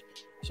meteorologist.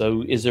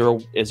 So is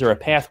there a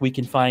path we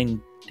can find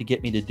to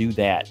get me to do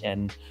that?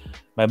 And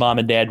my mom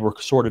and dad were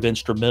sort of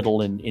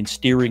instrumental in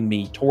steering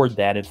me toward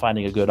that and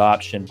finding a good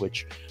option,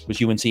 which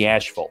was UNC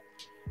Asheville,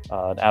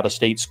 an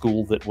out-of-state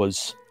school that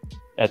was,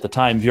 at the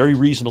time, very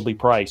reasonably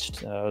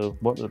priced,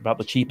 about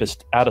the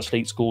cheapest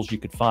out-of-state schools you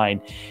could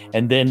find.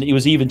 And then it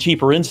was even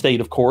cheaper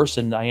in-state, of course,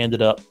 and I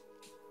ended up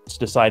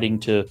deciding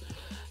to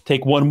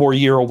take one more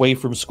year away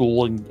from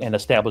school and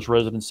establish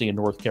residency in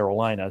North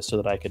Carolina so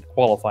that I could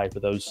qualify for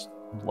those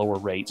lower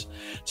rates.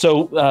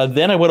 So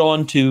then I went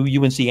on to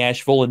UNC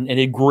Asheville and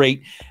did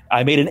great.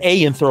 I made an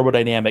A in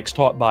thermodynamics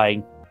taught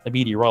by a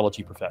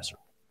meteorology professor,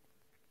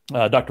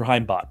 Dr.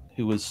 Heimbach,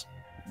 who was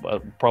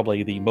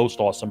probably the most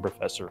awesome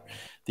professor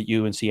that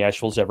UNC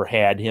Asheville's ever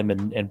had. Him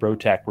and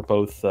Brotack were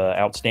both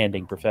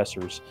outstanding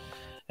professors.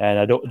 And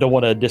I don't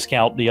want to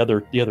discount the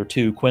other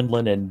two,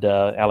 Quinlan and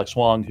Alex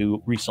Wong,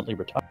 who recently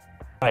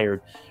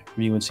retired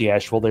from UNC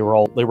Asheville. They were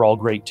all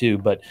great too.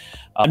 But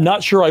I'm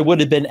not sure I would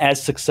have been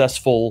as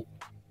successful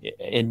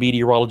in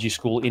meteorology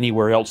school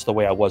anywhere else the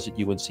way I was at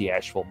UNC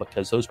Asheville,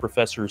 because those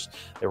professors,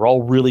 they're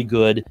all really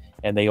good,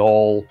 and they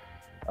all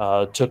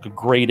took a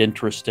great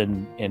interest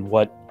in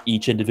what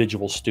each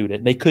individual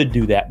student. They could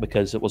do that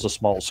because it was a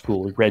small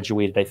school. We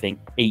graduated, I think,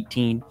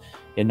 18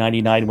 in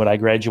 99 when I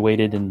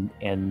graduated,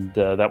 and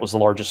that was the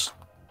largest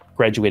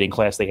graduating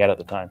class they had at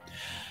the time.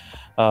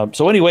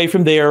 So anyway,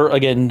 from there,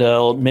 again,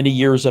 many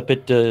years up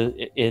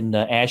in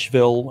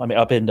Asheville,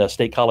 up in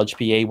State College,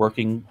 PA,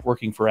 working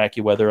for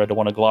AccuWeather. I don't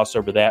want to gloss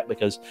over that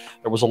because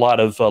there was a lot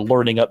of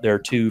learning up there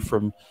too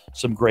from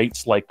some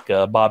greats like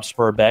Bob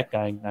Spurbeck.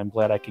 I'm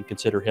glad I can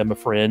consider him a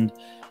friend.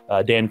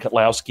 Dan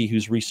Kotlowski,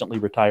 who's recently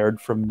retired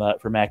from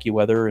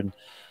AccuWeather, and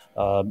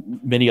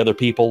many other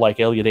people like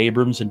Elliot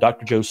Abrams and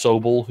Dr. Joe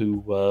Sobel,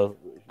 who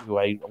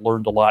I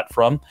learned a lot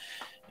from,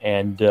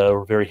 and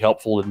were very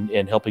helpful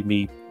in helping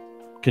me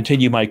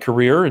continue my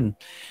career. And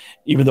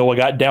even though I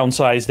got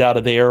downsized out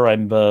of there,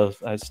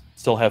 I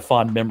still have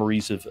fond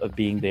memories of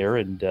being there.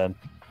 And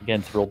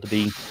again, thrilled to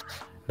be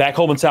back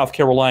home in South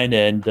Carolina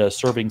and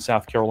serving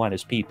South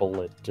Carolina's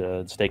people at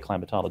the State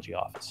Climatology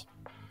Office.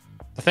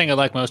 The thing I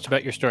like most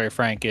about your story,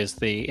 Frank, is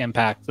the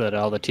impact that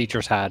all the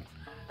teachers had,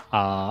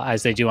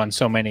 as they do on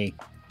so many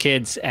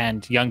kids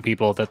and young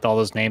people, that all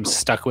those names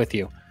stuck with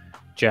you.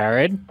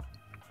 Jared?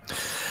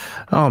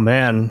 Oh,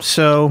 man.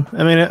 So,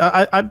 I mean,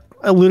 I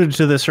alluded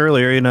to this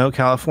earlier,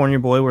 California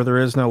boy where there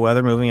is no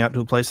weather, moving out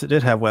to a place that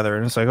did have weather.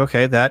 And it's like,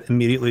 okay, that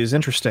immediately is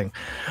interesting.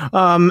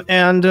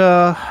 And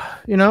the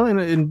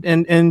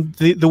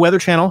Weather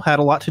Channel had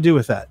a lot to do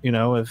with that.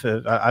 If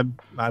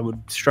I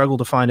would struggle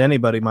to find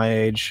anybody my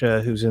age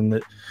who's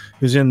in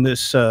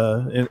this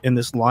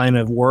line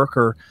of work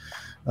or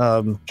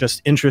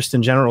just interest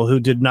in general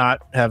who did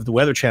not have the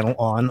Weather Channel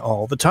on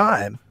all the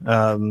time.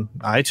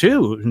 I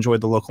too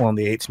enjoyed the Local on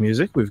the 8's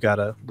music. We've got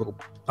a little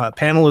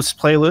panelist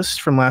playlist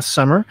from last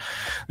summer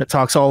that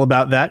talks all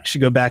about that. You should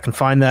go back and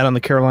find that on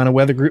the Carolina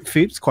Weather Group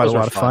feed. It's quite a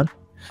lot of fun.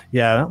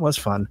 Yeah, that was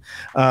fun.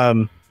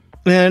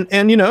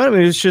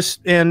 It's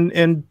just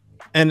and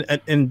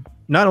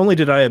not only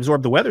did I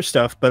absorb the weather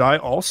stuff, but I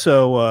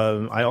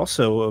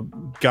also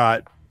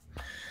got.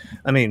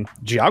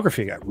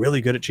 Geography, got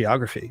really good at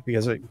geography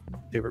because they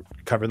were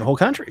covering the whole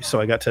country. So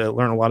I got to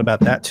learn a lot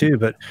about that too.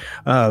 But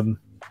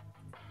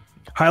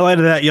highlight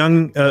of that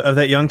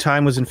young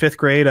time was in 5th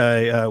grade.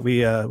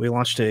 We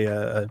launched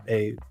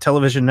a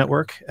television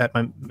network at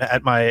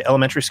my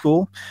elementary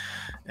school,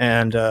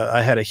 and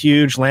I had a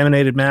huge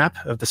laminated map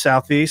of the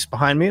Southeast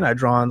behind me, and I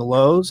draw on the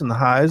lows and the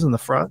highs and the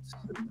fronts.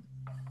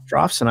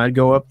 And I'd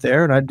go up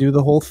there and I'd do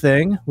the whole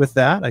thing with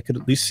that. I could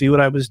at least see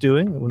what I was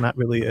doing. It was not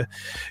really a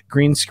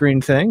green screen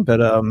thing, but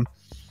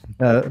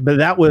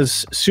that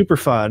was super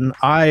fun.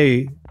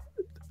 I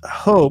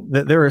hope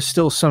that there is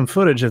still some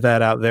footage of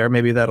that out there.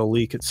 Maybe that'll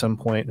leak at some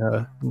point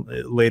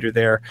later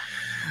there.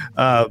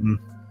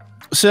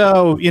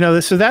 So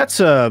that's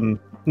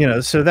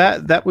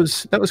that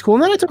was cool.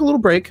 And then I took a little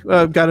break,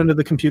 got into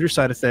the computer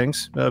side of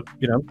things,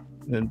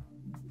 and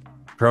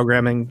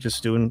programming,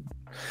 just doing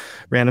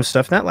random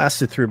stuff. And that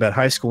lasted through about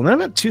high school. And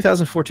then about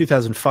 2004,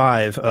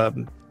 2005,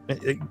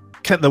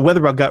 the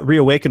weather bug got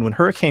reawakened when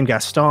Hurricane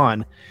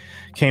Gaston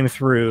came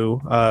through,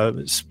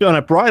 spun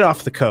up right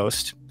off the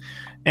coast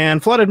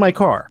and flooded my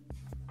car.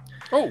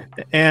 Oh.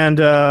 And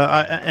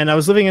I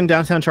was living in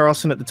downtown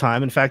Charleston at the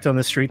time. In fact, on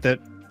the street that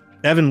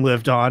Evan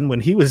lived on when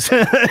he was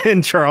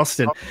in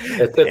Charleston.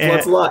 It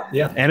floods a lot.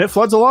 Yeah. And it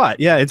floods a lot.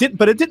 Yeah. It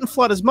didn't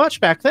flood as much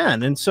back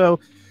then. And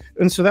so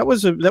that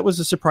was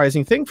a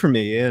surprising thing for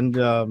me.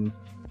 And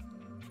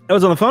I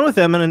was on the phone with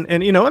them, and I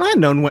had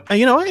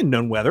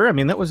known weather. I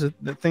mean, that was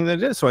the thing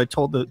that it is. So I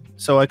called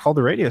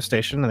the radio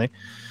station, and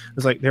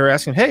they were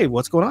asking, "Hey,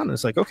 what's going on?" And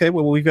it's like, okay,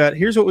 well,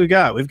 here's what we've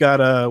got. We've got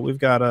the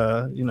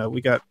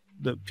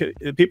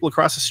people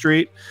across the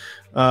street,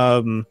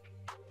 floating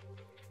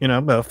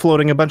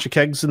a bunch of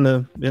kegs in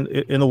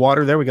the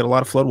water there. We got a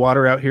lot of flood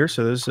water out here,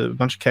 so there's a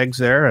bunch of kegs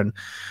there. And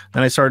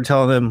then I started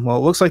telling them, well,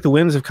 it looks like the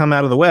winds have come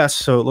out of the west,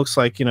 so it looks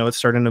like it's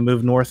starting to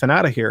move north and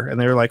out of here.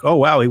 And they were like, oh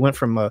wow, he went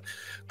from a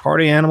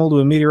party animal to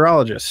a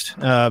meteorologist.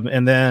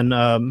 And then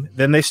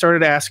they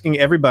started asking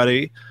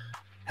everybody,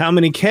 how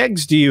many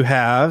kegs do you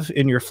have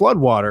in your flood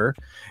water?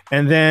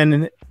 And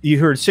then you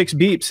heard 6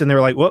 beeps, and they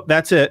were like, well,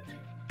 that's it,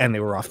 and they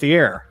were off the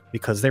air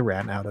because they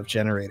ran out of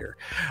generator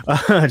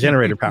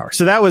power.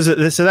 So that was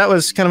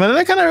kind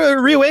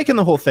of reawakened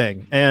the whole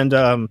thing. And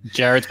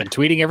Jared's been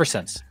tweeting ever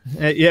since.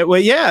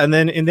 And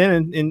then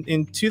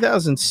in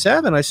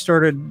 2007 I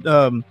started.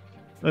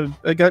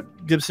 I got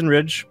Gibson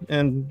Ridge,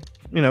 and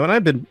and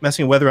I've been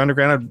messing with Weather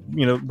Underground.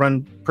 I'd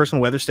run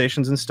personal weather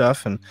stations and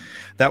stuff, and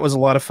that was a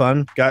lot of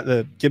fun. Got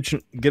the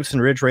Gibson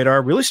Ridge radar.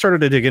 Really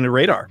started to dig into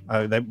radar.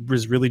 I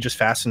was really just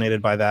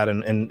fascinated by that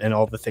and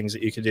all the things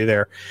that you could do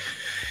there.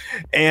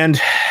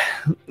 And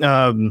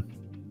yeah,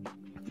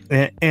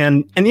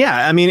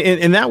 I mean,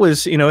 and that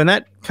was, and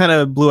that kind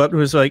of blew up. It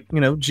was like,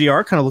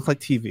 GR kind of looked like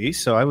TV.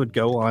 So I would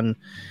go on,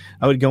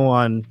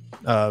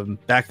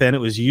 back then it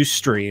was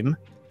Ustream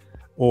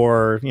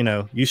or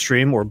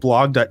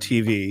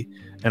blog.tv.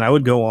 And I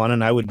would go on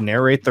and I would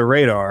narrate the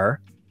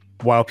radar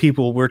while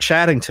people were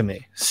chatting to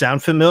me.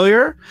 Sound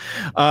familiar?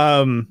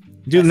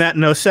 Doing that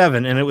in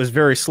 07, and it was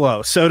very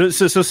slow. So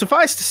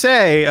suffice to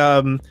say,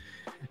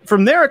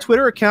 from there, a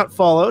Twitter account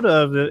followed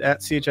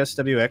at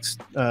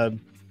CHSWX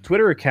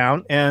Twitter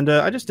account, and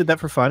I just did that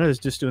for fun. I was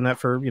just doing that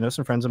for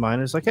some friends of mine.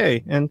 It's like,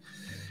 hey, and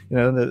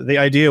the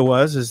idea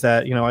is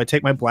that I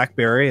take my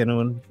BlackBerry,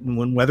 and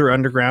when Weather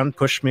Underground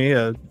pushed me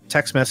a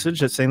text message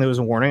that's saying there was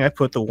a warning, I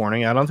put the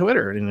warning out on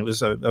Twitter, and I was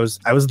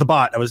the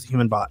bot. I was the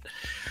human bot.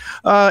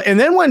 And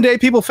then one day,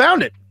 people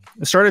found it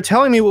and started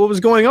telling me what was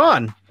going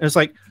on. And it's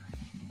like,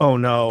 oh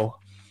no,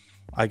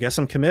 I guess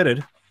I'm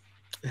committed.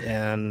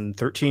 And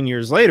 13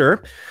 years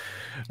later,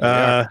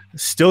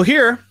 still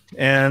here,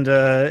 and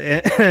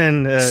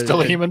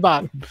still a human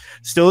bot.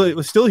 Still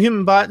a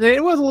human bot.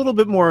 It was a little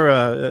bit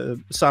more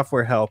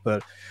software help,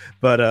 but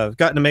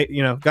gotten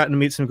to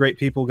meet some great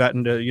people,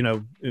 gotten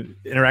to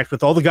interact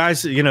with all the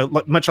guys,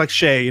 much like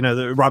Shay,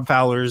 the Rob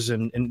Fowlers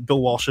and Bill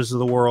Walshes of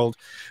the world.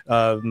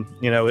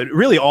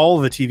 Really all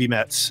of the TV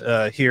Mets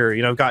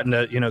here, gotten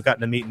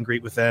to meet and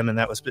greet with them, and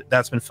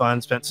that's been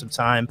fun. Spent some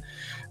time,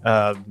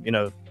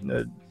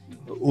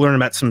 learning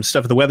about some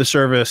stuff at the Weather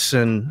Service,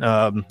 and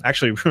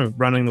actually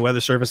running the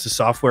Weather Service's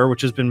software,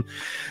 which has been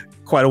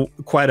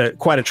quite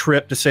a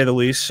trip, to say the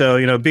least.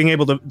 So being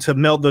able to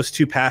meld those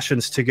two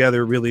passions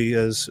together really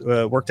has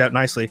worked out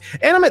nicely.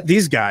 And I met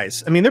these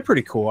guys. I mean, they're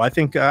pretty cool. I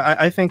think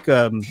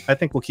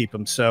we'll keep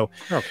them. So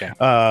okay.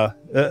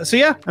 So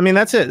yeah, I mean,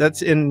 that's it.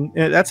 That's it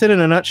in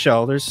a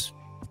nutshell. There's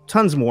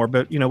tons more,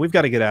 but we've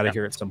got to get out of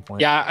here at some point.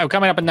 Yeah, I'm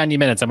coming up in 90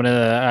 minutes.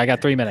 I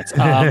got 3 minutes.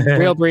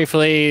 Real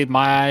briefly,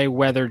 my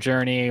weather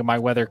journey, my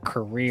weather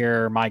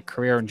career, my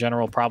career in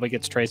general probably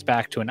gets traced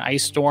back to an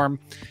ice storm.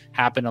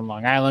 Happened on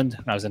Long Island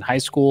when I was in high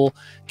school.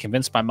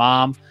 Convinced my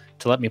mom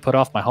to let me put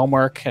off my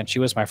homework, and she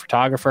was my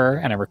photographer,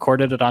 and I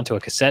recorded it onto a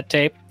cassette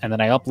tape, and then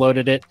I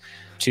uploaded it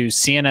to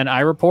CNN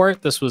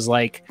iReport. This was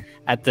like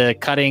at the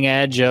cutting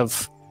edge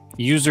of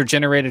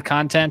user-generated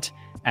content.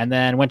 And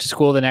then went to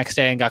school the next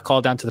day and got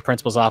called down to the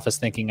principal's office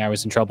thinking I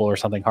was in trouble or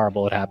something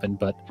horrible had happened.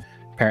 But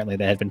apparently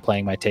they had been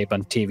playing my tape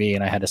on TV,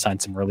 and I had to sign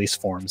some release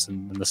forms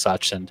and the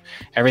such. And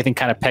everything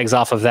kind of pegs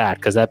off of that,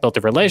 because that built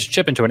a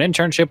relationship into an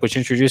internship, which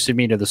introduced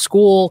me to the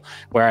school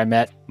where I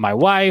met my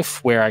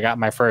wife, where I got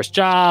my first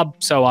job,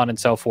 so on and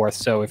so forth.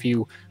 So if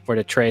you were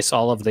to trace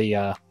all of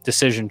the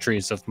decision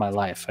trees of my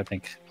life, I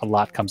think a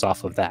lot comes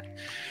off of that.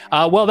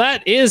 Well,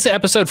 that is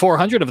episode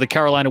 400 of the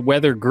Carolina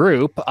Weather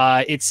Group.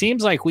 It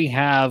seems like we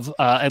have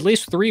at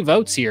least 3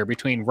 votes here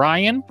between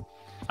Ryan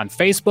on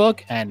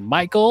Facebook and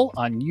Michael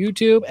on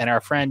YouTube and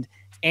our friend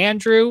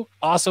Andrew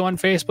also on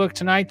Facebook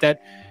tonight,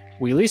 that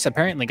we at least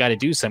apparently got to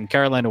do some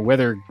Carolina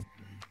Weather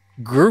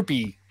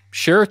Groupie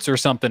shirts or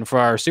something for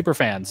our super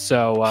fans.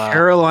 So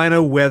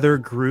Carolina Weather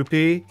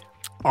Groupie,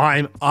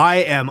 I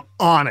am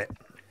on it.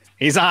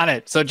 He's on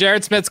it. So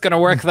Jared Smith's going to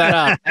work that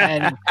up,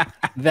 and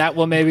that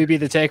will maybe be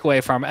the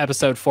takeaway from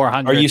episode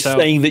 400. Are you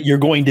saying that you're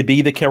going to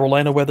be the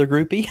Carolina Weather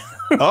Groupie?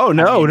 Oh,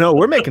 no,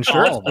 we're making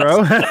shirts,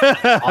 bro.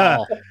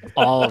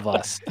 all of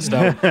us.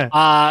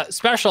 So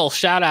special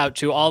shout out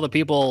to all the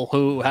people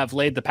who have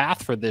laid the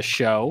path for this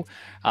show.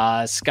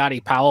 Scotty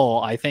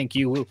Powell, I think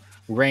you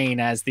reign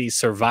as the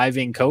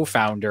surviving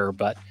co-founder,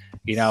 but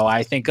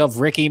I think of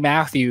Ricky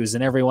Matthews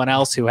and everyone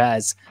else who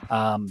has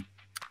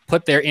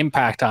put their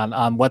impact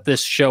on what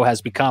this show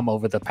has become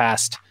over the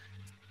past,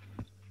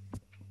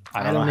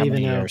 I don't know how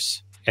many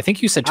years. I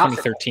think you said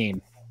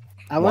 2013.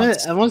 I want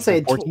to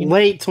say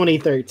late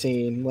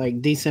 2013,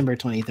 like December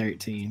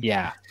 2013.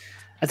 Yeah.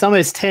 That's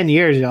almost 10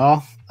 years,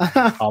 y'all.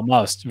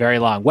 Almost. Very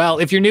long. Well,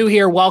 if you're new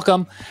here,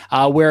 welcome.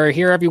 We're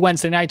here every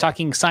Wednesday night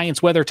talking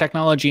science, weather,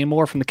 technology, and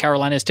more from the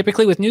Carolinas,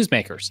 typically with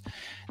newsmakers.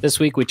 This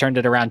week, we turned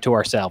it around to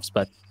ourselves,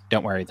 but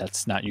don't worry,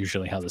 that's not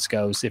usually how this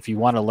goes. If you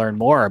want to learn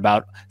more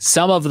about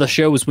some of the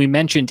shows we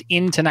mentioned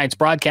in tonight's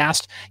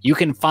broadcast, you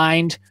can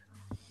find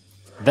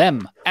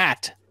them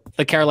at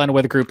the Carolina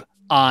Weather Group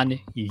on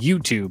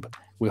YouTube.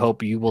 We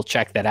hope you will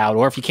check that out.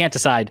 Or if you can't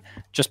decide,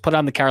 just put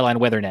on the Carolina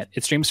Weather Net.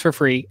 It streams for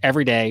free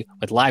every day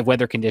with live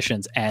weather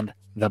conditions and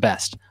the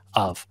best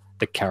of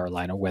the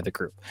Carolina Weather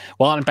Group.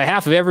 Well, on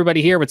behalf of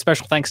everybody here, with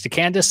special thanks to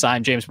Candace,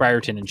 I'm James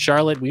Brierton in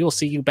Charlotte. We will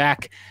see you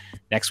back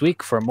next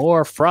week for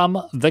more from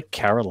the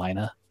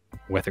Carolina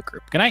Weather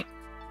Group. Good night.